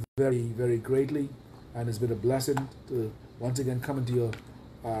very, very greatly, and it's been a blessing to once again come into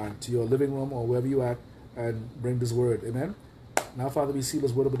your living room or wherever you're at and bring this word. Amen. Now, Father, we seal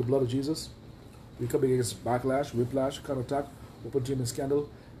this word up with the blood of Jesus. We come against backlash, whiplash, counterattack, open dream and scandal.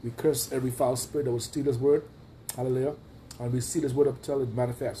 We curse every foul spirit that will steal this word. Hallelujah. And we seal this word up till it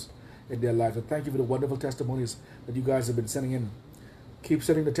manifests in their lives. And thank you for the wonderful testimonies that you guys have been sending in. Keep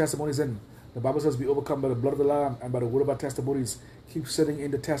sending the testimonies in. The Bible says we overcome by the blood of the Lamb and by the word of our testimonies. Keep sending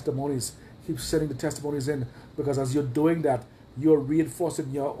in the testimonies. Keep sending the testimonies in, because as you're doing that, you're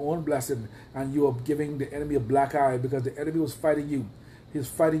reinforcing your own blessing, and you are giving the enemy a black eye, because the enemy was fighting you. He's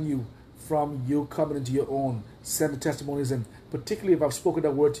fighting you from you coming into your own. Send the testimonies in. Particularly if I've spoken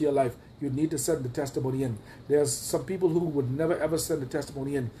that word to your life, you need to send the testimony in. There's some people who would never ever send the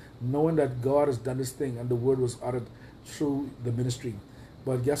testimony in, knowing that God has done this thing and the word was uttered through the ministry.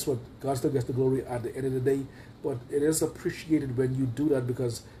 But guess what? God still gets the glory at the end of the day. But it is appreciated when you do that,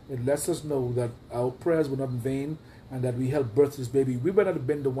 because it lets us know that our prayers were not in vain and that we helped birth this baby. We might not have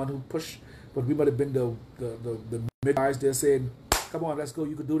been the one who pushed, but we might have been the mid guys there saying, come on, let's go,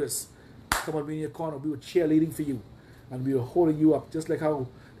 you can do this. Come on, be in your corner. We were cheerleading for you, and we were holding you up, just like how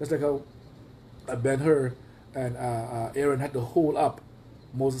Ben-Hur and Aaron had to hold up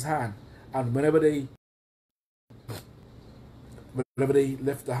Moses' hand. And whenever they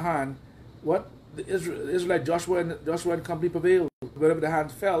lift the hand, what? The Israelite Joshua and company prevailed. Whenever the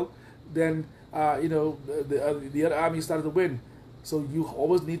hand fell, then the other army started to win. So you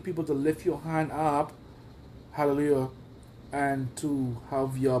always need people to lift your hand up, hallelujah, and to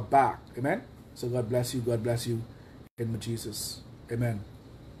have your back. Amen. So God bless you. God bless you in Jesus. Amen.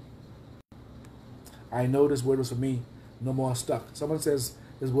 I know this word was for me. No more stuck. Someone says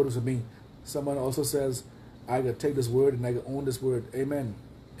this word was for me. Someone also says I can take this word and I can own this word. Amen.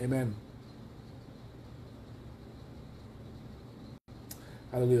 Amen.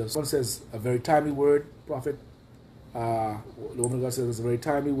 Hallelujah. Someone says a very timely word, prophet. The woman of God says it's a very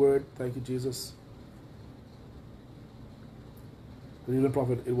timely word. Thank you, Jesus. Good evening,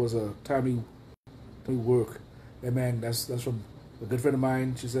 prophet. It was a timely work. Amen. That's from a good friend of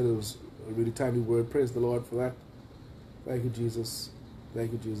mine. She said it was a really timely word. Praise the Lord for that. Thank you, Jesus.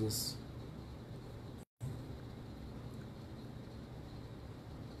 Thank you, Jesus.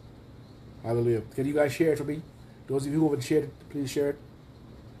 Hallelujah. Can you guys share it for me? Those of you who haven't shared it, please share it.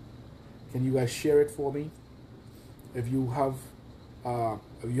 Can you guys share it for me? If you have a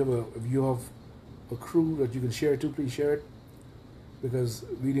crew that you can share it to, please share it, because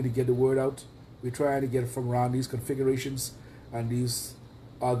we need to get the word out. We're trying to get it from around these configurations and these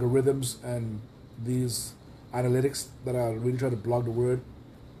algorithms and these analytics that are really trying to block the word.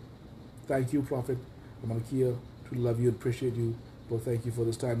 Thank you, Prophet Amanakia. Truly love you and appreciate you. But thank you for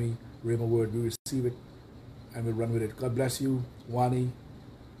this timely Rhema word. We receive it and we run with it. God bless you, Wani.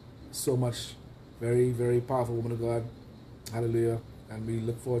 So much. Very, very powerful woman of God. Hallelujah. And we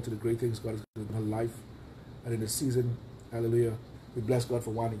look forward to the great things God is going to do in her life and in this season. Hallelujah. We bless God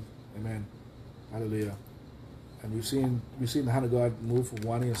for Wani. Amen. Hallelujah. And we've seen the hand of God move for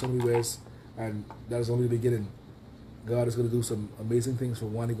Wani in so many ways, and that is only the beginning. God is going to do some amazing things for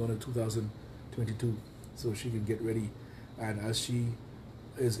Wani going into 2022, so she can get ready. And as she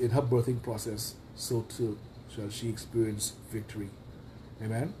is in her birthing process, so too shall she experience victory.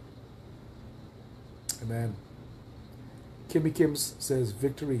 Amen. Amen. Kimmy Kims says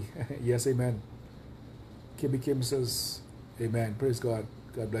victory. Yes, amen. Kimmy Kim says amen. Praise God.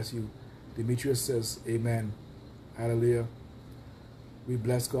 God bless you. Demetrius says amen. Hallelujah. We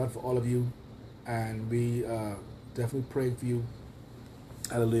bless God for all of you, and we definitely praying for you.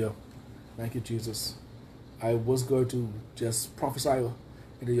 Hallelujah. Thank you, Jesus. I was going to just prophesy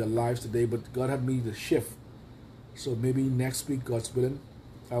into your lives today, but God had me to shift. So maybe next week, God's willing,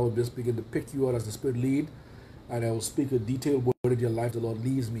 I will just begin to pick you out as the Spirit lead, and I will speak a detailed word in your life. The Lord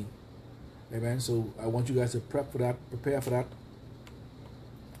leads me. Amen. So I want you guys to prep for that, prepare for that.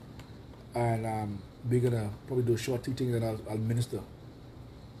 And we're going to probably do a short teaching, and then I'll minister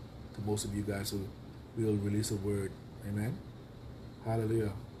to most of you guys. So we'll release a word. Amen.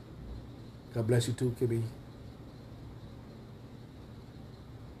 Hallelujah. God bless you too, Kimmy.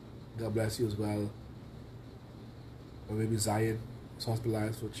 God bless you as well. Or maybe Zion is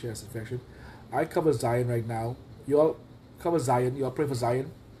hospitalized for chest infection. I cover Zion right now. You all cover Zion. You all pray for Zion.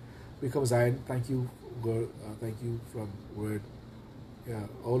 We cover Zion. Thank you. Thank you from Word. Yeah.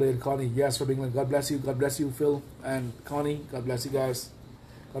 Ole and Connie. Yes, from England. God bless you. God bless you, Phil and Connie. God bless you guys.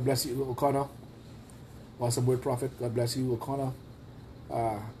 God bless you, O'Connor. Awesome Word Prophet. God bless you, O'Connor.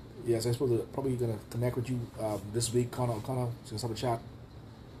 Yes, I'm supposed to probably gonna connect with you this week, Connor. So let's have a chat.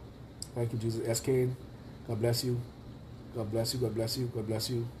 Thank you, Jesus. S. Kane. God bless you. God bless you. God bless you. God bless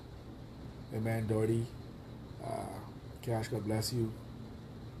you. Amen. Doherty. Cash. God bless you.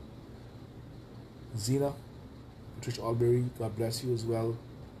 Zena. Patricia Albury. God bless you as well.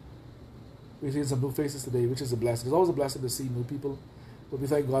 We've seen some new faces today, which is a blessing. It's always a blessing to see new people. But we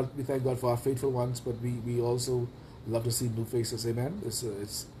thank God. We thank God for our faithful ones. But we also love to see new faces. Amen. It's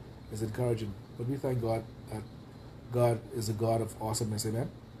encouraging. But we thank God that God is a God of awesomeness. Amen.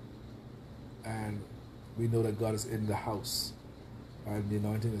 And we know that God is in the house. And the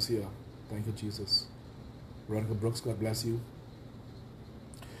anointing is here. Thank you, Jesus. Veronica Brooks, God bless you.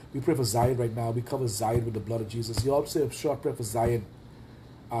 We pray for Zion right now. We cover Zion with the blood of Jesus. You all say a short prayer for Zion.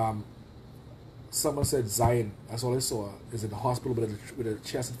 Someone said Zion. That's all I saw. Is in the hospital with a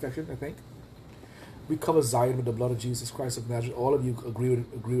chest infection, I think. We cover Zion with the blood of Jesus Christ of Nazareth. All of you agree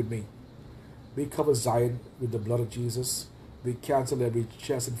with me. We cover Zion with the blood of Jesus. We cancel every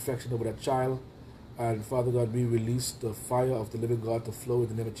chest infection over that child. And Father God, we release the fire of the living God to flow in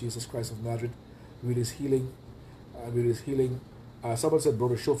the name of Jesus Christ of Nazareth. We release healing. We release healing. Someone said blow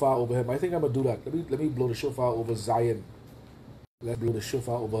the shofar over him. I think I'm going to do that. Let me blow the shofar over Zion. Let's blow the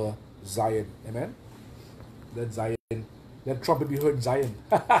shofar over Zion. Amen? Let trumpet be heard in Zion.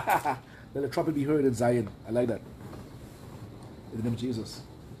 Let the trumpet be heard in Zion. I like that. In the name of Jesus.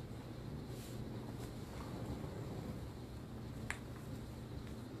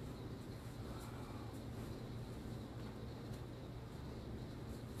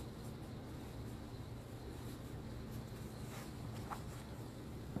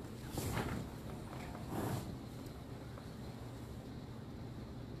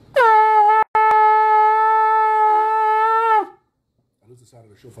 The sound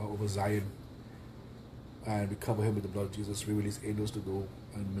of the shofar over Zion, and we cover him with the blood of Jesus. We release angels to go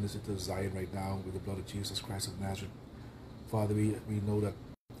and minister to Zion right now with the blood of Jesus Christ of Nazareth. Father, we know that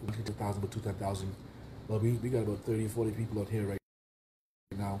 1,000 but 2,000. Well, we got about 30, 40 people out here right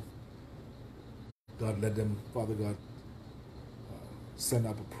now. God, let them, Father God, send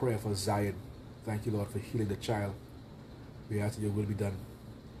up a prayer for Zion. Thank you, Lord, for healing the child. We ask that your will be done.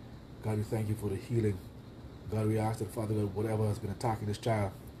 God, we thank you for the healing. God, we ask that, Father God, whatever has been attacking this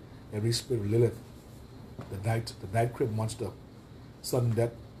child, every spirit of Lilith, the night crib monster, sudden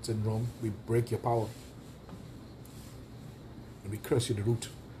death syndrome, we break your power. And we curse you to the root.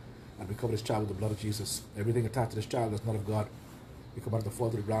 And we cover this child with the blood of Jesus. Everything attached to this child that's not of God, we come out to fall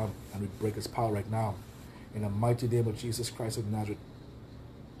to the ground and we break its power right now. In the mighty name of Jesus Christ of Nazareth.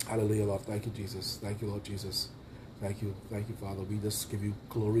 Hallelujah, Lord. Thank you, Jesus. Thank you, Lord Jesus. Thank you, Father. We just give you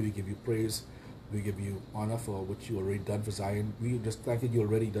glory. We give you praise. We give you honor for what you already done for Zion. We just thank you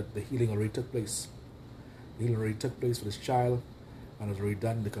already that the healing already took place. The healing already took place for this child and is already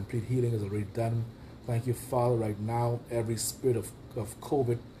done. The complete healing is already done. Thank you, Father, right now. Every spirit of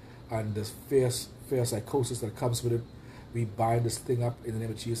COVID and this fierce psychosis that comes with it, we bind this thing up in the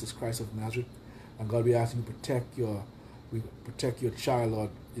name of Jesus Christ of Nazareth. And God, we ask you to protect your child, Lord.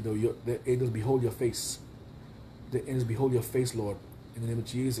 You know, the angels behold your face. The angels behold your face, Lord, in the name of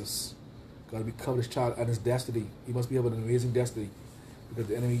Jesus. God, we cover this child and his destiny. He must be having an amazing destiny because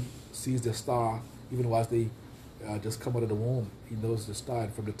the enemy sees the star even while they just come out of the womb. He knows the star,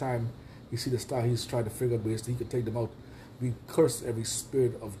 and from the time he sees the star, he's trying to figure out ways that he can take them out. We curse every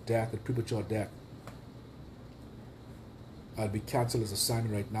spirit of death and premature death. And we cancel his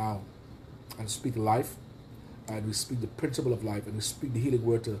assignment right now and speak life, and we speak the principle of life, and we speak the healing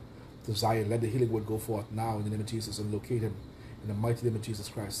word to Zion. Let the healing word go forth now in the name of Jesus and locate him in the mighty name of Jesus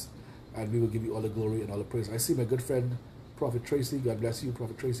Christ. And we will give you all the glory and all the praise. I see my good friend, Prophet Tracy. God bless you,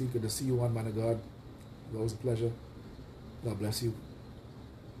 Prophet Tracy. Good to see you, one man of God. It's always a pleasure. God bless you.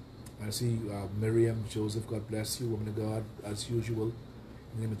 I see Miriam, Joseph. God bless you, woman of God, as usual.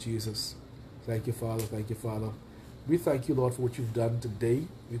 In the name of Jesus. Thank you, Father. Thank you, Father. We thank you, Lord, for what you've done today.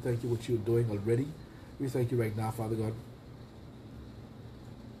 We thank you for what you're doing already. We thank you right now, Father God.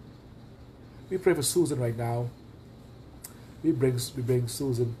 We pray for Susan right now. We bring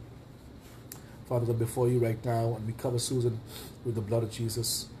Susan, Father God, before you right now, and we cover Susan with the blood of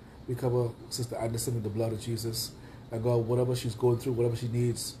Jesus. We cover Sister Anderson with the blood of Jesus. And God, whatever she's going through, whatever she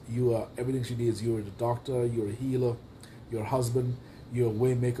needs, you are everything she needs. You're the doctor, you're a healer, you're a husband, you're a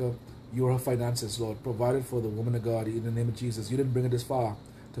way maker, you're her finances, Lord. Provide it for the woman of God in the name of Jesus. You didn't bring her this far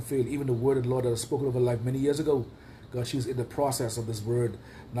to fail. Even the word of the Lord that was spoken over her life many years ago, God, she's in the process of this word.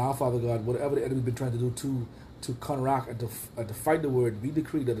 Now, Father God, whatever the enemy's been trying to do to counteract and to fight the word, we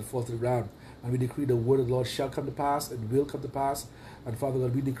decree that it falls to the ground. And we decree the word of the Lord shall come to pass and will come to pass. And Father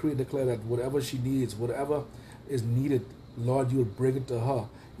God, we decree and declare that whatever she needs, whatever is needed, Lord, you will bring it to her.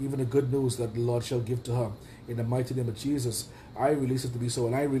 Even the good news that the Lord shall give to her. In the mighty name of Jesus, I release it to be so.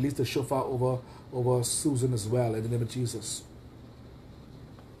 And I release the shofar over Susan as well, in the name of Jesus.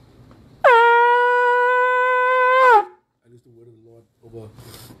 I release the word of the Lord over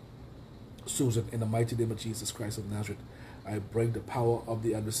Susan in the mighty name of Jesus Christ of Nazareth. I break the power of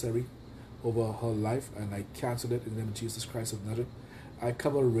the adversary over her life, and I cancel it in the name of Jesus Christ of Nazareth. I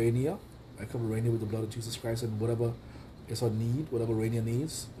cover Rainier. I cover Rainier with the blood of Jesus Christ, and whatever is her need, whatever Rainier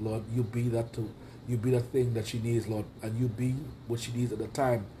needs, Lord, you be that too. You be that thing that she needs, Lord, and you be what she needs at the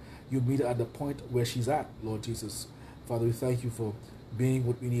time. You meet her at the point where she's at, Lord Jesus. Father, we thank you for being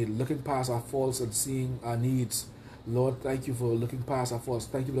what we need, looking past our faults and seeing our needs. Lord, thank you for looking past our faults.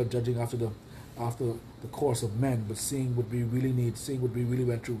 Thank you for not judging after the course of men, but seeing what we really need, seeing what we really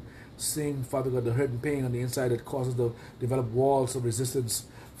went through, seeing, Father God, the hurt and pain on the inside that causes the develop walls of resistance,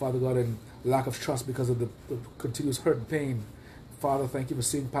 Father God, and lack of trust because of the continuous hurt and pain. Father, thank you for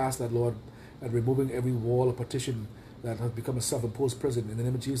seeing past that, Lord, and removing every wall or partition that has become a self-imposed prison in the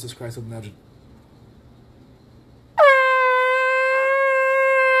name of Jesus Christ of Nazareth. I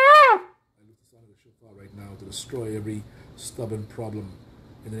lift the sound of the shofar right now to destroy every stubborn problem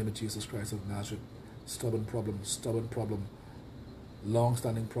in the name of Jesus Christ of Nazareth. Stubborn problem,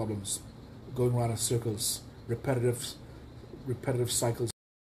 long-standing problems, going around in circles, repetitive cycles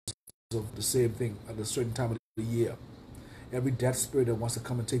of the same thing at a certain time of the year. Every death spirit that wants to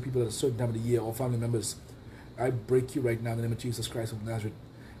come and take people at a certain time of the year, or family members, I break you right now in the name of Jesus Christ of Nazareth.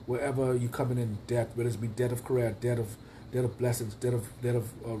 Wherever you come in death, whether it be death of career, death of blessings, death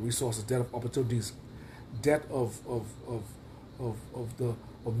of resources, death of opportunities, death of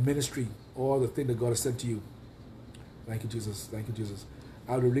ministry, or the thing that God has sent to you. Thank you, Jesus. Thank you, Jesus.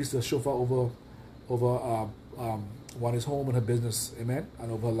 I'll release the shofar over Wani's home and her business, amen,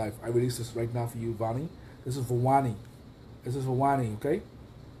 and over her life. I release this right now for you, Vani. This is for Wani. This is for Wani, okay?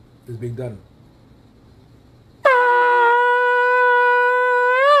 It's being done. I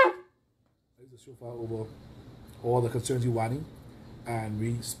release the shofar over all the concerns you, Wani, and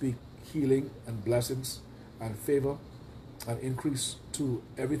we speak healing and blessings and favor and increase to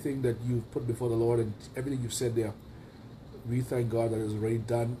everything that you've put before the Lord and everything you've said there. We thank God that it is already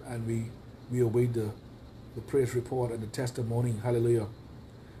done, and we await the praise report and the testimony. Hallelujah.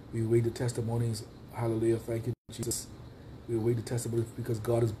 We await the testimonies. Hallelujah. Thank you, Jesus. We await the testimonies because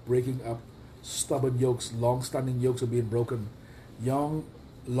God is breaking up stubborn yokes. Long-standing yokes are being broken.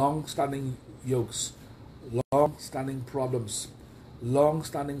 Long-standing yokes. Long-standing problems.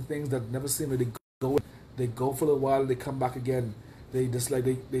 Long-standing things that never seem to go. They go for a while, they come back again. They just like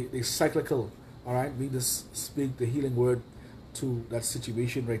they cyclical. All right, we just speak the healing word to that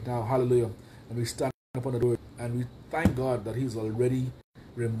situation right now. Hallelujah. And we stand upon the door and we thank God that He's already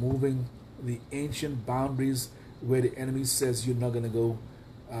removing the ancient boundaries where the enemy says you're not going to go.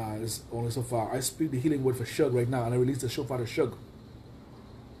 It's only so far. I speak the healing word for Shug right now, and I release the shofar to Shug.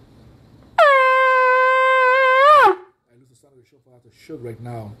 I release the sound of the shofar to Shug right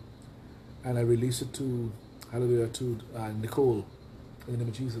now, and I release it to, hallelujah, to Nicole in the name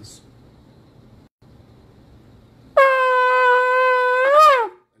of Jesus.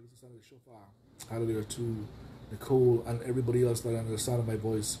 Hallelujah, to Nicole and everybody else that are under the sound of my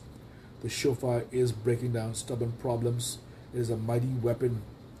voice. The shofar is breaking down stubborn problems. It is a mighty weapon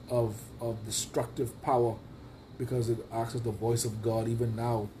of destructive power because it acts as the voice of God. Even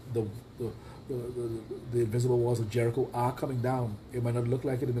now, the invisible walls of Jericho are coming down. It might not look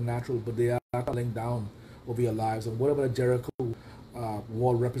like it in the natural, but they are coming down over your lives. And whatever the Jericho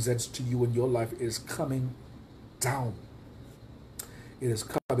wall represents to you in your life is coming down. It is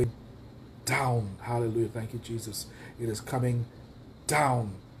coming down. Hallelujah. Thank you, Jesus. It is coming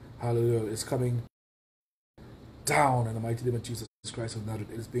down. Hallelujah. It's coming down in the mighty name of Jesus Christ of Nazareth.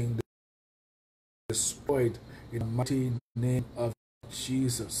 It is being destroyed in the mighty name of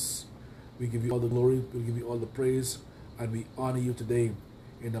Jesus. We give you all the glory, we give you all the praise, and we honor you today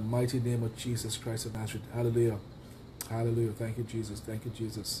in the mighty name of Jesus Christ of Nazareth. Hallelujah. Hallelujah. Thank you, Jesus. Thank you,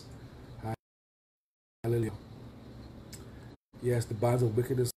 Jesus. Hallelujah. Yes, the bonds of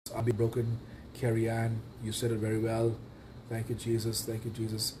wickedness are being broken. Carrie Ann, you said it very well. Thank you, Jesus. Thank you,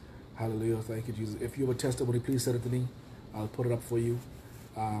 Jesus. Hallelujah. Thank you, Jesus. If you have a testimony, please send it to me. I'll put it up for you.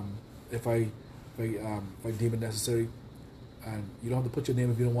 If I deem it necessary, and you don't have to put your name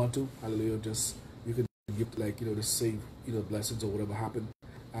if you don't want to. Hallelujah. Just you can give just say blessings or whatever happened,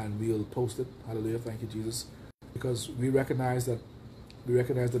 and we'll post it. Hallelujah. Thank you, Jesus. Because we recognize that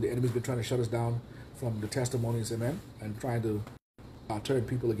the enemy's been trying to shut us down from the testimonies, amen, and trying to turn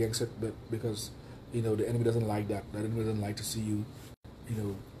people against it, but because the enemy doesn't like that. The enemy doesn't like to see you, you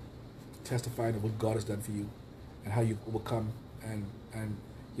know, testifying of what God has done for you and how you've overcome, and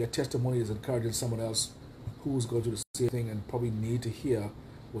your testimony is encouraging someone else who's going through the same thing and probably need to hear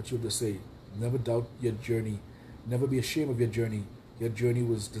what you have to say. Never doubt your journey. Never be ashamed of your journey. Your journey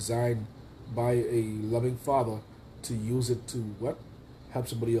was designed by a loving Father to use it to what? Help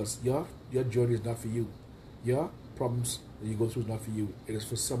somebody else. Your journey is not for you. Your problems that you go through is not for you. It is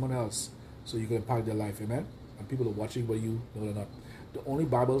for someone else, so you can impact their life. Amen? And people are watching, but you know they're not. The only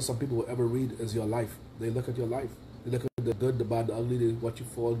Bible some people will ever read is your life. They look at your life. They look at the good, the bad, the ugly. They watch you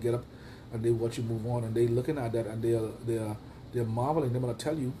fall, get up, and they watch you move on. And they looking at that, and they're marveling. They're gonna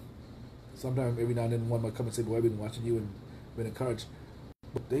tell you. Sometimes every now and then one might come and say, "Boy, I've been watching you and been encouraged."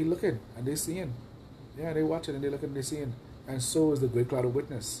 But they looking and they seeing. Yeah, they watching and they looking and they seeing. And so is the great cloud of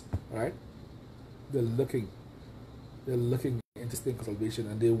witness. All right? They're looking. They're looking into this thing of salvation,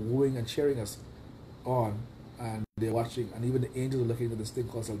 and they're wooing and cheering us on, and they're watching, and even the angels are looking into this thing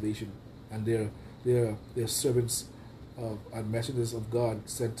called salvation, and they're servants of and messengers of God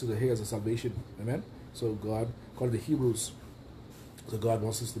sent to the heirs of salvation. Amen. So God, according to Hebrews, so God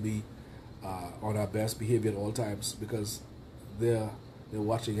wants us to be on our best behavior at all times because they're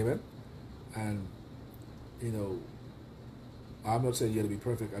watching. Amen. And I'm not saying you're going to be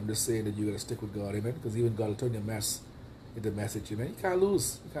perfect. I'm just saying that you're going to stick with God. Amen. Because even God will turn your mess into message. Amen. You can't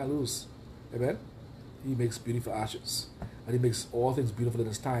lose. You can't lose. Amen. He makes beauty for ashes. And he makes all things beautiful in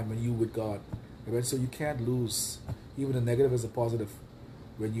his time when you with God. Amen. So you can't lose. Even the negative is a positive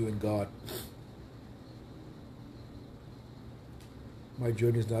when you in God. My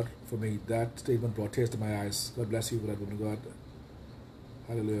journey is not for me. That statement brought tears to my eyes. God bless you for that, woman of God.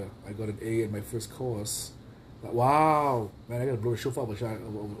 Hallelujah. I got an A in my first course. Wow. Man, I got to blow the shofar of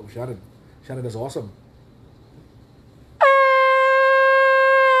Shannon. Shannon, that's awesome.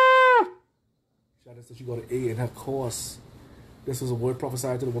 Shannon said she got an A in her course. This was a word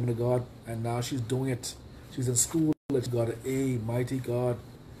prophesied to the woman of God, and now she's doing it. She's in school and she got an A. Mighty God.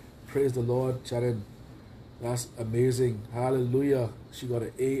 Praise the Lord, Shannon. That's amazing. Hallelujah. She got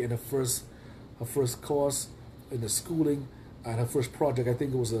an A in her first course in the schooling, and her first project. I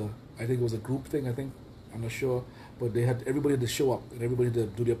think it was a group thing. I'm not sure, but they had everybody to show up and everybody to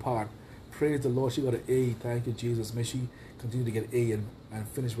do their part. Praise the Lord. She got an A. Thank you, Jesus. May she continue to get A and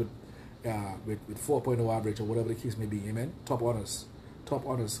finish with 4.0 average or whatever the case may be. Amen. Top honors.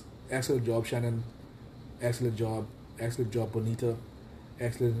 Excellent job, Shannon. Excellent job, Bonita.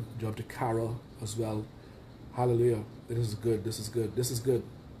 Excellent job to Cara as well. Hallelujah. This is good.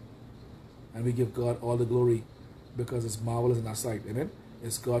 And we give God all the glory because it's marvelous in our sight. Amen.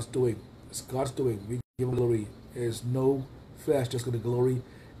 It's God's doing. We give him glory. There's no flesh just going to glory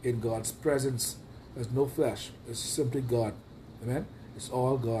in God's presence. There's no flesh. It's simply God. Amen. It's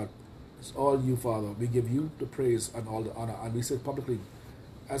all God. It's all you, Father. We give you the praise and all the honor. And we say publicly,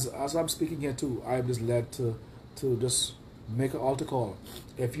 as I'm speaking here too, I am just led to just make an altar call.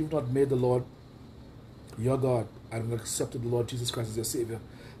 If you've not made the Lord your God and accepted the Lord Jesus Christ as your Savior,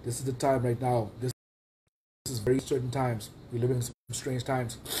 this is the time right now. This is very certain times. We live in some strange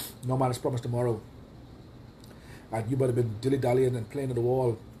times. No man is promised tomorrow. And you might have been dilly-dallying and playing on the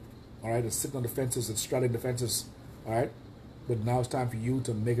wall, all right, and sitting on the fences and straddling the fences, all right? But now it's time for you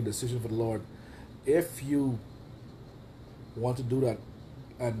to make a decision for the Lord. If you want to do that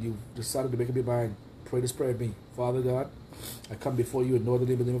and you've decided to make up your mind, pray this prayer with me. Father God, I come before you in the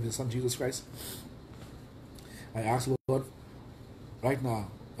name of your Son, Jesus Christ. I ask, Lord, right now,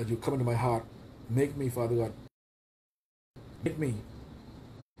 that you come into my heart. Make me, Father God, make me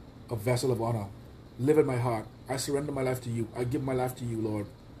a vessel of honor. Live in my heart. I surrender my life to you. I give my life to you, Lord.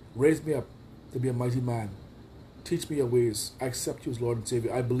 Raise me up to be a mighty man. Teach me your ways. I accept you as Lord and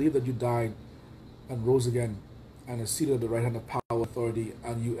Savior. I believe that you died and rose again and are seated at the right hand of power and authority,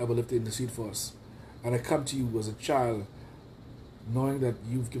 and you ever lived to intercede for us. And I come to you as a child, knowing that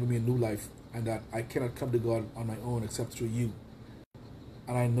you've given me a new life and that I cannot come to God on my own except through you.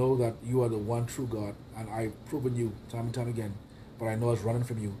 And I know that you are the one true God, and I've proven you time and time again, but I know I was running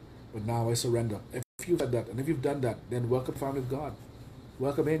from you. But now I surrender. If you've said that, and if you've done that, then welcome family of God.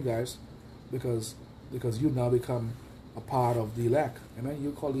 Welcome in, guys, because you now become a part of the elect. Amen.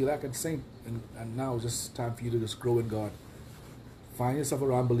 You call the elect and saint, and now it's just time for you to just grow in God. Find yourself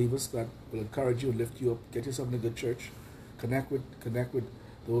around believers that will encourage you, lift you up. Get yourself in a good church. Connect with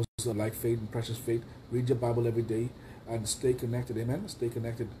those who like faith and precious faith. Read your Bible every day and stay connected. Amen. Stay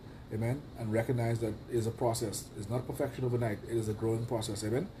connected. Amen. And recognize that it is a process. It's not perfection overnight. It is a growing process.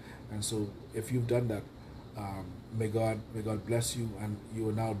 Amen. And so, if you've done that, may God bless you, and you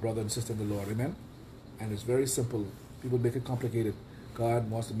are now a brother and sister in the Lord. Amen. And it's very simple. People make it complicated.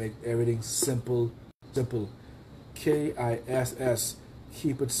 God wants to make everything simple. Simple. KISS.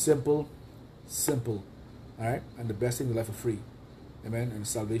 Keep it simple. Simple. All right. And the best thing in life is free. Amen. And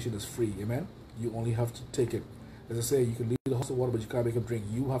salvation is free. Amen. You only have to take it. As I say, you can leave the house of water, but you can't make him drink.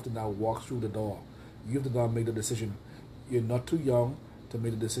 You have to now walk through the door. You have to now make the decision. You're not too young to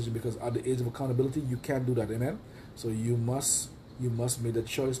make the decision, because at the age of accountability, you can't do that. Amen. So you must make the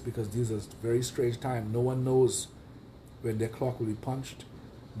choice, because these are very strange times. No one knows when their clock will be punched.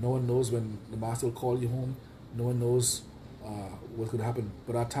 No one knows when the master will call you home. No one knows what's going to happen.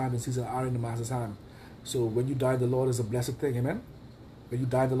 But our time and season are in the master's hand. So when you die in the Lord is a blessed thing. Amen. When you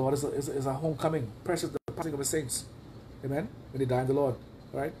die in the Lord is a homecoming. Precious, the passing of the saints. Amen. When they die in the Lord.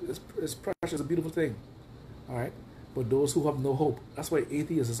 All right. It's precious. It's a beautiful thing. All right. But those who have no hope, that's why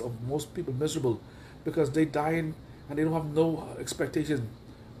atheists is most people miserable, because they die in and they don't have no expectation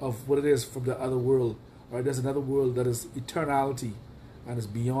of what it is from the other world. All right. There's another world that is eternality and is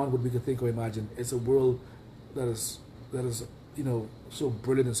beyond what we can think or imagine. It's a world that is so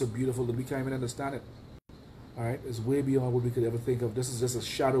brilliant and so beautiful that we can't even understand it. All right, it's way beyond what we could ever think of. This is just a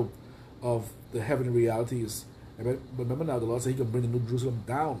shadow of the heavenly realities. But remember now, the Lord said He can bring the New Jerusalem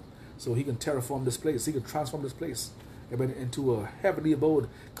down, so He can terraform this place. He can transform this place, into a heavenly abode,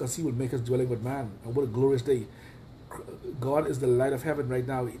 because He will make us dwelling with man. And what a glorious day! God is the light of heaven right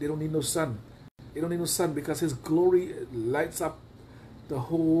now. They don't need no sun. They don't need no sun, because His glory lights up the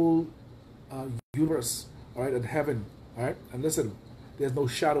whole universe. All right, and heaven. All right, and listen, there's no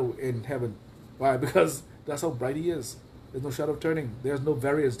shadow in heaven. Why? Because that's how bright He is. There's no shadow of turning. There's no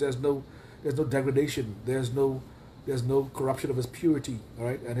variance. There's no degradation. There's no corruption of His purity. All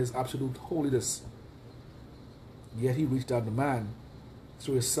right, and His absolute holiness. Yet He reached out to man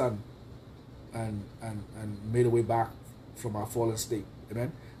through His Son, and made a way back from our fallen state.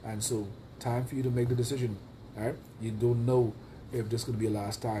 Amen. And so, time for you to make the decision. All right, you don't know if this is going to be a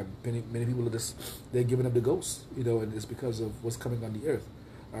last time. Many people they're giving up the ghost, and it's because of what's coming on the earth.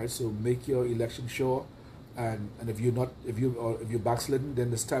 All right, so make your election sure, and if you're backslidden,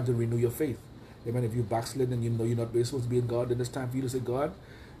 then it's time to renew your faith. Amen. If you're backslidden and you know you're not supposed to be in God, then it's time for you to say, God,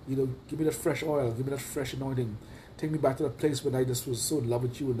 give me that fresh oil, give me that fresh anointing. Take me back to that place when I just was so in love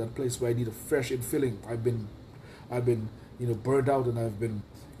with you, in that place where I need a fresh infilling. I've been burned out, and I've been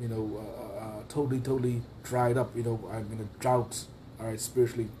totally dried up. I'm in a drought, all right,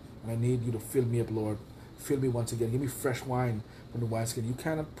 spiritually, and I need you to fill me up, Lord. Fill me once again. Give me fresh wine from the wineskin. You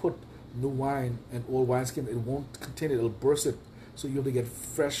cannot put new wine in old wineskin. It won't contain it. It'll burst it. So you have to get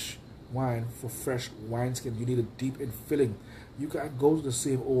fresh wine for fresh wineskin. You need a deep infilling. You can't go to the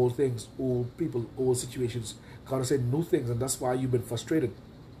same old things, old people, old situations. God is saying new things, and that's why you've been frustrated.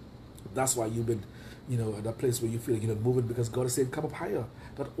 That's why you've been, at that place where you feel like you're not moving, because God is saying, come up higher.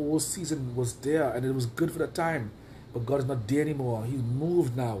 That old season was there, and it was good for that time. But God is not there anymore. He's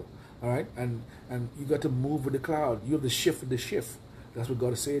moved now. All right? And you got to move with the cloud. You have to shift with the shift. That's what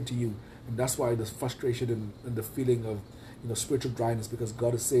God is saying to you. And that's why there's frustration and the feeling of spiritual dryness, because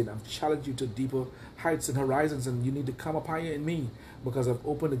God is saying, I've challenged you to deeper heights and horizons, and you need to come up higher in me, because I've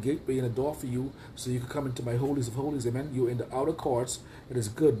opened a gateway and a door for you, so you can come into my holies of holies. Amen. You're in the outer courts. It is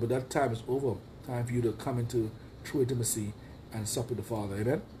good, but that time is over. Time for you to come into true intimacy and sup with the Father.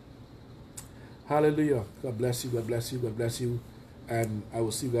 Amen. Hallelujah. God bless you. God bless you. God bless you. And I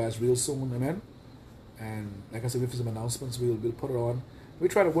will see you guys real soon. Amen. And like I said, with some announcements, we'll put it on. We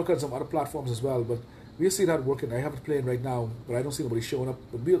try to work on some other platforms as well, but we'll see that working. I have it playing right now, but I don't see nobody showing up.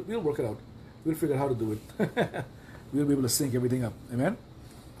 But we'll work it out. We'll figure out how to do it. We'll be able to sync everything up. Amen.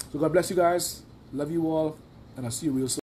 So God bless you guys. Love you all. And I'll see you real soon.